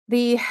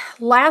 The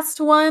last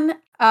one,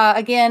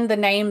 again, the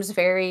names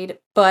varied,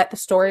 but the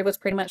story was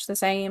pretty much the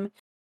same.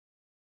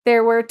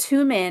 There were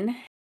two men,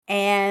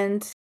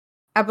 and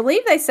I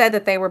believe they said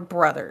that they were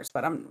brothers,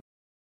 but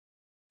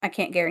I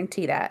can't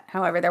guarantee that.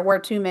 However, there were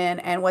two men,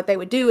 and what they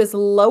would do is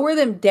lower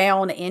them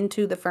down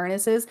into the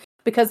furnaces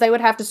because they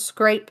would have to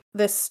scrape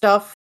this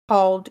stuff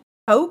called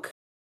coke.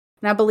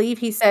 And I believe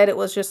he said it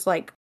was just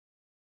like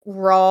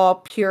raw,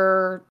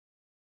 pure,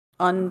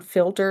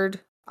 unfiltered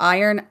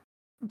iron.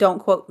 Don't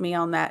quote me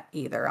on that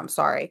either. I'm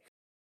sorry.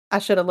 I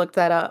should have looked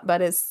that up,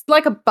 but it's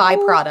like a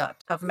byproduct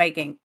of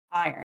making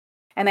iron.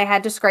 And they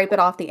had to scrape it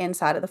off the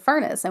inside of the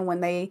furnace. And when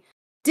they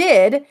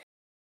did,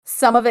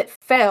 some of it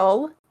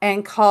fell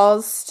and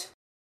caused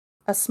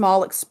a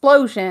small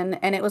explosion,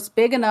 and it was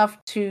big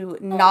enough to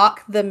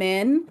knock the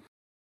men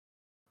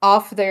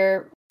off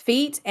their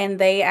feet, and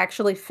they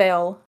actually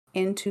fell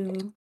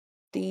into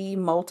the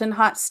molten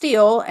hot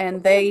steel,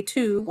 and they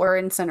too were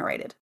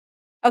incinerated.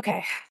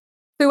 Okay.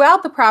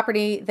 Throughout the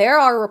property, there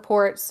are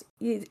reports.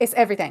 It's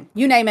everything.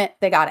 You name it,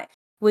 they got it.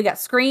 We got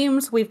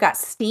screams. We've got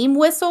steam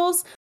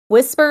whistles,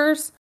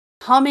 whispers,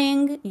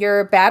 humming,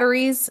 your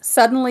batteries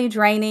suddenly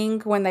draining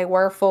when they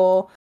were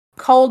full,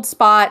 cold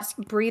spots,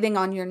 breathing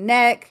on your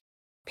neck.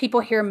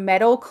 People hear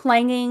metal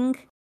clanging.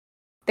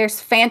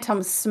 There's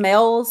phantom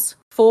smells,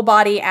 full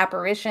body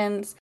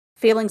apparitions,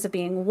 feelings of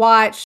being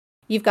watched.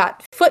 You've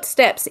got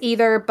footsteps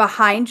either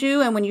behind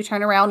you, and when you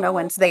turn around, no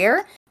one's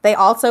there. They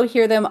also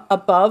hear them,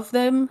 above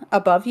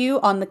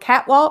you on the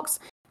catwalks.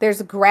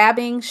 There's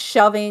grabbing,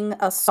 shoving,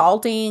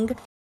 assaulting,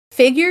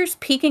 figures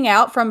peeking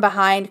out from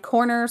behind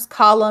corners,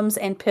 columns,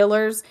 and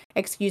pillars.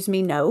 Excuse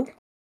me, no.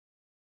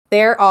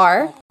 There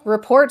are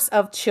reports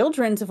of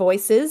children's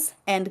voices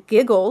and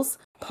giggles.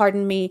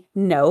 Pardon me,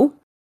 no.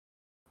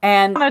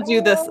 And I don't want to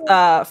do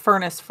this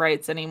furnace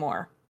frights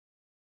anymore.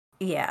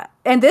 Yeah.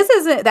 And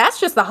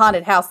that's just the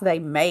haunted house they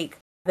make.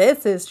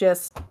 This is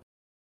just...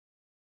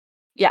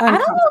 Yeah, I don't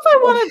know if I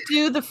want to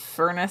do the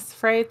furnace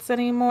frights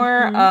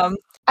anymore. Mm-hmm.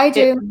 I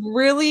do. It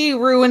really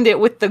ruined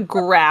it with the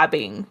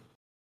grabbing.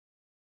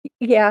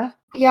 Yeah.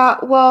 Yeah,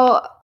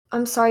 well,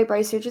 I'm sorry,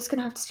 Bryce. You're just going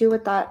to have to deal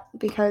with that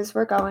because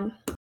we're going.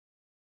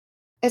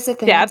 It's a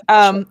thing. Dad,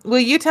 will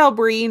you tell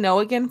Bree no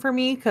again for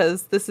me?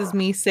 Because this is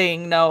me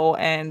saying no,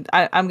 and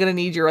I'm going to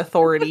need your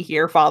authority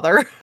here,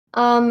 Father.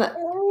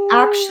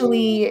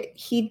 Actually,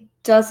 he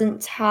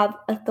doesn't have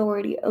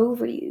authority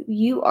over you.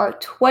 You are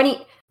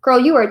 20... Girl,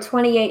 you are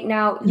 28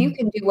 now. You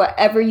can do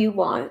whatever you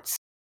want.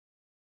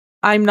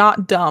 I'm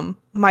not dumb.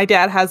 My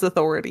dad has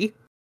authority.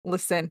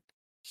 Listen,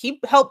 he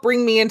helped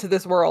bring me into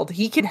this world.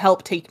 He can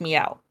help take me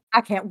out.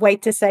 I can't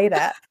wait to say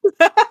that.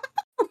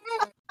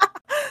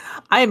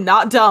 I am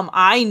not dumb.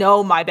 I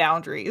know my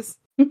boundaries.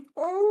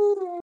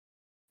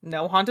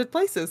 No haunted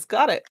places.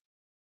 Got it.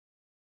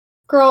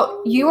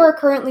 Girl, you are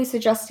currently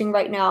suggesting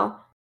right now,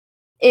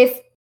 if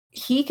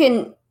he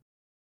can...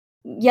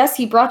 Yes,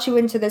 he brought you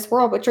into this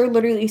world, but you're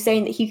literally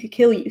saying that he could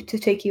kill you to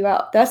take you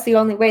out. That's the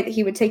only way that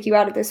he would take you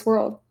out of this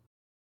world.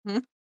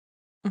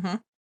 Mm-hmm.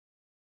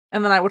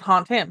 And then I would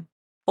haunt him.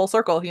 Full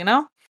circle, you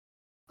know?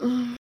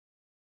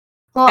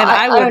 Well,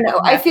 I don't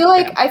know. I feel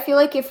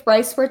like if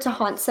Bryce were to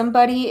haunt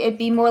somebody, it'd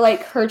be more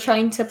like her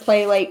trying to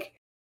play like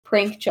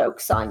prank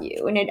jokes on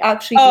you, and it'd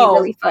actually be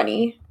really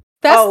funny.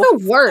 That's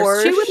the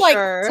worst. She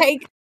would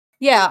take...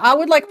 Yeah, I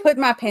would put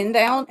my pen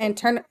down and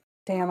turn...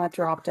 Damn, I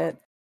dropped it.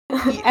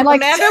 And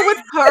Amanda would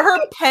put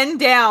her pen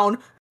down,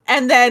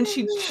 and then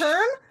she'd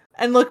turn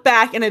and look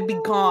back, and it'd be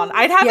gone.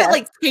 I'd have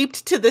it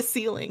taped to the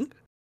ceiling.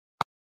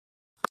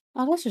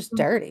 Oh, that's just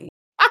dirty.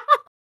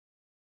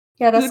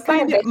 Yeah, that's You'd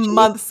find it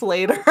months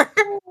later. Got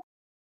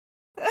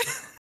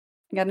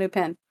a new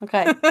pen.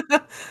 Okay.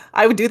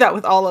 I would do that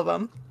with all of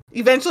them.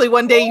 Eventually,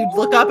 one day you'd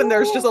look up, and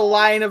there's just a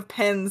line of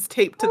pens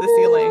taped to the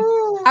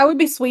ceiling. I would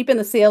be sweeping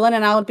the ceiling,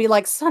 and I would be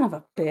like, "Son of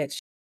a bitch!"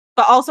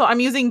 But also, I'm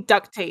using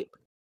duct tape.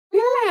 We're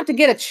gonna have to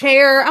get a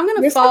chair. I'm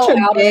gonna fall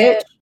out of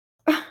it.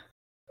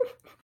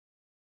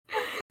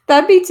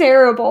 That'd be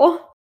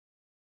terrible.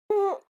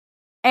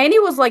 Annie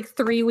was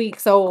 3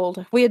 weeks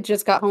old. We had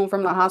just got home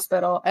from the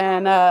hospital,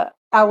 and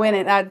I went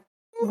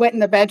in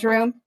the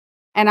bedroom,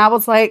 and I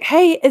was like,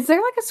 "Hey, is there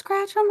a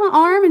scratch on my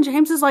arm?" And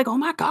James is like, "Oh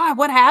my God,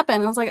 what happened?"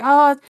 And I was like,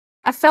 "Oh,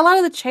 I fell out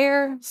of the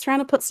chair. I was trying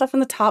to put stuff in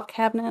the top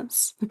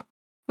cabinets." It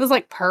was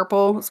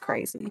purple. It was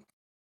crazy.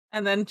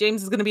 And then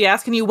James is going to be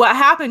asking you what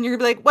happened. You're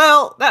going to be like,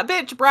 well, that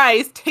bitch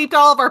Bryce taped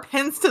all of our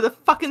pens to the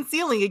fucking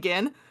ceiling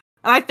again.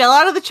 And I fell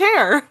out of the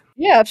chair.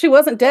 Yeah, if she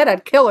wasn't dead,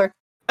 I'd kill her.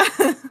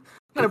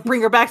 I'm gonna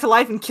bring her back to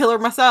life and kill her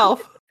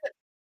myself.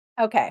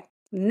 Okay,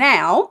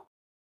 now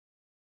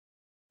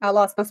I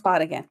lost my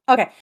spot again.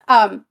 Okay.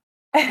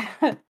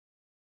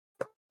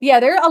 Yeah,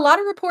 there are a lot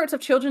of reports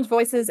of children's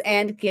voices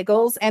and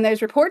giggles, and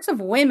there's reports of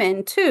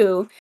women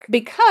too,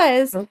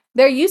 because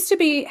there used to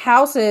be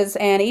houses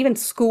and even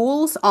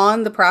schools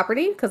on the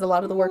property, because a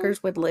lot of the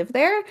workers would live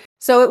there.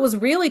 So it was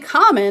really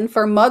common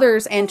for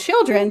mothers and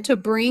children to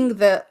bring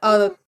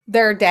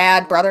their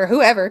dad, brother,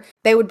 whoever,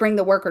 they would bring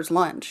the workers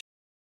lunch.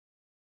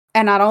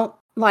 And I don't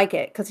like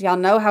it, because y'all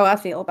know how I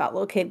feel about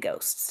little kid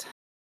ghosts.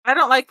 I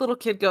don't like little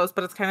kid ghosts,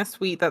 but it's kind of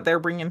sweet that they're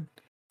bringing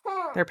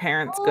their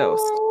parents'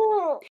 ghost.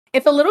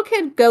 If a little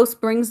kid ghost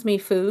brings me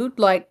food,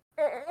 like...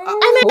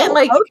 I meant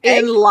like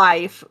in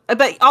life.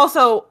 But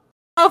also,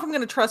 I don't know if I'm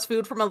going to trust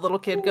food from a little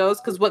kid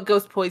ghost, because what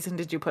ghost poison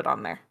did you put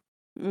on there?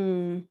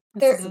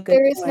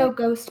 There is no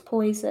ghost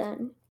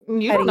poison.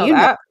 You don't know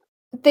that.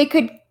 They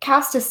could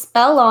cast a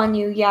spell on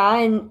you,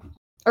 yeah,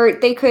 or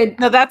they could...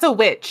 No, that's a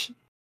witch.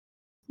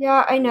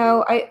 Yeah, I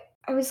know. I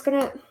was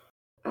gonna...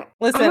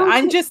 Listen,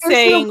 I'm just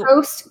saying... no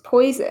ghost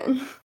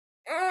poison.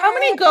 How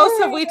many ghosts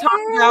have we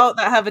talked about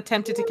that have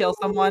attempted to kill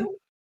someone?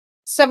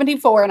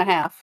 74 and a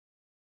half.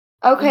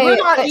 Okay. We're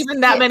not even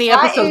that many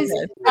episodes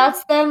in.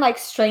 That's them, like,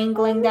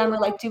 strangling them or,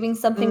 like, doing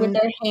something with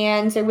their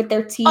hands or with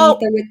their teeth or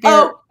with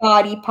their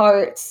body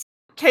parts.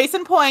 Case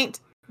in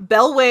point,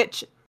 Bell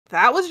Witch,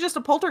 that was just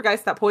a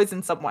poltergeist that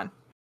poisoned someone.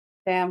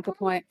 Damn, good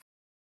point.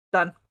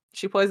 Done.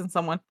 She poisoned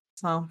someone,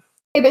 so...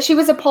 Okay, but she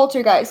was a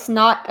poltergeist,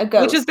 not a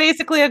ghost. Which is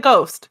basically a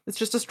ghost. It's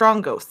just a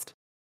strong ghost.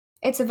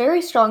 It's a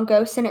very strong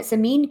ghost, and it's a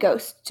mean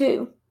ghost,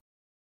 too.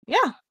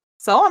 Yeah.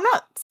 So I'm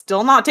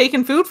still not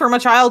taking food from a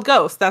child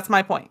ghost. That's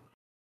my point.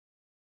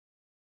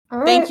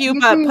 All Thank right, you,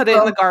 but put it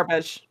in the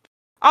garbage.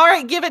 All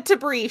right, give it to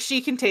Bree. She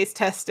can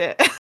test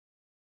it.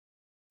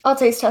 I'll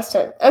taste test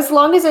it. As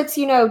long as it's,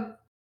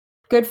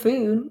 good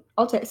food,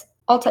 I'll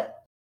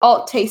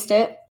taste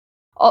it.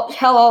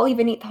 I'll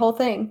even eat the whole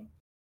thing.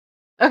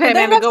 Okay,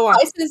 Amanda, go on.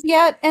 Spices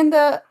yet in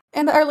the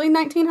early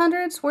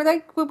 1900s?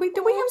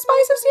 Do we have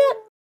spices yet?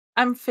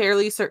 I'm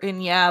fairly certain.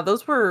 Yeah,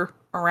 those were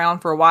around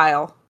for a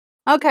while.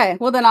 Okay,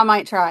 well then I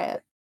might try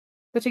it.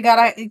 But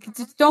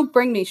just don't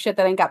bring me shit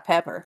that ain't got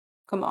pepper.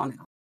 Come on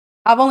now.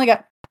 I've only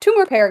got 2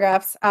 more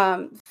paragraphs.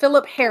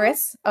 Philip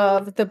Harris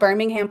of the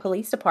Birmingham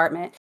Police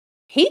Department,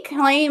 he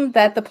claimed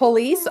that the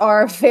police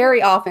are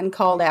very often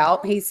called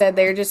out. He said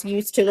they're just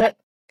used to it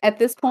at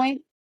this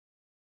point.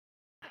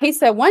 He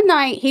said one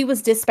night he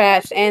was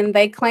dispatched and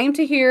they claimed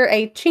to hear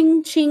a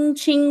ching, ching,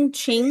 ching,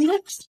 ching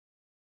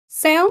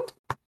sound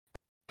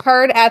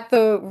heard at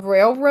the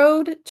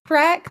railroad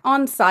track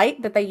on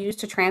site that they used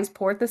to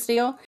transport the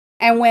steel.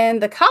 And when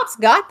the cops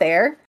got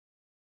there,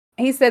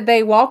 he said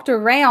they walked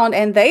around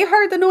and they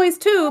heard the noise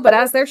too, but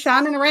as they're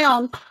shining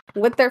around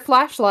with their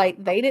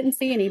flashlight, they didn't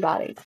see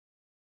anybody.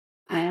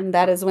 And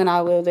that is when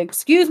I would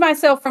excuse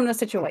myself from the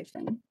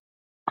situation.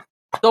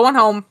 Going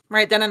home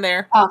right then and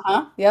there.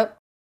 Yep.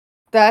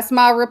 That's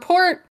my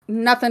report.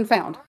 Nothing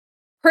found.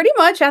 Pretty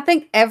much, I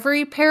think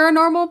every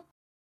paranormal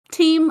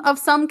team of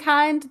some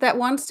kind that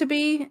wants to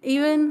be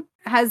even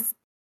has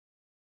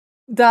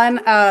done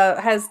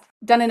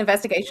an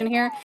investigation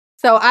here.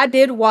 So I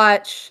did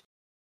watch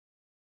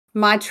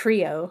my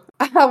trio.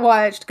 I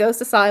watched Ghost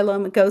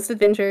Asylum, Ghost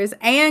Adventures,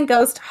 and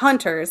Ghost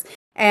Hunters,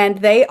 and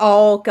they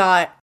all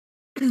got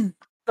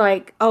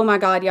like, oh my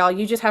god, y'all,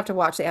 you just have to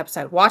watch the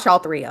episode. Watch all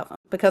 3 of them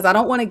because I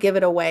don't want to give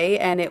it away,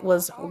 and it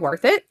was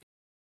worth it.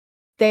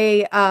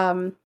 They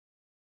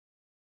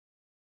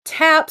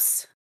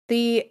TAPS,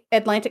 the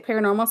Atlantic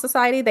Paranormal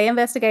Society, they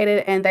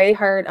investigated and they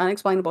heard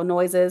unexplainable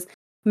noises,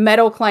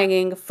 metal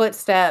clanging,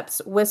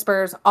 footsteps,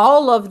 whispers.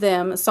 All of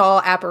them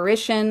saw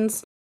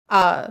apparitions.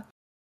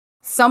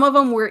 Some of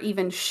them were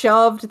even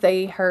shoved.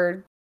 They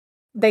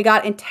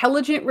got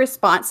intelligent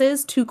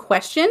responses to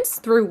questions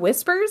through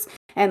whispers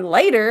and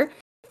later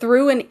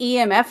through an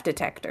EMF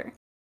detector.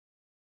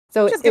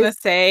 So I'm just going to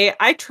say,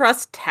 I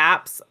trust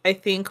TAPS, I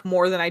think,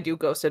 more than I do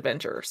Ghost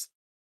Adventures.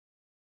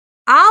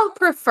 I'll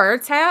prefer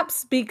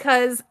TAPS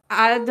because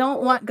I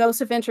don't want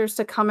Ghost Adventures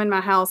to come in my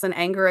house and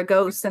anger a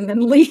ghost and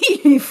then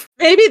leave.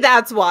 Maybe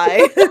that's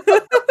why.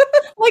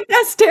 Like,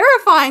 that's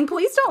terrifying.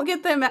 Please don't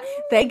get them.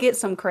 They get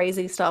some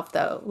crazy stuff,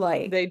 though.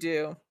 Like, they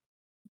do.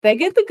 They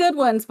get the good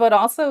ones, but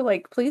also,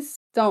 like, please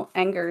don't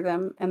anger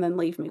them and then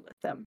leave me with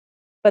them.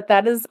 But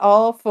that is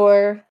all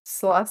for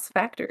Sloth's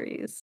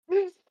Factories.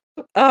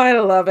 Oh, I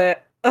love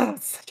it. Oh,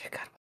 it's such a good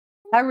one.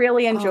 I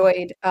really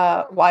enjoyed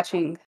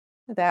watching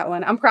that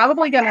one. I'm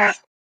probably gonna...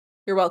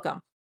 You're welcome.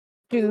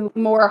 Do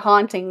more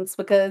hauntings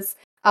because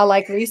I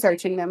like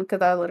researching them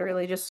because I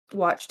literally just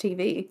watch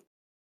TV.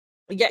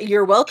 Yeah,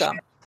 you're welcome.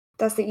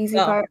 That's the easy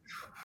part.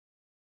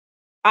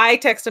 I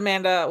texted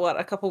Amanda,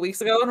 a couple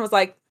weeks ago and was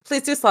like,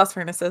 please do Sloth's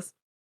Furnaces.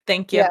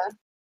 Thank you. Yeah.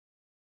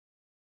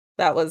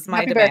 That was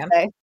my demand.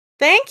 Birthday.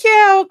 Thank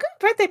you. Good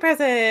birthday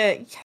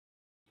present.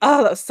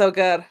 Oh, that was so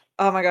good.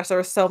 Oh my gosh, there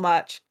was so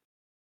much.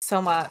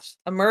 So much.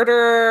 A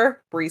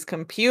murderer. Bree's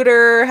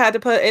computer had to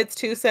put its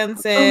 2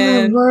 cents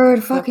in. Oh my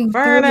word, fucking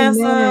 30 minutes.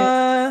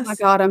 Oh my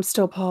god, I'm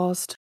still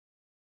paused.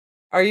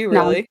 Are you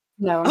really?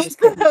 No, I'm just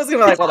kidding. I was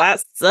gonna be like, well,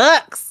 that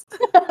sucks.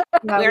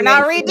 No, We're we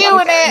not ain't redoing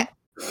doing it.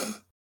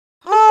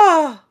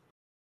 Oh.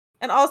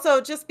 And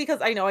also, just because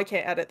I know I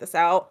can't edit this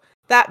out,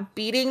 that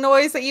beating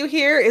noise that you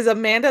hear is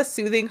Amanda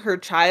soothing her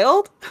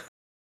child.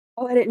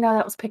 Oh, I didn't know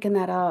that was picking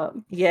that up.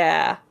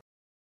 Yeah.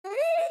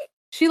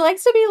 She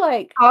likes to be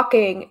like,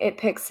 Talking, it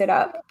picks it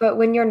up, but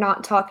when you're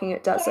not talking,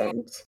 it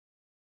doesn't.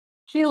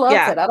 she loves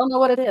Yeah. it. I don't know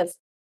what it is.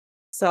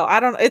 So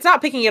it's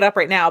not picking it up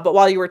right now, but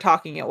while you were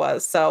talking, it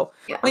was. So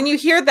Yeah. when you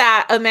hear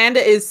that,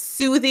 Amanda is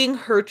soothing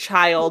her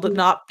child,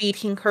 not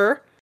beating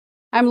her.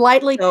 I'm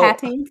lightly So,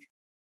 patting.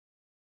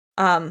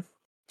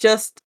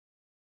 Just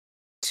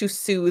to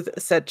soothe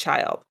said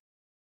child.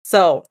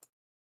 So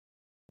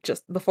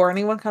just before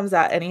anyone comes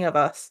at any of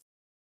us,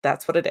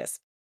 that's what it is.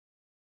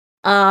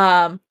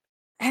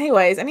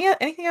 Anyways,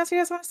 anything else you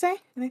guys want to say?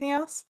 Anything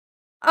else?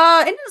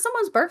 Isn't it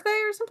someone's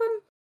birthday or something?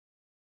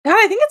 God,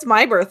 I think it's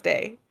my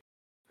birthday.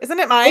 Isn't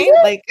it mine?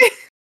 it? Like,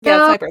 yeah,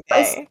 No, it's my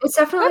birthday. It's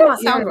definitely That not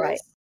doesn't sound yours. right.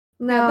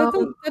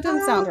 No, That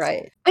doesn't sound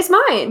right. it's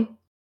mine.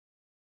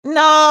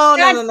 No.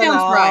 That sounds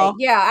right.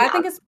 Yeah, I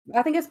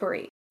Yeah. think it's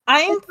Brie.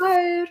 I'm It's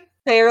good.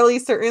 fairly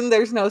certain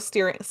there's no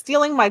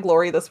stealing my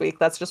glory this week.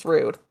 That's just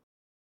rude.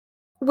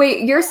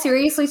 Wait, you're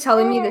seriously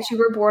telling me that you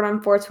were born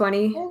on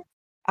 420?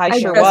 I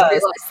sure just was.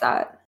 realized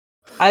that.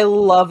 I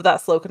love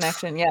that slow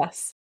connection.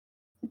 Yes.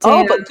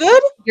 Damn, Oh, but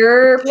good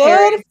your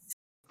parents,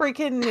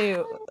 freaking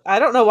new. I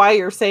don't know why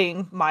you're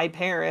saying my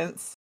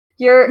parents.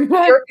 your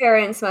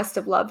parents must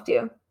have loved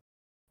you.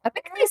 I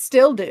think they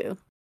still do.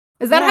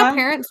 Is that Yeah. how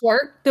parents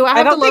work? Do I I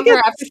have to don't love think her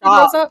it's after she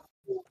grows up?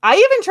 I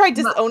even tried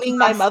disowning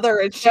my must mother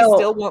and she still.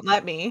 still won't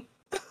let me.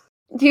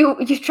 You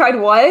tried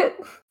what?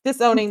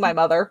 Disowning my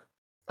mother.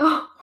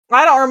 Oh,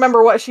 I don't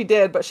remember what she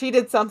did, but she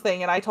did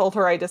something and I told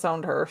her I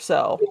disowned her,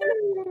 so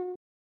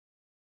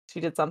she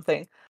did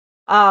something.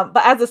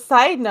 But as a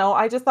side note,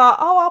 I just thought,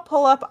 I'll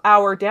pull up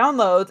our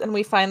downloads and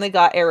we finally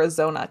got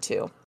Arizona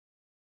too.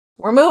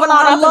 We're moving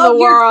on I up in love the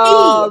your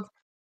world.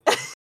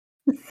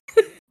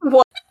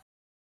 What?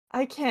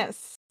 I can't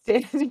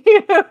stand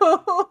you.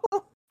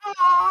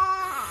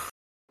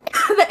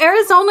 The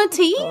Arizona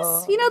teas,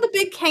 Oh. you know, the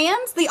big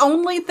cans, the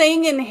only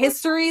thing in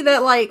history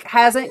that like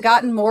hasn't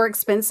gotten more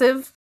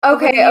expensive. over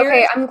the okay.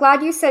 years. I'm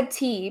glad you said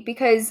tea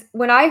because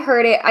when I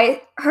heard it,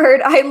 I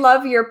heard I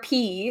love your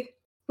pee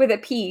with a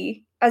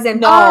P, as in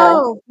No.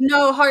 Oh,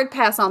 no, hard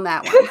pass on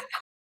that one.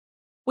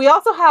 We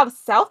also have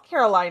South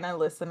Carolina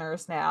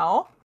listeners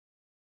now.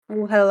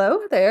 Well,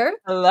 hello there.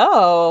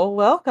 Hello,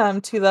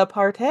 welcome to the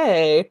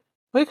party.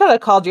 We could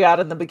have called you out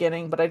in the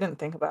beginning, but I didn't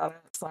think about it.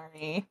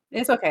 Sorry.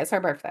 It's okay. It's her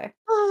birthday.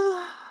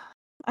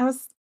 I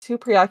was too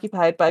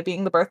preoccupied by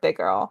being the birthday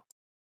girl.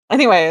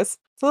 Anyways,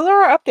 so those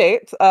are our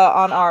updates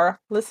on our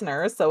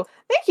listeners. So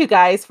thank you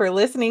guys for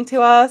listening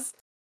to us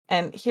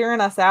and hearing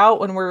us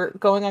out when we're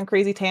going on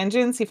crazy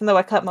tangents, even though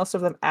I cut most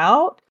of them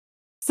out.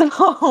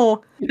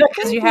 So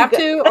Because you have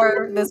to,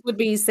 or this would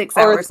be 6 or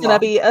hours it's gonna long.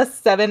 be a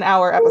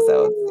 7-hour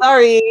episode.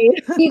 Sorry.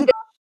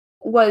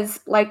 was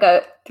like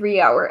a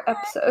 3-hour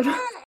episode.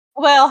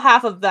 Well,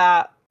 half of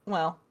that,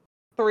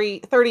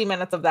 30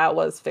 minutes of that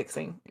was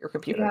fixing your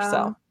computer. Yeah.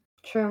 So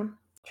True.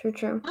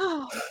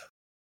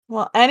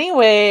 well,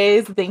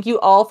 anyways, thank you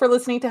all for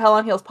listening to Hell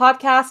on Heels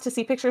podcast. To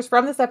see pictures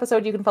from this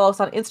episode, you can follow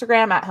us on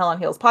Instagram at Hell on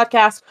Heels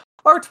podcast,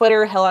 or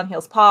Twitter Hell on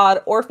Heels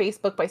pod, or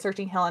Facebook by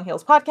searching Hell on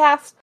Heels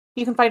podcast.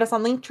 You can find us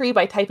on Linktree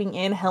by typing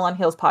in Hell on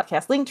Heels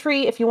podcast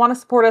Linktree. If you want to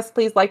support us,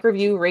 please like,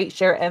 review, rate,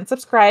 share, and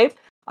subscribe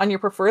on your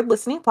preferred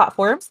listening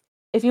platforms.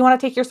 If you want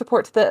to take your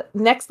support to the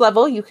next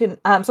level, you can,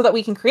 so that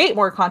we can create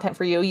more content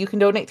for you, you can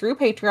donate through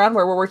Patreon,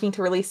 where we're working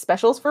to release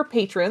specials for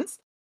patrons.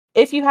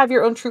 If you have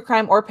your own true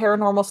crime or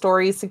paranormal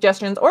stories,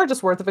 suggestions, or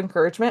just words of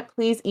encouragement,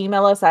 please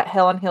email us at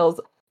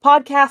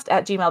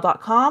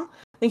hellonheelspodcast@gmail.com.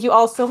 Thank you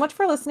all so much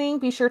for listening.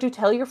 Be sure to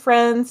tell your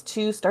friends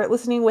to start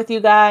listening with you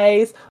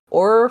guys,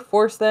 or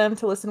force them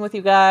to listen with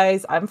you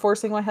guys. I'm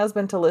forcing my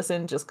husband to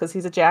listen just because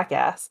he's a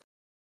jackass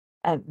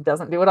and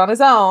doesn't do it on his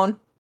own.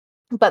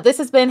 But this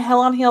has been Hell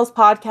on Heels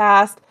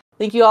podcast.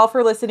 Thank you all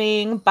for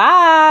listening.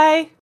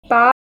 Bye.